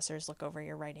your professors look over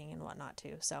your writing and whatnot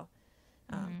too. So,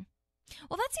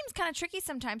 well, that seems kind of tricky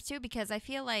sometimes too, because I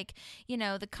feel like, you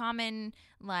know, the common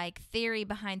like theory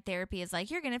behind therapy is like,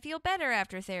 you're going to feel better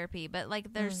after therapy, but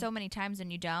like there's so many times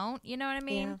when you don't, you know what I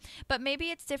mean? Yeah. But maybe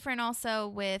it's different also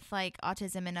with like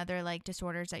autism and other like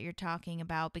disorders that you're talking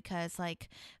about, because like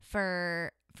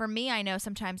for me, I know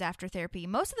sometimes after therapy,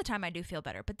 most of the time I do feel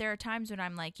better, but there are times when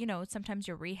I'm like, you know, sometimes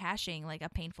you're rehashing like a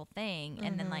painful thing,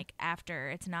 and then like after,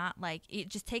 it's not like, it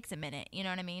just takes a minute, you know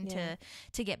what I mean,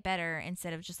 to get better,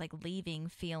 instead of just like leaving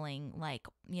feeling like,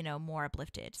 you know, more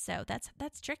uplifted. So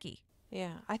that's tricky.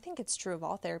 Yeah, I think it's true of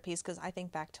all therapies, because I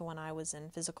think back to when I was in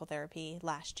physical therapy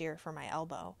last year for my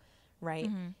elbow, right?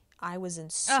 I was in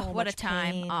so much pain. What a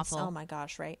time. Awful. Oh my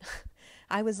gosh, right?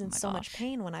 I was in so much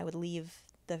pain when I would leave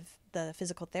the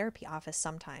physical therapy office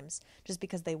sometimes, just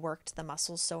because they worked the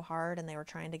muscles so hard and they were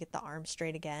trying to get the arm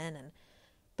straight again.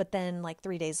 But then like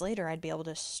 3 days later, I'd be able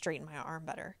to straighten my arm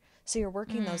better. So you're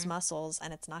working those muscles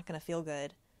and it's not going to feel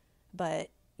good, but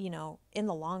you know, in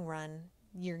the long run,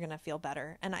 you're going to feel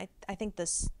better. And I think the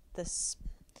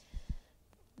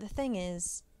thing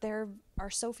is, there are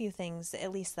so few things,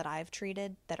 at least that I've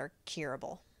treated, that are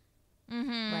curable.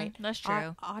 Right? That's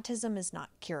true. Autism is not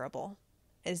curable.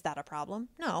 Is that a problem?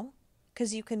 No,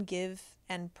 because you can give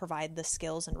and provide the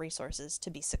skills and resources to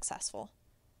be successful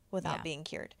without being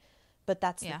cured. But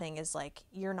that's the thing, is like,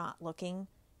 you're not looking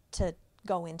to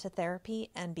go into therapy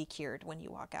and be cured when you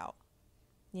walk out.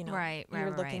 You know,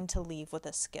 you're looking to leave with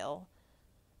a skill,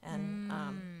 and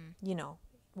you know,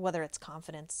 whether it's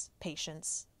confidence,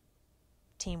 patience,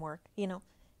 teamwork, you know,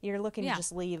 you're looking to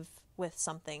just leave with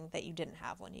something that you didn't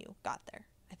have when you got there,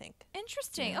 I think.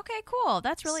 Interesting. Okay, cool.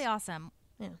 That's really awesome.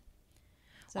 Yeah.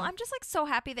 So, well, I'm just like so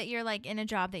happy that you're like in a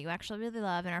job that you actually really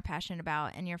love and are passionate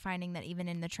about, and you're finding that even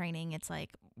in the training, it's like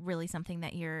really something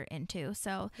that you're into.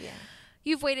 So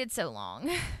you've waited so long.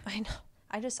 I know.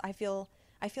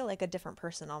 I feel like a different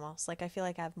person almost. Like, I feel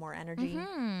like I have more energy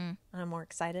and I'm more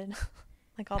excited.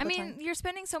 Like all the time. I mean, you're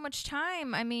spending so much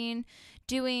time. I mean,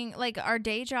 doing like our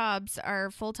day jobs, our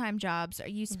full-time jobs,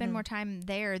 you spend more time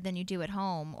there than you do at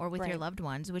home or with your loved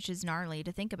ones, which is gnarly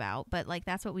to think about. But like,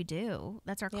 that's what we do.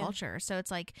 That's our culture. So it's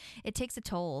like, it takes a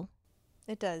toll.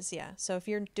 It does. Yeah. So if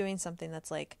you're doing something that's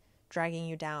like dragging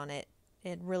you down, it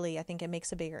really, I think it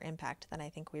makes a bigger impact than I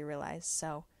think we realize.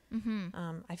 So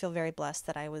I feel very blessed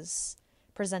that I was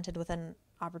presented with an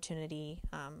opportunity.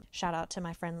 Shout out to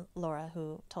my friend Laura,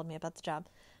 who told me about the job.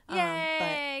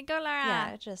 Yay, go Laura!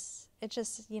 Yeah, it just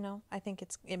you know, I think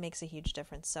it makes a huge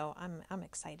difference. So I'm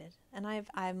excited, and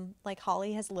I'm like,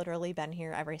 Holly has literally been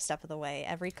here every step of the way.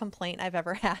 Every complaint I've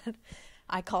ever had,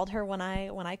 I called her when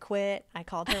I quit. I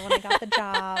called her when I got the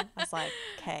job. I was like,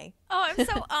 okay. Oh, I'm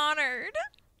so honored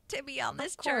to be on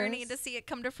this journey, to see it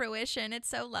come to fruition. It's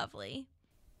so lovely.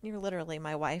 You're literally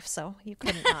my wife, so you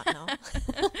couldn't not know.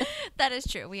 That is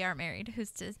true. We are married.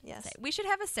 Who's to say? We should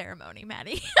have a ceremony,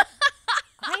 Maddie.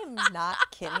 I'm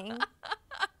not kidding.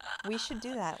 We should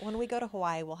do that. When we go to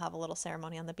Hawaii, we'll have a little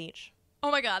ceremony on the beach. Oh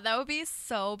my God, that would be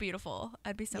so beautiful.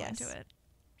 I'd be so into it.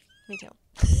 Me too.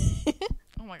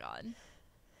 Oh my God.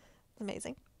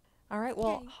 Amazing. All right.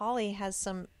 Well, Holly has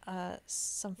some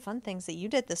fun things that you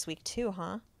did this week too,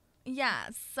 huh?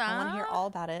 Yes. I want to hear all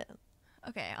about it.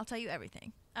 Okay, I'll tell you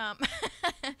everything.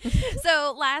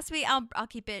 So last week, I'll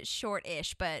keep it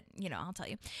short-ish, but you know, I'll tell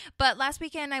you. But last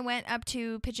weekend, I went up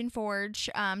to Pigeon Forge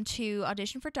to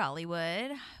audition for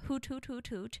Dollywood. Hoot hoot hoot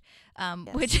hoot.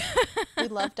 Which we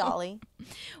love Dolly.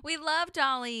 We love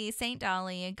Dolly, Saint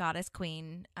Dolly, goddess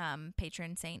queen,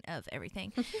 patron saint of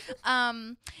everything.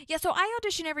 Yeah. So I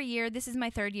audition every year. This is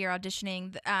my third year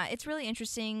auditioning. It's really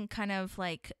interesting, kind of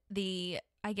like the,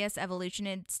 I guess, evolution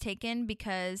it's taken,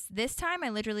 because this time I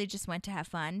literally just went to have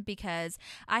fun, because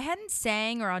I hadn't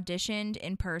sang or auditioned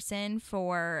in person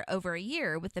for over a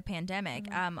year with the pandemic.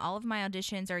 All of my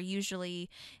auditions are usually,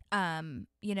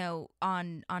 you know,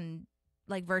 on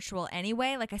like virtual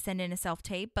anyway. Like I send in a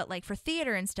self-tape, but like for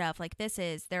theater and stuff like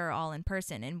they're all in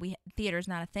person, and theater's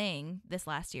not a thing this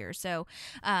last year. So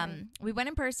we went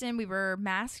in person. We were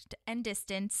masked and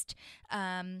distanced.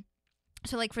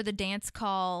 So like for the dance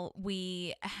call,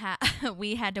 we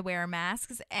had to wear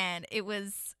masks, and it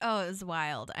was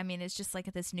wild. I mean, it's just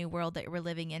like this new world that we're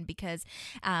living in, because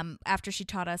after she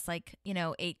taught us, like, you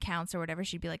know, 8 counts or whatever,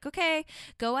 she'd be like, okay,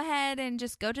 go ahead and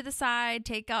just go to the side,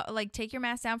 take your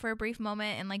mask down for a brief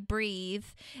moment and like breathe.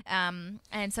 And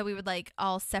so we would like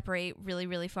all separate really,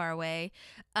 really far away.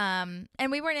 And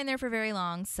we weren't in there for very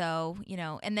long. So, you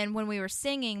know, and then when we were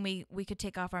singing, we could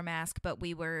take off our mask, but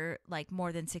we were like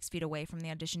more than 6 feet away from the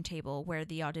audition table where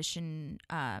the audition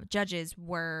judges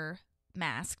were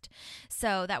masked.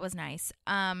 So that was nice.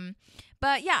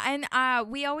 But yeah, and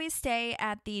we always stay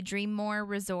at the Dreammore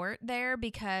Resort there,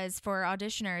 because for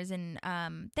auditioners, and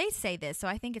they say this, so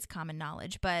I think it's common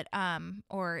knowledge, but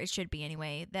or it should be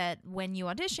anyway, that when you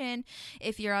audition,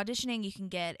 if you're auditioning, you can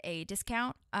get a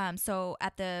discount. So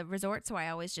at the resort, so I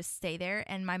always just stay there,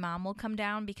 and my mom will come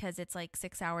down because it's like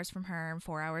 6 hours from her and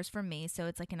 4 hours from me, so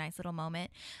it's like a nice little moment.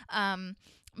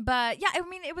 But yeah, I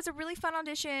mean, it was a really fun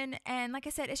audition. And like I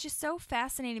said, it's just so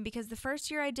fascinating, because the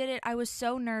first year I did it, I was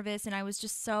so nervous, and I was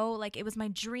just so like, it was my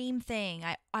dream thing.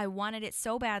 I wanted it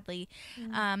so badly.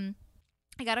 I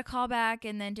got a call back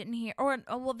and then didn't hear,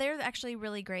 well, they're actually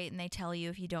really great, and they tell you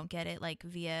if you don't get it like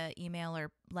via email or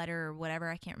letter or whatever.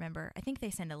 I can't remember. I think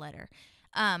they send a letter.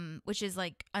 which is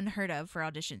like unheard of for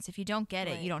auditions. If you don't get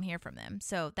it, you don't hear from them.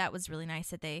 So that was really nice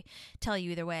that they tell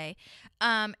you either way.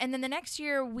 And then the next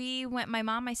year we went, my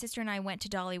mom, my sister, and I went to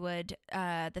Dollywood,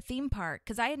 the theme park,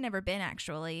 because I had never been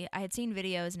actually. I had seen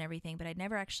videos and everything, but I'd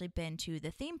never actually been to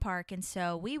the theme park. And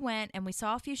so we went and we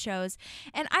saw a few shows,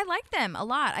 and I like them a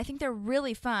lot. I think they're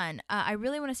really fun. I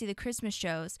really want to see the Christmas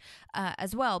shows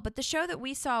as well. But the show that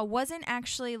we saw wasn't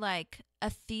actually like a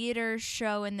theater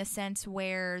show in the sense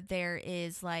where there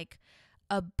is like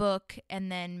a book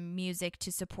and then music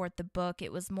to support the book.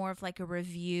 It was more of like a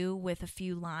review with a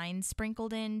few lines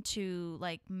sprinkled in to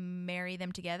like marry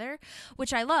them together,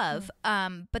 which I love.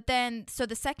 But then, so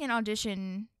the second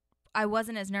audition, I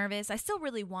wasn't as nervous. I still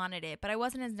really wanted it, but I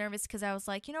wasn't as nervous because I was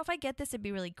like, you know, if I get this, it'd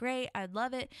be really great. I'd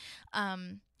love it.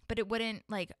 But it wouldn't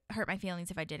like hurt my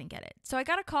feelings if I didn't get it. So I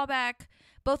got a call back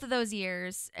both of those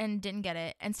years and didn't get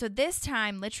it. And so this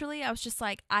time, literally, I was just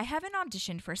like, I haven't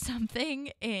auditioned for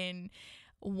something in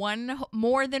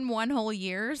more than one whole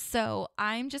year. So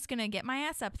I'm just going to get my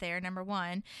ass up there, number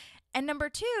one. And number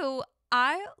two,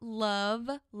 I love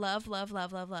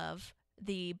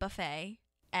the buffet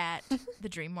at the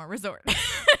Dreammore Resort.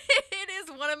 It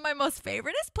is one of my most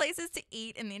favoriteest places to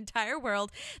eat in the entire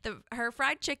world. Her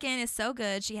fried chicken is so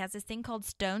good. She has this thing called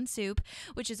stone soup,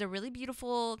 which is a really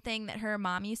beautiful thing that her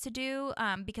mom used to do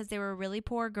because they were really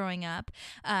poor growing up.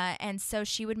 And so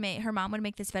her mom would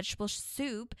make this vegetable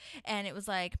soup, and it was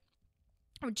like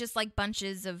just like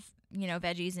bunches of, you know,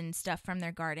 veggies and stuff from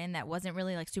their garden that wasn't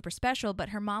really like super special, but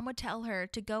her mom would tell her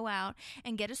to go out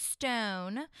and get a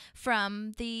stone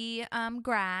from the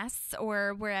grass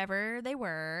or wherever they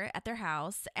were at their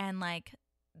house, and like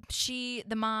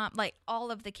the mom, like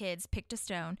all of the kids picked a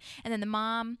stone, and then the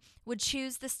mom would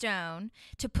choose the stone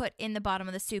to put in the bottom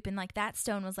of the soup, and like that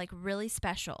stone was like really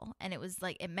special, and it was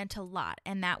like, it meant a lot,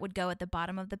 and that would go at the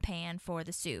bottom of the pan for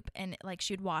the soup, and like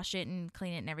she'd wash it and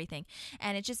clean it and everything,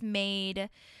 and it just made,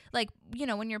 like, you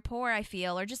know, when you're poor, I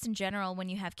feel, or just in general when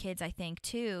you have kids, I think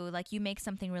too, like you make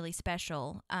something really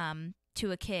special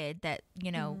to a kid that,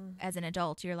 you know, as an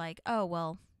adult you're like, oh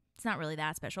well, it's not really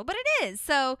that special, but it is.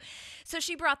 So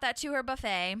she brought that to her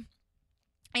buffet.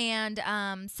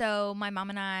 And so my mom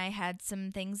and I had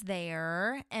some things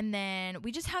there, and then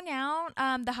we just hung out.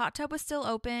 The hot tub was still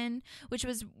open, which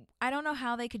was, I don't know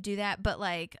how they could do that, but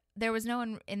like there was no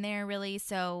one in there really.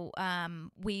 So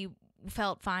we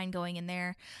felt fine going in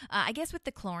there. I guess with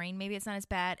the chlorine, maybe it's not as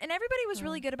bad. And everybody was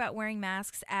really good about wearing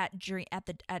masks at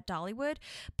Dollywood.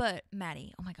 But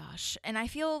Maddie, oh my gosh. And I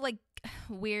feel like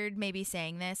weird maybe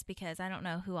saying this because I don't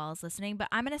know who all is listening, but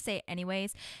I'm going to say it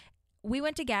anyways. We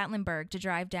went to Gatlinburg to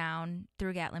drive down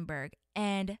through Gatlinburg,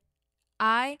 and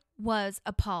I was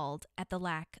appalled at the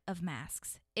lack of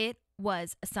masks. It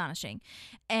was astonishing.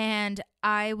 And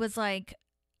I was like,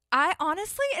 I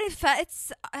honestly,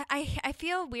 I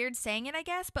feel weird saying it, I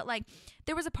guess, but like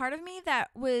there was a part of me that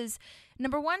was,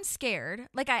 number one, scared.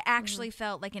 Like I actually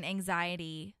felt like an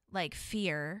anxiety, like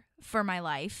fear for my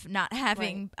life, not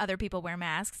having other people wear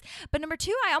masks. But number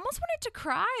two, I almost wanted to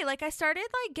cry. Like I started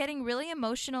like getting really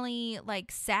emotionally like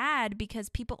sad because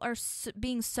people are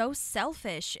being so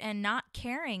selfish and not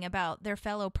caring about their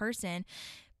fellow person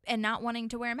and not wanting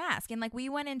to wear a mask. And like we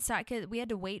went inside because we had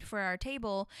to wait for our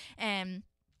table, and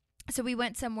so we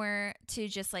went somewhere to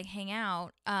just like hang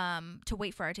out, to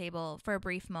wait for our table for a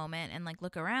brief moment and like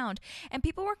look around, and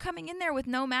people were coming in there with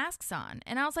no masks on,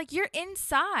 and I was like, you're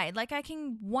inside, like I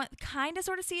can kind of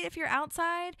sort of see it if you're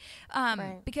outside,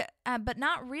 because but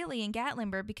not really in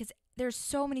Gatlinburg because there's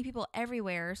so many people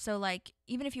everywhere. So like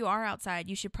even if you are outside,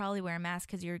 you should probably wear a mask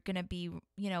because you're gonna be,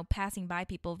 you know, passing by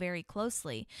people very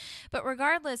closely. But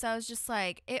regardless, I was just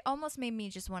like, it almost made me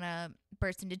just want to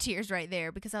burst into tears right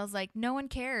there because I was like, no one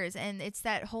cares. And it's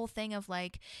that whole thing of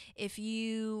like,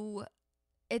 the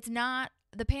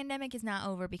pandemic is not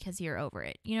over because you're over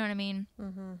it. You know what I mean?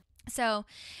 Mm-hmm. So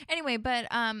anyway, but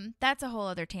that's a whole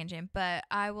other tangent. But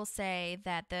I will say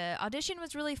that the audition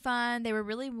was really fun. They were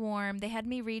really warm. They had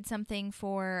me read something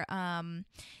for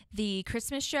the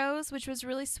Christmas shows, which was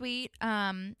really sweet.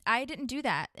 I didn't do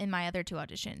that in my other two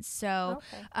auditions. So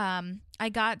I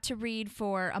got to read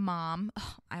for a mom.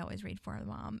 Oh, I always read for a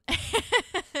mom,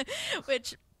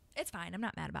 which it's fine. I'm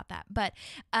not mad about that. But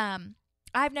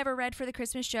I've never read for the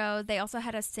Christmas show. They also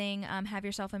had us sing Have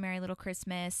Yourself a Merry Little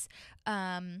Christmas,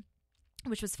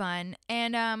 which was fun.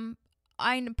 And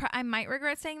I might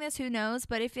regret saying this, who knows,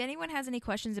 but if anyone has any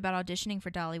questions about auditioning for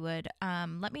Dollywood,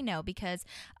 let me know because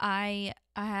I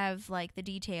have like the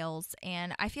details,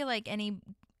 and I feel like any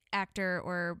actor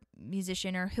or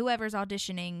musician or whoever's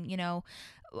auditioning, you know,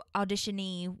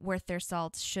 auditionee worth their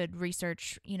salt should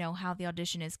research, how the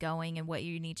audition is going and what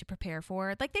you need to prepare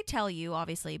for. Like they tell you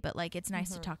obviously, but like it's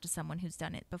nice to talk to someone who's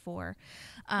done it before.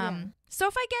 So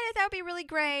if I get it, that would be really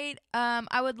great.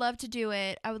 I would love to do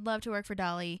it. I would love to work for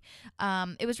Dolly.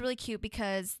 It was really cute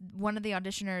because one of the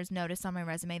auditioners noticed on my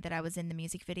resume that I was in the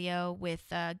music video with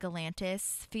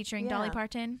Galantis featuring Dolly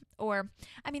Parton. Or,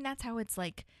 I mean, that's how it's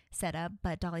like set up,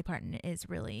 but Dolly Parton is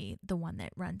really the one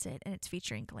that runs it, and it's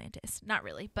featuring Galantis. Not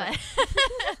really, but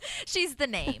she's the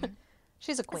name.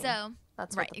 She's a queen. So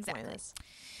that's right, what the exactly. point is.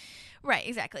 Right,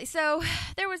 exactly. So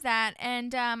there was that,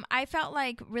 and I felt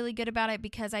like really good about it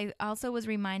because I also was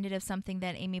reminded of something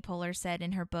that Amy Poehler said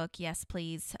in her book, Yes,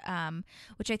 Please,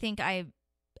 which I think I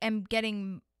am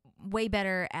getting way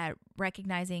better at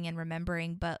recognizing and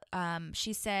remembering, but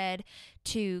she said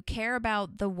to care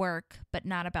about the work but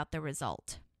not about the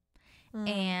result.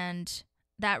 And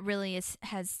that really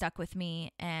has stuck with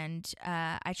me, and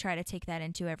I try to take that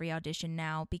into every audition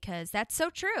now because that's so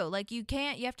true. Like you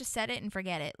have to set it and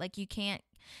forget it. Like you can't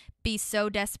be so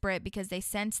desperate because they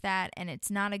sense that and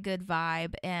it's not a good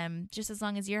vibe, and just as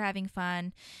long as you're having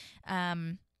fun,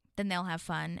 then they'll have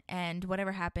fun, and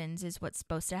whatever happens is what's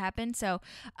supposed to happen. So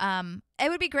it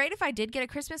would be great if I did get a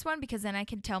Christmas one because then I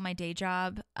could tell my day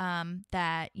job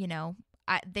that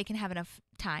they can have enough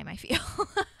time, I feel.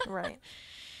 Right.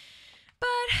 But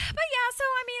yeah, so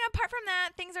I mean, apart from that,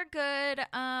 things are good.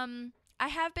 I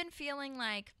have been feeling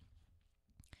like,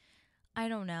 I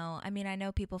don't know. I mean, I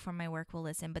know people from my work will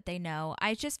listen, but they know.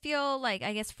 I just feel like,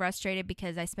 I guess, frustrated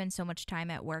because I spend so much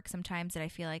time at work sometimes that I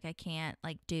feel like I can't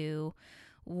like do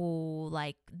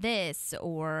like this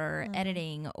or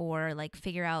editing or like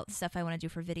figure out stuff I want to do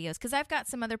for videos, because I've got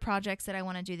some other projects that I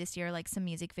want to do this year, like some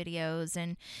music videos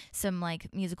and some like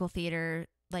musical theater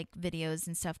like videos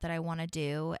and stuff that I want to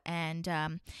do, and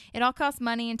it all costs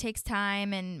money and takes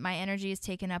time, and my energy is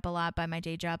taken up a lot by my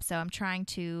day job. So I'm trying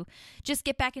to just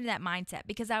get back into that mindset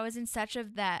because I was in such a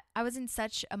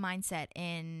mindset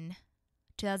in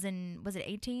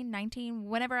 2018, 19,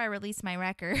 whenever I released my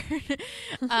record.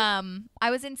 I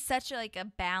was in such like a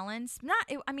balance,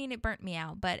 it burnt me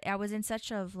out, but I was in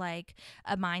such of like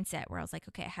a mindset where I was like,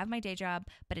 okay, I have my day job,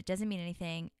 but it doesn't mean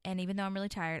anything. And even though I'm really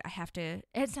tired,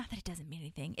 it's not that it doesn't mean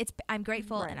anything. I'm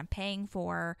grateful and I'm paying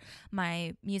for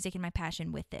my music and my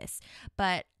passion with this.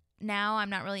 But now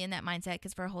I'm not really in that mindset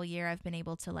because for a whole year I've been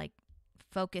able to like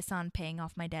focus on paying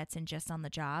off my debts and just on the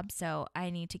job. So I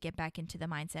need to get back into the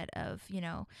mindset of,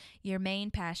 your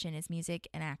main passion is music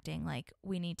and acting. Like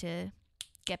we need to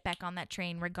get back on that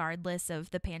train regardless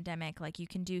of the pandemic. Like you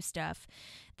can do stuff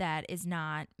that is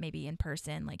not maybe in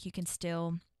person. Like you can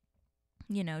still,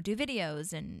 do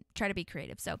videos and try to be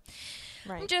creative. So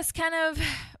I'm just kind of,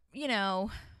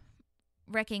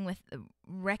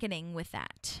 reckoning with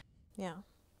that. Yeah.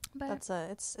 But it's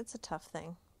a tough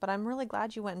thing. But I'm really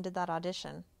glad you went and did that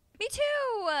audition. Me too.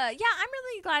 Yeah, I'm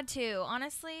really glad too.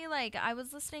 Honestly, like I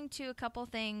was listening to a couple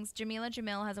things. Jamila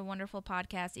Jamil has a wonderful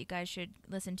podcast that you guys should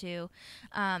listen to.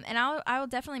 And I will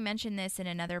definitely mention this in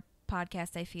another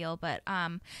podcast, I feel. But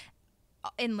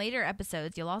in later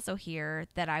episodes, you'll also hear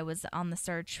that I was on the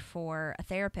search for a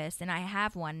therapist, and I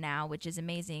have one now, which is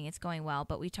amazing. It's going well.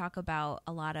 But we talk about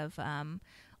a lot of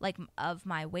of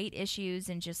my weight issues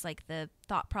and just like the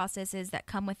thought processes that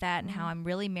come with that, and how I'm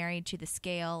really married to the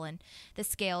scale, and the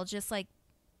scale just like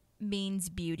means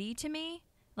beauty to me.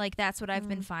 Like that's what I've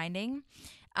been finding.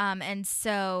 And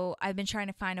so I've been trying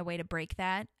to find a way to break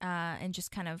that and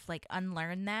just kind of like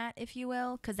unlearn that, if you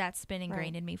will, because that's been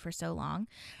ingrained in me for so long.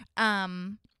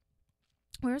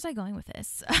 Where was I going with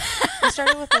this? We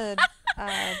started with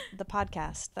the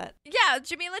podcast that. Yeah,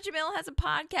 Jamila Jamil has a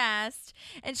podcast,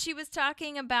 and she was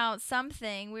talking about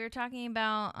something. We were talking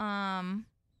about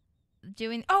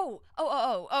doing. Oh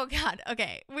God.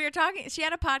 Okay, we were talking. She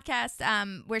had a podcast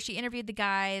where she interviewed the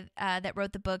guy that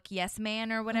wrote the book Yes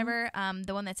Man or whatever,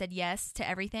 the one that said yes to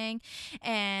everything,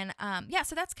 and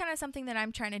so that's kind of something that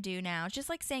I'm trying to do now. Just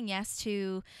like saying yes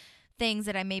to things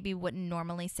that I maybe wouldn't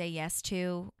normally say yes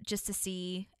to, just to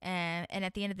see, and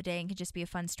at the end of the day it can just be a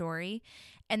fun story.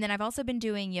 And then I've also been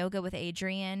doing yoga with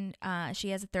Adrienne. She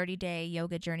has a 30-day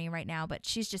yoga journey right now, but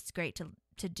she's just great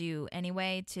to do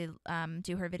anyway, to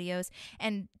do her videos.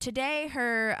 And today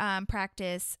her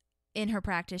practice,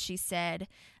 she said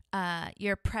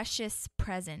your precious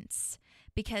presence,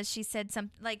 because she said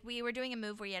something like, we were doing a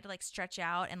move where you had to like stretch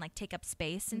out and like take up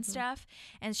space and stuff,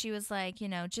 and she was like,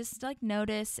 just like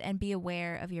notice and be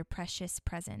aware of your precious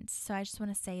presence. So I just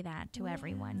want to say that to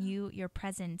everyone. Your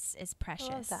presence is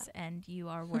precious and you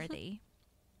are worthy.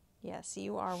 Yes,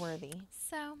 you are worthy.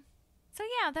 So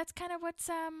yeah, that's kind of what's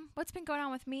been going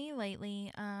on with me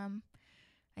lately.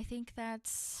 I think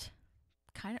that's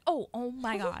kind of... Oh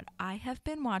my God. I have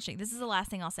been watching... This is the last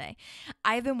thing I'll say.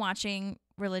 I've been watching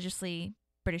religiously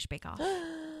British Bake Off.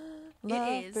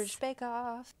 Love British Bake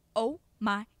Off. Oh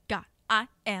my God. I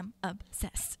am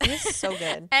obsessed. It's so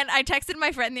good. And I texted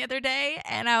my friend the other day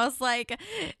and I was like,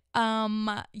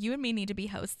 you and me need to be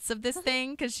hosts of this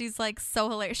thing because she's like so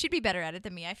hilarious. She'd be better at it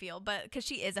than me, I feel, but because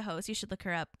she is a host, you should look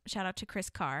her up. Shout out to Chris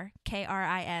Carr,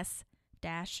 KRIS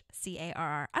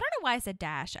 -CARR. I don't know why I said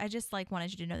dash. I just like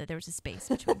wanted you to know that there was a space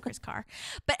between Chris Carr.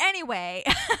 But anyway,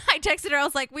 I texted her. I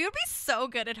was like, we would be so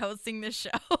good at hosting this show.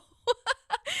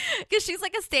 Because she's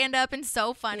like a stand-up and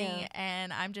so funny,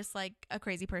 and I'm just like a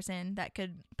crazy person that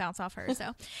could bounce off her.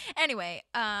 So anyway,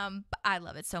 I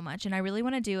love it so much, and I really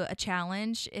want to do a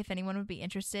challenge if anyone would be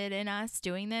interested in us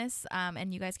doing this,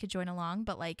 and you guys could join along,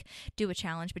 but like do a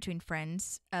challenge between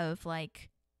friends of like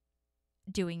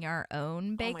doing our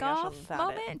own bake-off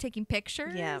moment and taking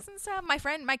pictures and stuff.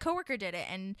 My coworker did it,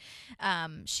 and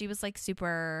she was like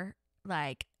super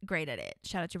like great at it.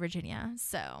 Shout out to Virginia.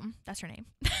 So that's her name.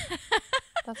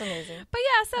 That's amazing. But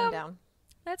yeah, so I'm down.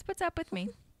 That's what's up with me.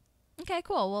 Okay,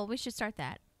 cool. Well, we should start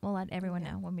that. We'll let everyone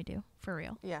know when we do. For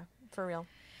real. Yeah, for real.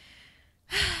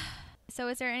 So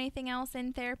is there anything else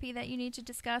in therapy that you need to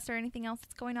discuss or anything else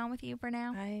that's going on with you for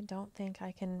now? I don't think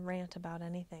I can rant about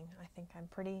anything. I think I'm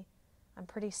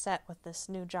pretty set with this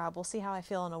new job. We'll see how I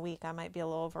feel in a week. I might be a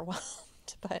little overwhelmed,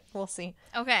 but we'll see.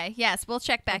 Okay. Yes, we'll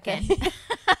check back in.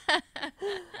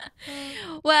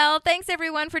 Well, thanks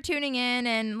everyone for tuning in.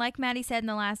 And like Maddie said in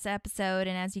the last episode,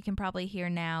 and as you can probably hear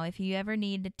now, if you ever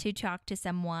need to talk to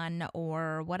someone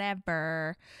or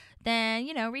whatever, then,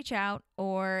 reach out.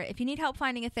 Or if you need help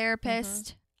finding a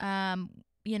therapist,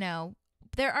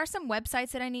 there are some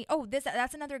websites that I need. Oh,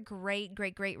 that's another great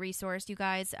resource, you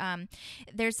guys.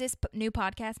 There's this new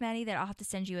podcast, Maddie, that I'll have to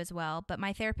send you as well. But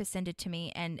my therapist sent it to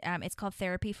me, and it's called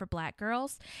Therapy for Black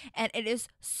Girls. And it is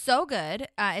so good.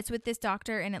 It's with this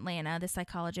doctor in Atlanta, this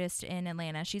psychologist in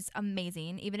Atlanta. She's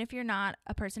amazing, even if you're not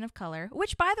a person of color.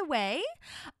 Which, by the way,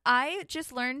 I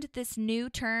just learned this new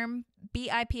term,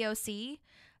 BIPOC.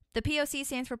 The POC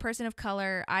stands for person of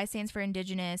color. I stands for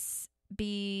indigenous.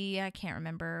 I can't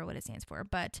remember what it stands for,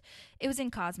 but it was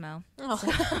in Cosmo. Oh.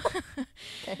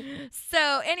 Okay.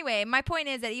 So anyway, my point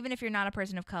is that even if you're not a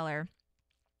person of color,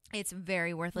 it's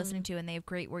very worth listening to, and they have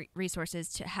great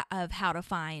resources of how to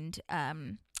find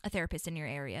a therapist in your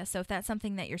area. So if that's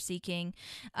something that you're seeking,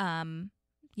 then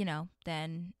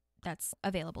that's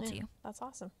available to you. That's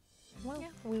awesome. Well,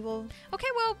 we will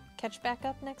catch back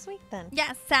up next week then.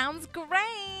 Yeah, sounds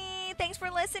great. Thanks for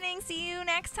listening. See you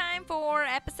next time for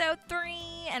episode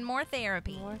 3 and more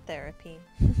therapy. More therapy.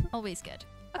 Always good.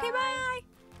 Okay, bye.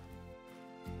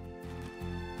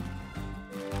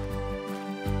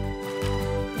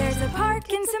 There's a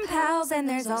park and some pals, and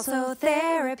there's also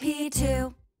therapy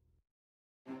too.